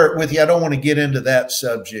share it with you. I don't want to get into that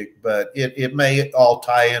subject, but it may all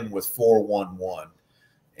tie in with 411.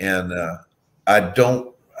 And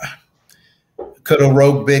could a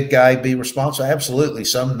rogue big guy be responsible? Absolutely.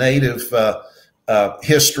 Some native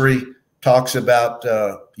history talks about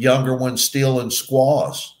younger ones stealing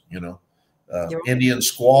squaws, Indian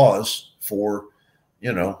squaws for,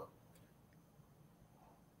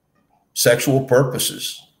 sexual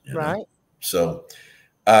purposes. Right. So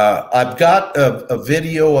I've got a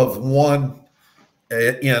video of one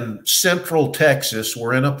in Central Texas.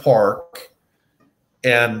 We're in a park,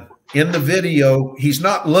 and in the video, he's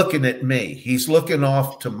not looking at me. He's looking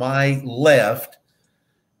off to my left.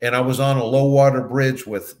 And I was on a low water bridge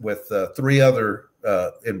with 3 other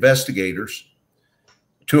investigators,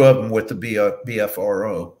 2 of them with the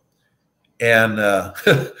BFRO. And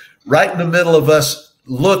right in the middle of us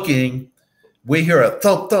looking, we hear a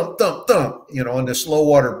thump, thump, thump, thump, you know, on this low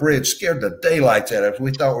water bridge. Scared the daylights out of us.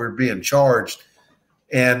 We thought we were being charged.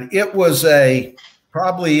 And it was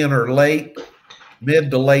probably in her mid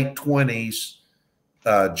to late 20s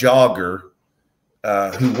jogger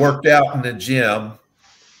who worked out in the gym.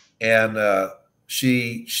 And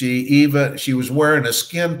she was wearing a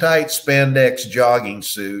skin tight spandex jogging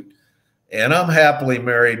suit, and I'm happily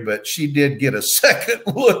married, but she did get a second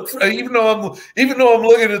look. Even though I'm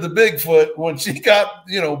looking at the Bigfoot, when she got,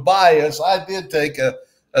 you know, by us, I did take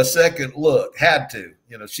a second look. Had to,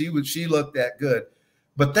 you know, she looked that good.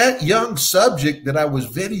 But that young subject that I was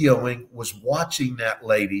videoing was watching that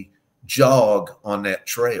lady jog on that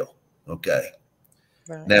trail. Okay.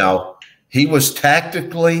 Right. Now, he was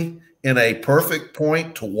tactically in a perfect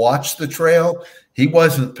point to watch the trail. He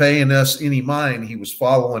wasn't paying us any mind. He was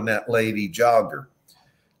following that lady jogger.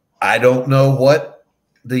 I don't know what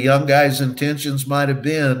the young guy's intentions might have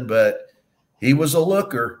been, but he was a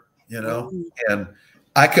looker, you know, and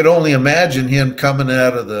I could only imagine him coming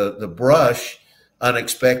out of the brush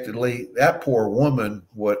unexpectedly. That poor woman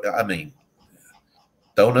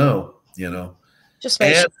don't know, you know. Just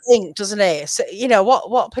makes you think, doesn't it? So, you know,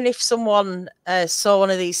 what happened if someone saw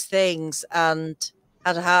one of these things and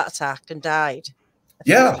had a heart attack and died?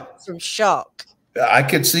 Yeah. From shock. I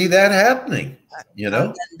could see that happening, you know. And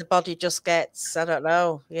then the body just gets, I don't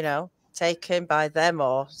know, you know, taken by them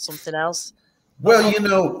or something else. Well, you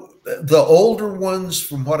know, the older ones,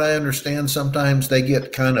 from what I understand, sometimes they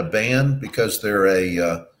get kind of banned because they're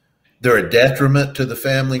a detriment to the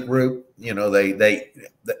family group. You know,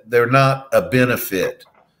 they're not a benefit.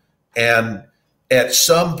 And at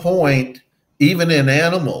some point, even in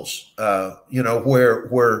animals, you know,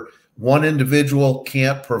 where one individual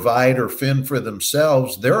can't provide or fend for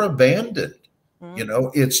themselves, they're abandoned. Mm-hmm. You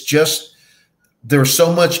know, it's just, there's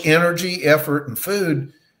so much energy, effort, and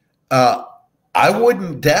food. I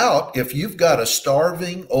wouldn't doubt if you've got a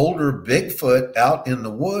starving older Bigfoot out in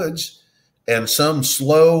the woods and some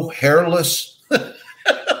slow, hairless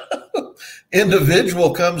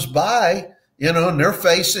individual comes by, you know, and they're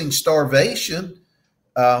facing starvation.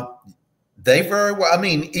 They very well, I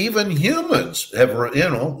mean, even humans have, you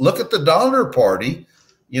know, look at the Donner Party,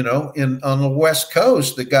 you know, on the West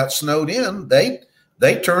Coast that got snowed in.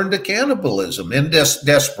 They turned to cannibalism in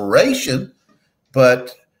desperation,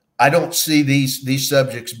 but I don't see these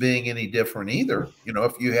subjects being any different either. You know,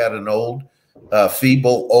 if you had an old,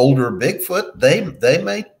 feeble, older Bigfoot,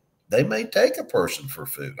 they may take a person for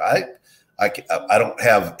food. I don't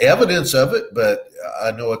have evidence of it, but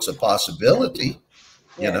I know it's a possibility.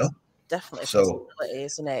 Yeah, you know, definitely a possibility,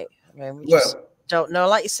 isn't it? I mean, we just don't know.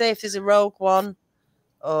 Like you say, if there's a rogue one,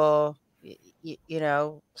 or you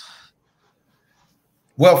know.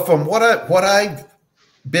 Well, from what I've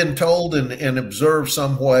been told and observed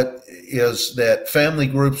somewhat is that family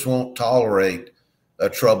groups won't tolerate a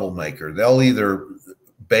troublemaker. They'll either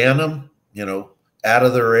ban them, you know, out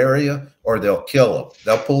of their area, or they'll kill them.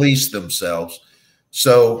 They'll police themselves.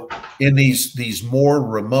 So in these more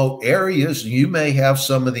remote areas, you may have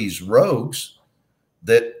some of these rogues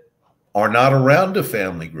that are not around a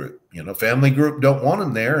family group. You know, family group don't want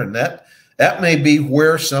them there, and that may be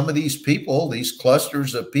where some of these people, these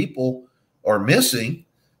clusters of people, are missing.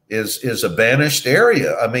 Is a banished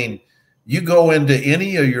area. I mean, you go into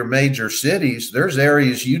any of your major cities, there's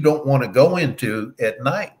areas you don't want to go into at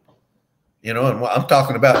night. You know, and I'm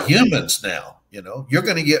talking about humans now. You know, you're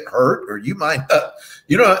going to get hurt, or you might not,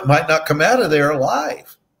 you know, it might not come out of there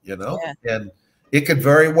alive, you know. Yeah. And it could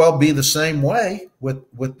very well be the same way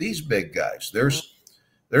with these big guys. There's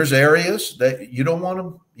areas that you don't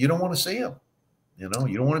want to see them. You know,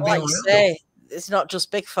 you don't want to be around them. It's not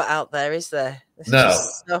just Bigfoot out there, is there? No.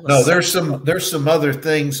 There's some other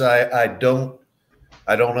things I don't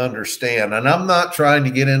understand, and I'm not trying to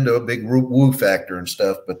get into a big woo factor and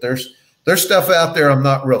stuff, but there's stuff out there I'm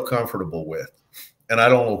not real comfortable with, and I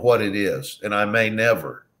don't know what it is, and I may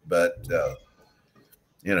never, but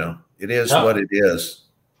you know, it is what it is.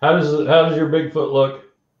 How does your Bigfoot look?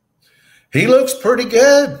 He looks pretty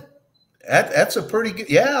good. That's a pretty good,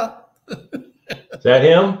 yeah. Is that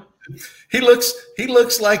him? He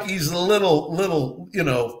looks like he's a little, you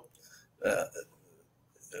know,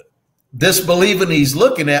 disbelieving he's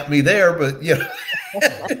looking at me there, but you know,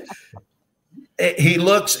 he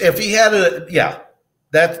looks, if he had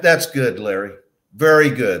that's good, Larry. Very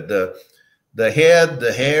good. The head,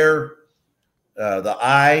 the hair, the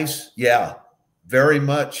eyes. Yeah, very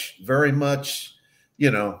much,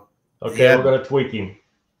 you know. Okay, we're going to tweak him.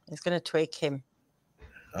 He's going to tweak him.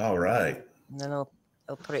 All right. And then I'll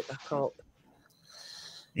put it back up.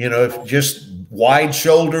 You know, if just wide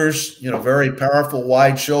shoulders, you know, very powerful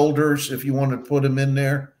wide shoulders, if you want to put them in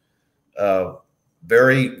there.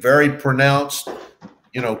 Very, very pronounced,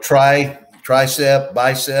 you know, tricep,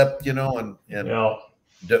 bicep, you know, and yeah.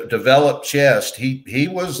 Developed chest. He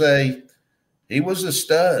was a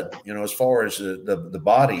stud, you know, as far as the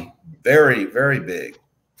body. Very, very big,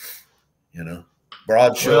 you know,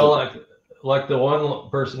 broad shoulder. Well, like the one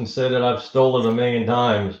person said that I've stolen 1,000,000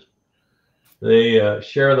 times. They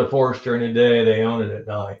share the force during the day. They own it at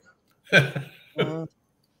night.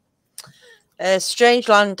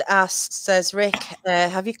 Strangeland says, Rick,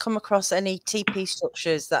 have you come across any TP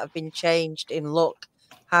structures that have been changed in look,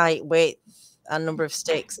 height, width, and number of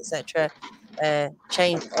sticks, etc.,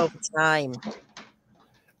 changed over time?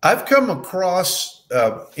 I've come across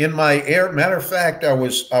in my matter of fact,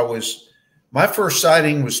 my first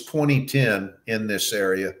sighting was 2010 in this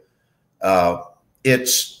area.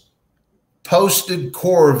 It's posted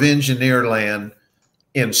Corps of Engineer land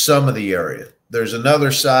in some of the area. There's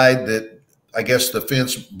another side that I guess the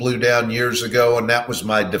fence blew down years ago, and that was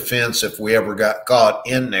my defense if we ever got caught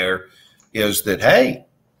in there, is that, hey,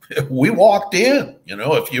 we walked in, you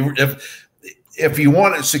know, if you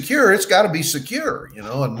want it secure, it's got to be secure, you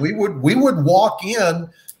know, and we would walk in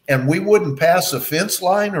and we wouldn't pass a fence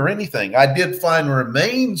line or anything. I did find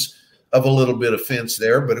remains of a little bit of fence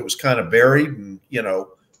there, but it was kind of buried and, you know,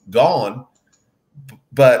 gone.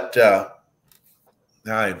 But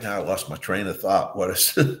I lost my train of thought. What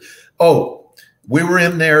is oh, we were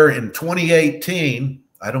in there in 2018.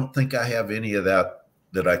 I don't think I have any of that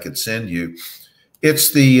I could send you.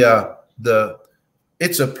 It's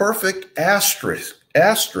it's a perfect asterisk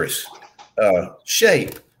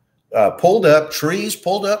shape, pulled up, trees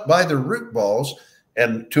pulled up by the root balls,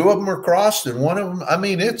 and two of them are crossed, and one of them, I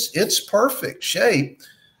mean, it's perfect shape.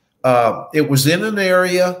 It was in an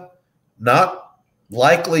area not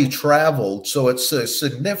likely traveled, so it's a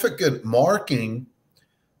significant marking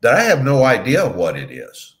that I have no idea what it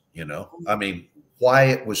is, you know. I mean, why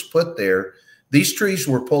it was put there. These trees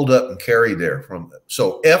were pulled up and carried there from,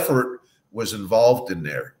 so effort was involved in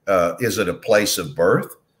there. Is it a place of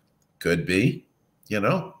birth? Could be, you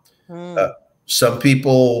know. Some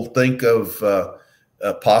people think of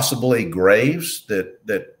possibly graves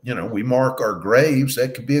that, you know, we mark our graves.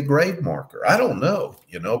 That could be a grave marker. I don't know,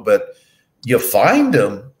 you know, but you find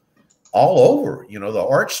them all over, you know, the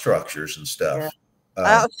art structures and stuff. Yeah.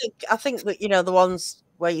 I think that, you know, the ones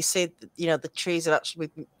where you see, you know, the trees have actually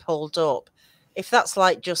been pulled up. If that's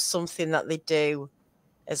like just something that they do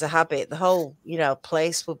as a habit, the whole, you know,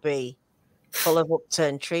 place would be full of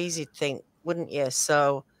upturned trees, you'd think, wouldn't you?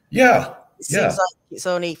 So yeah, it seems like it's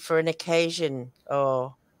only for an occasion,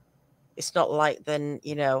 or it's not like then,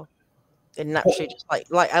 you know, they naturally just like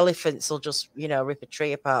elephants will just, you know, rip a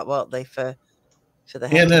tree apart, won't they, for the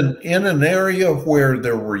head. In an area where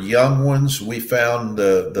there were young ones, we found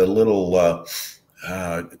the little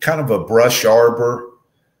kind of a brush arbor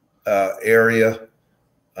area.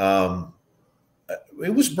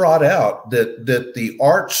 It was brought out that the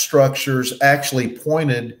art structures actually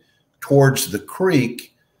pointed towards the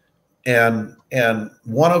creek, and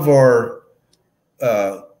one of our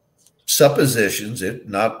suppositions, if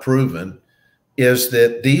not proven, is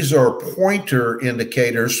that these are pointer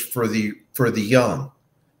indicators for the young,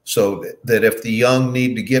 so that if the young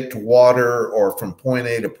need to get to water or from point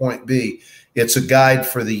A to point B, it's a guide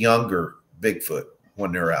for the younger Bigfoot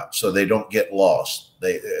when they're out, so they don't get lost.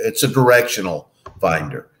 It's a directional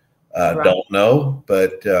finder. Right. Don't know,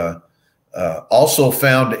 but also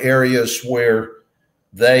found areas where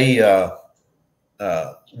they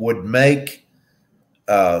would make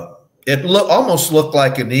it almost look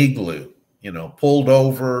like an igloo, you know, pulled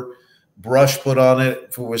over, brush put on it.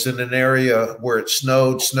 If it was in an area where it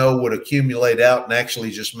snowed, snow would accumulate out and actually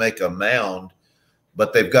just make a mound,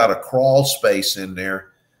 but they've got a crawl space in there,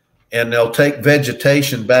 and they'll take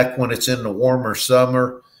vegetation back when it's in the warmer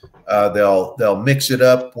summer. They'll mix it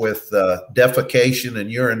up with defecation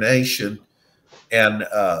and urination and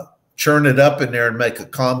churn it up in there and make a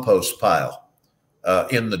compost pile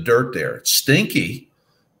in the dirt there. It's stinky,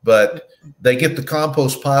 but they get the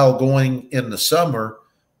compost pile going in the summer.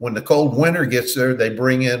 When the cold winter gets there, they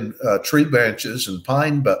bring in tree branches and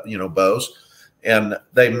pine, boughs, and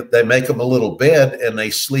they make them a little bed and they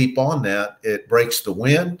sleep on that. It breaks the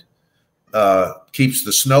wind, keeps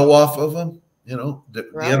the snow off of them, you know, the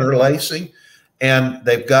interlacing, and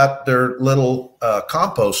they've got their little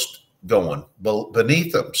compost going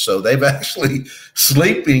beneath them. So they've actually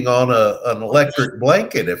sleeping on an electric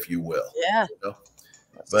blanket, if you will. Yeah. You know?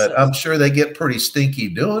 But I'm sure they get pretty stinky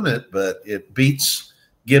doing it, but it beats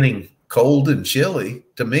getting cold and chilly.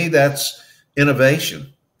 To me, that's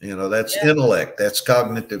innovation. You know, that's intellect, that's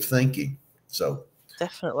cognitive thinking. So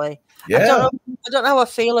definitely. Yeah. I don't know how I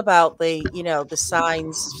feel about the, you know, the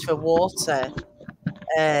signs for water.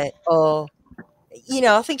 Or, you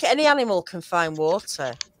know, I think any animal can find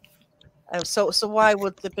water. So why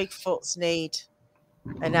would the Bigfoots need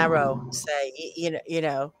an arrow? Say, you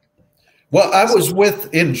know. Well, I was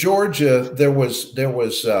in Georgia. There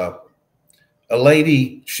was a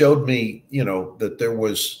lady showed me, you know, that there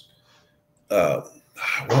was, again,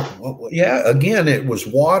 it was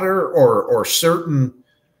water or certain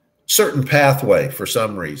pathway for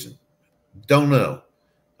some reason. Don't know.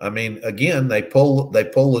 I mean, again, they pull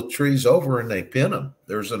the trees over and they pin them.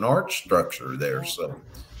 There's an arch structure there, so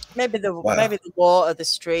maybe the water, the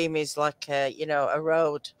stream is like a, you know, a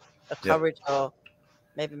road, a corridor.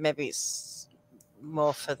 Maybe it's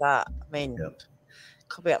more for that. I mean,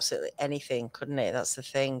 could be absolutely anything, couldn't it? That's the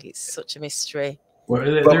thing. It's such a mystery. Well,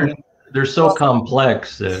 they're so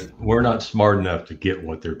complex that we're not smart enough to get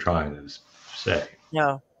what they're trying to say.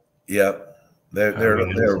 No. Yep. They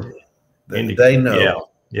know.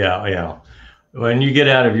 Yeah. When you get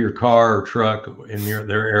out of your car or truck in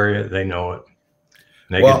their area, they know it.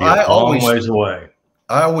 And they can be a long ways away.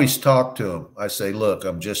 I always talk to them. I say, look,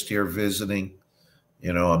 I'm just here visiting.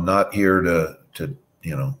 You know, I'm not here to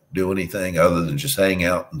you know, do anything other than just hang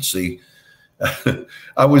out and see.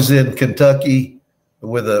 I was in Kentucky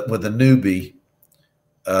with a newbie.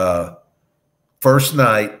 First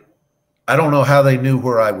night, I don't know how they knew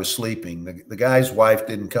where I was sleeping. The guy's wife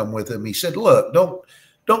didn't come with him. He said, look,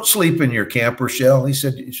 don't sleep in your camper shell. He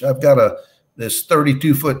said, I've got this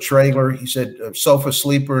 32-foot trailer. He said, a sofa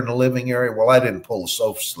sleeper in the living area. Well, I didn't pull a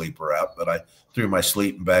sofa sleeper out, but I threw my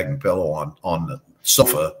sleeping bag and pillow on the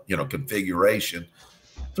sofa, you know, configuration.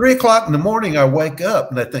 3 o'clock in the morning, I wake up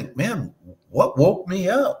and I think, man, what woke me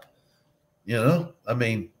up? You know, I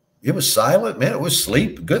mean, it was silent, man. It was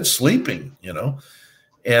good sleeping, you know.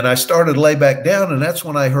 And I started to lay back down, and that's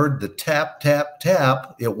when I heard the tap, tap,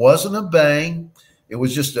 tap. It wasn't a bang. It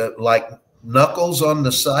was just like knuckles on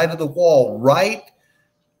the side of the wall, right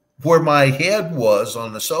where my head was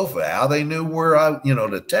on the sofa. How they knew where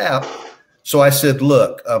to tap. So I said,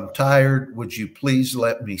 look, I'm tired. Would you please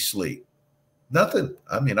let me sleep? Nothing.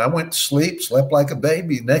 I mean, I went to sleep, slept like a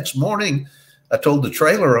baby. Next morning, I told the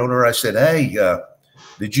trailer owner, I said, hey,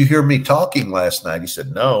 did you hear me talking last night? He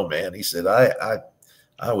said, no, man. He said,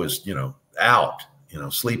 I was, you know, out, you know,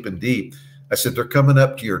 sleeping deep. I said, they're coming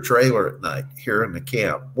up to your trailer at night here in the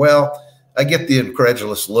camp. Well, I get the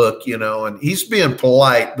incredulous look, you know, and he's being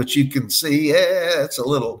polite, but you can see, it's a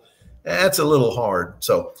little hard.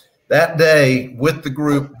 So that day with the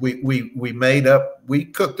group, we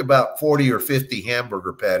cooked about 40 or 50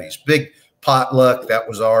 hamburger patties, big potluck. That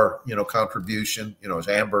was our, you know, contribution, you know, as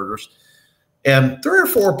hamburgers. And 3 or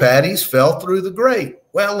 4 patties fell through the grate.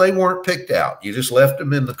 Well, they weren't picked out. You just left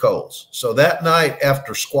them in the coals. So that night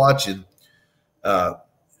after squatching,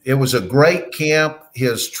 it was a great camp.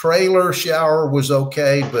 His trailer shower was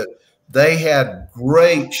okay, but they had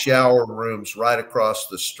great shower rooms right across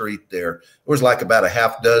the street there. It was like about a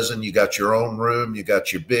half dozen. You got your own room. You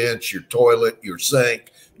got your bench, your toilet, your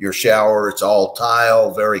sink, your shower. It's all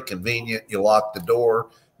tile, very convenient. You lock the door.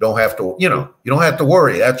 Don't have to, you know, you don't have to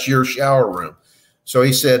worry. That's your shower room. So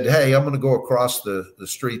he said, hey, I'm going to go across the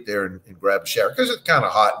street there and grab a shower because it's kind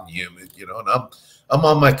of hot and humid, you know, and I'm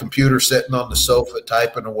on my computer sitting on the sofa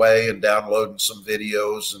typing away and downloading some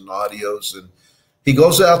videos and audios. And he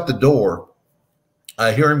goes out the door.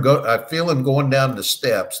 I hear him go. I feel him going down the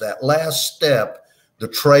steps. That last step, the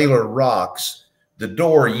trailer rocks. The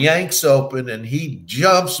door yanks open and he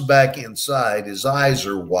jumps back inside. His eyes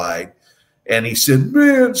are wide. And he said,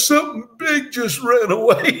 man, something big just ran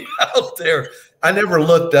away out there. I never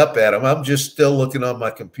looked up at him. I'm just still looking on my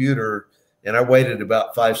computer. And I waited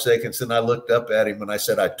about 5 seconds and I looked up at him and I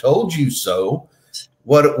said, I told you so.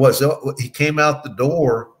 What it was, he came out the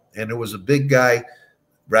door and it was a big guy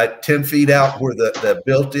right 10 feet out where the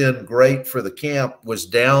built-in grate for the camp was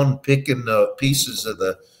down picking the pieces of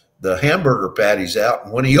the hamburger patties out.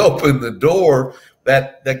 And when he opened the door,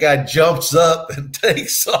 that guy jumps up and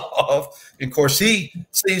takes off. And of course, he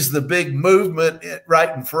sees the big movement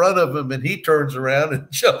right in front of him and he turns around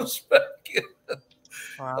and jumps back in.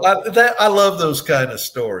 Wow. I love those kind of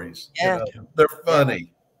stories. Yeah. You know, they're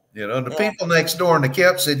funny. You know, and the people next door in the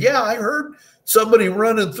camp said, yeah, I heard somebody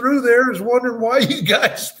running through there is wondering why you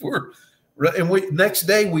guys were. And next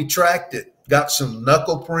day we tracked it. got some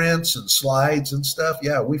knuckle prints and slides and stuff.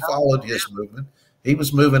 Yeah, we followed his movement. He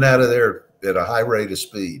was moving out of there at a high rate of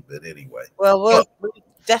speed. But anyway. Well, we're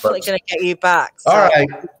definitely going to get you back. So all right.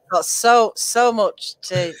 We've got so much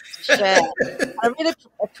to share. I really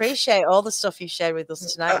appreciate all the stuff you shared with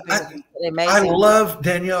us tonight. It's been amazing. I love,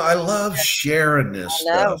 Danielle, I love sharing this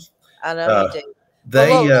stuff. I know you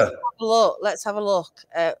do. Let's have a look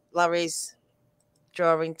at Larry's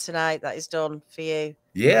drawing tonight that is done for you.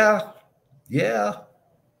 Yeah. Yeah.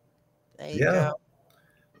 There you go.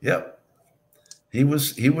 Yep. He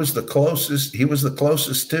was the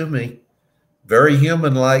closest to me. Very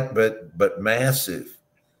human-like, but massive,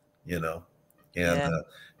 you know. And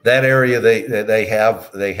that area they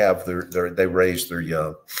raise their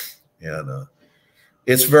young, and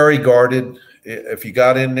it's very guarded. If you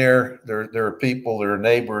got in there, there are people, there are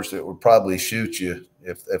neighbors that would probably shoot you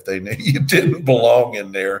if they knew you didn't belong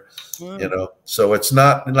in there, you know. So it's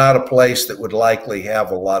not a place that would likely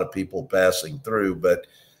have a lot of people passing through, but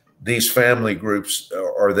these family groups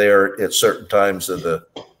are there at certain times of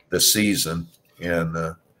the season,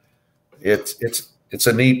 and it's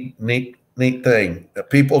a neat thing.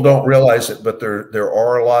 People don't realize it, but there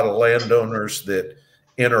are a lot of landowners that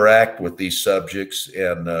interact with these subjects,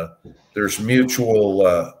 and there's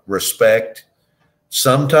mutual respect.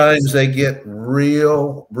 Sometimes they get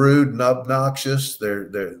real rude and obnoxious.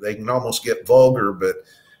 They can almost get vulgar, but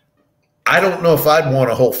I don't know if I'd want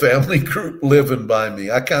a whole family group living by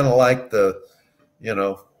me. I kind of like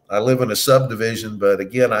I live in a subdivision, but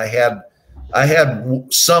again, I had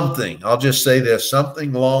something, I'll just say this,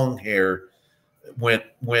 something long hair went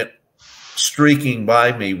streaking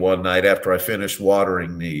by me one night after I finished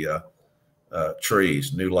watering the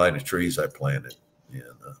trees, new line of trees I planted. And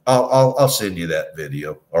I'll send you that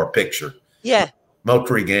video or picture. Yeah.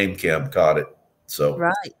 Moultrie Game Cam caught it. So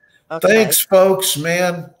right. Okay. Thanks, folks,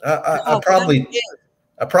 man. I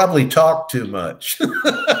probably talk too much.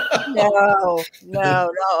 No, not at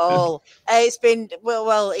all. It's been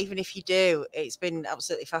well. Even if you do, it's been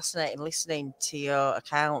absolutely fascinating listening to your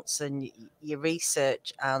accounts and your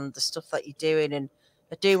research and the stuff that you're doing. And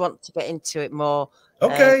I do want to get into it more.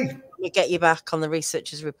 Okay, we get you back on the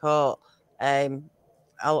researchers report.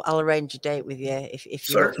 I'll arrange a date with you if you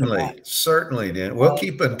certainly, Dan. We'll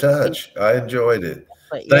keep in touch. I enjoyed it.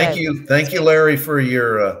 Thank you, Larry, for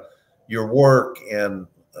your work, and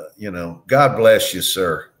God bless you,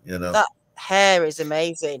 sir. That hair is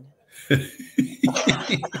amazing. I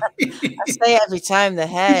say every time, the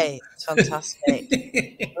hair is fantastic.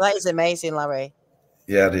 That is amazing, Larry.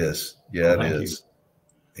 Yeah, it is. Yeah, it is.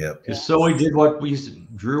 Yeah. Just so we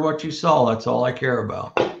drew what you saw. That's all I care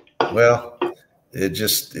about. Well,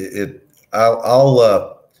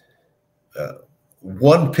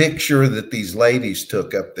 one picture that these ladies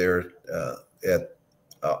took up there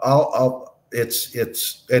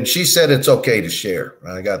and she said it's okay to share.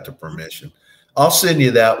 I got the permission. I'll send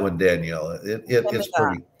you that one, Danielle.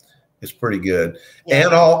 It's pretty good. Yeah.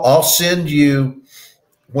 And I'll send you,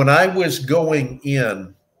 when I was going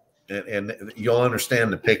in, and you'll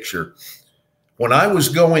understand the picture. When I was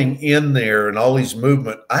going in there and all these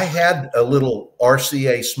movement, I had a little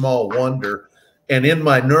RCA Small Wonder, and in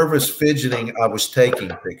my nervous fidgeting, I was taking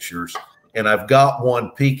pictures, and I've got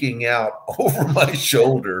one peeking out over my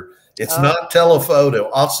shoulder. It's not telephoto.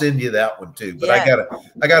 I'll send you that one too, but yeah.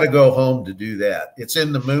 I gotta go home to do that. It's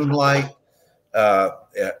in the moonlight.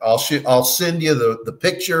 I'll send you the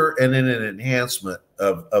picture and then an enhancement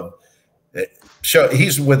of show.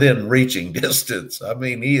 He's within reaching distance. I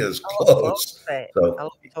mean, he is close. So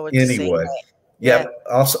anyway, yeah,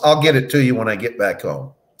 I'll get it to you when I get back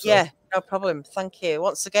home. So. Yeah, no problem. Thank you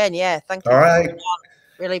once again. Yeah, thank you. All right.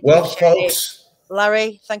 Really appreciate folks. It.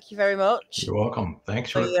 Larry, thank you very much. You're welcome.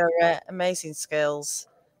 Thanks for your amazing skills.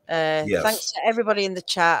 Yes. Thanks to everybody in the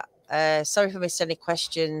chat. Sorry for missing any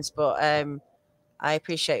questions, but I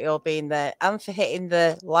appreciate you all being there and for hitting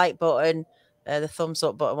the like button, the thumbs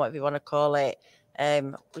up button, whatever you want to call it.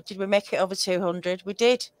 Did we make it over 200? We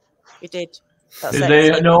did. Did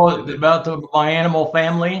they know about my animal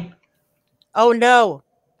family? Oh no.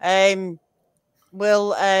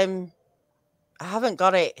 I haven't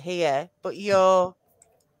got it here, but you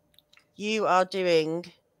are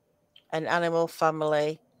doing an animal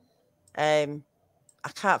family. I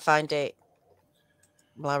can't find it,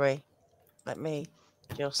 Larry. Let me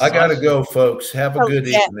just. I gotta go, folks. Have a good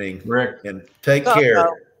evening, Rick, and take care.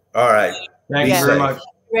 Go. All right. Thank you very much.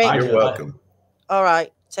 Rick. You're welcome. All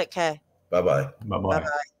right. Take care. Bye-bye. Bye-bye.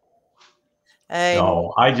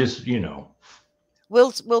 No, I just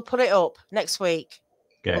We'll put it up next week.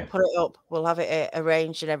 Okay. We'll put it up. We'll have it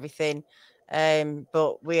arranged and everything.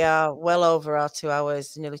 But we are well over our 2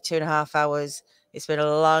 hours, nearly 2.5 hours. It's been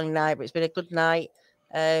a long night, but it's been a good night.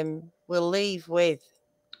 We'll leave with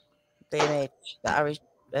the image that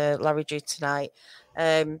Larry drew tonight.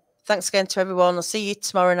 Thanks again to everyone. I'll see you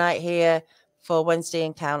tomorrow night here for Wednesday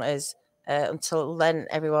Encounters. Until then,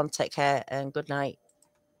 everyone, take care and good night.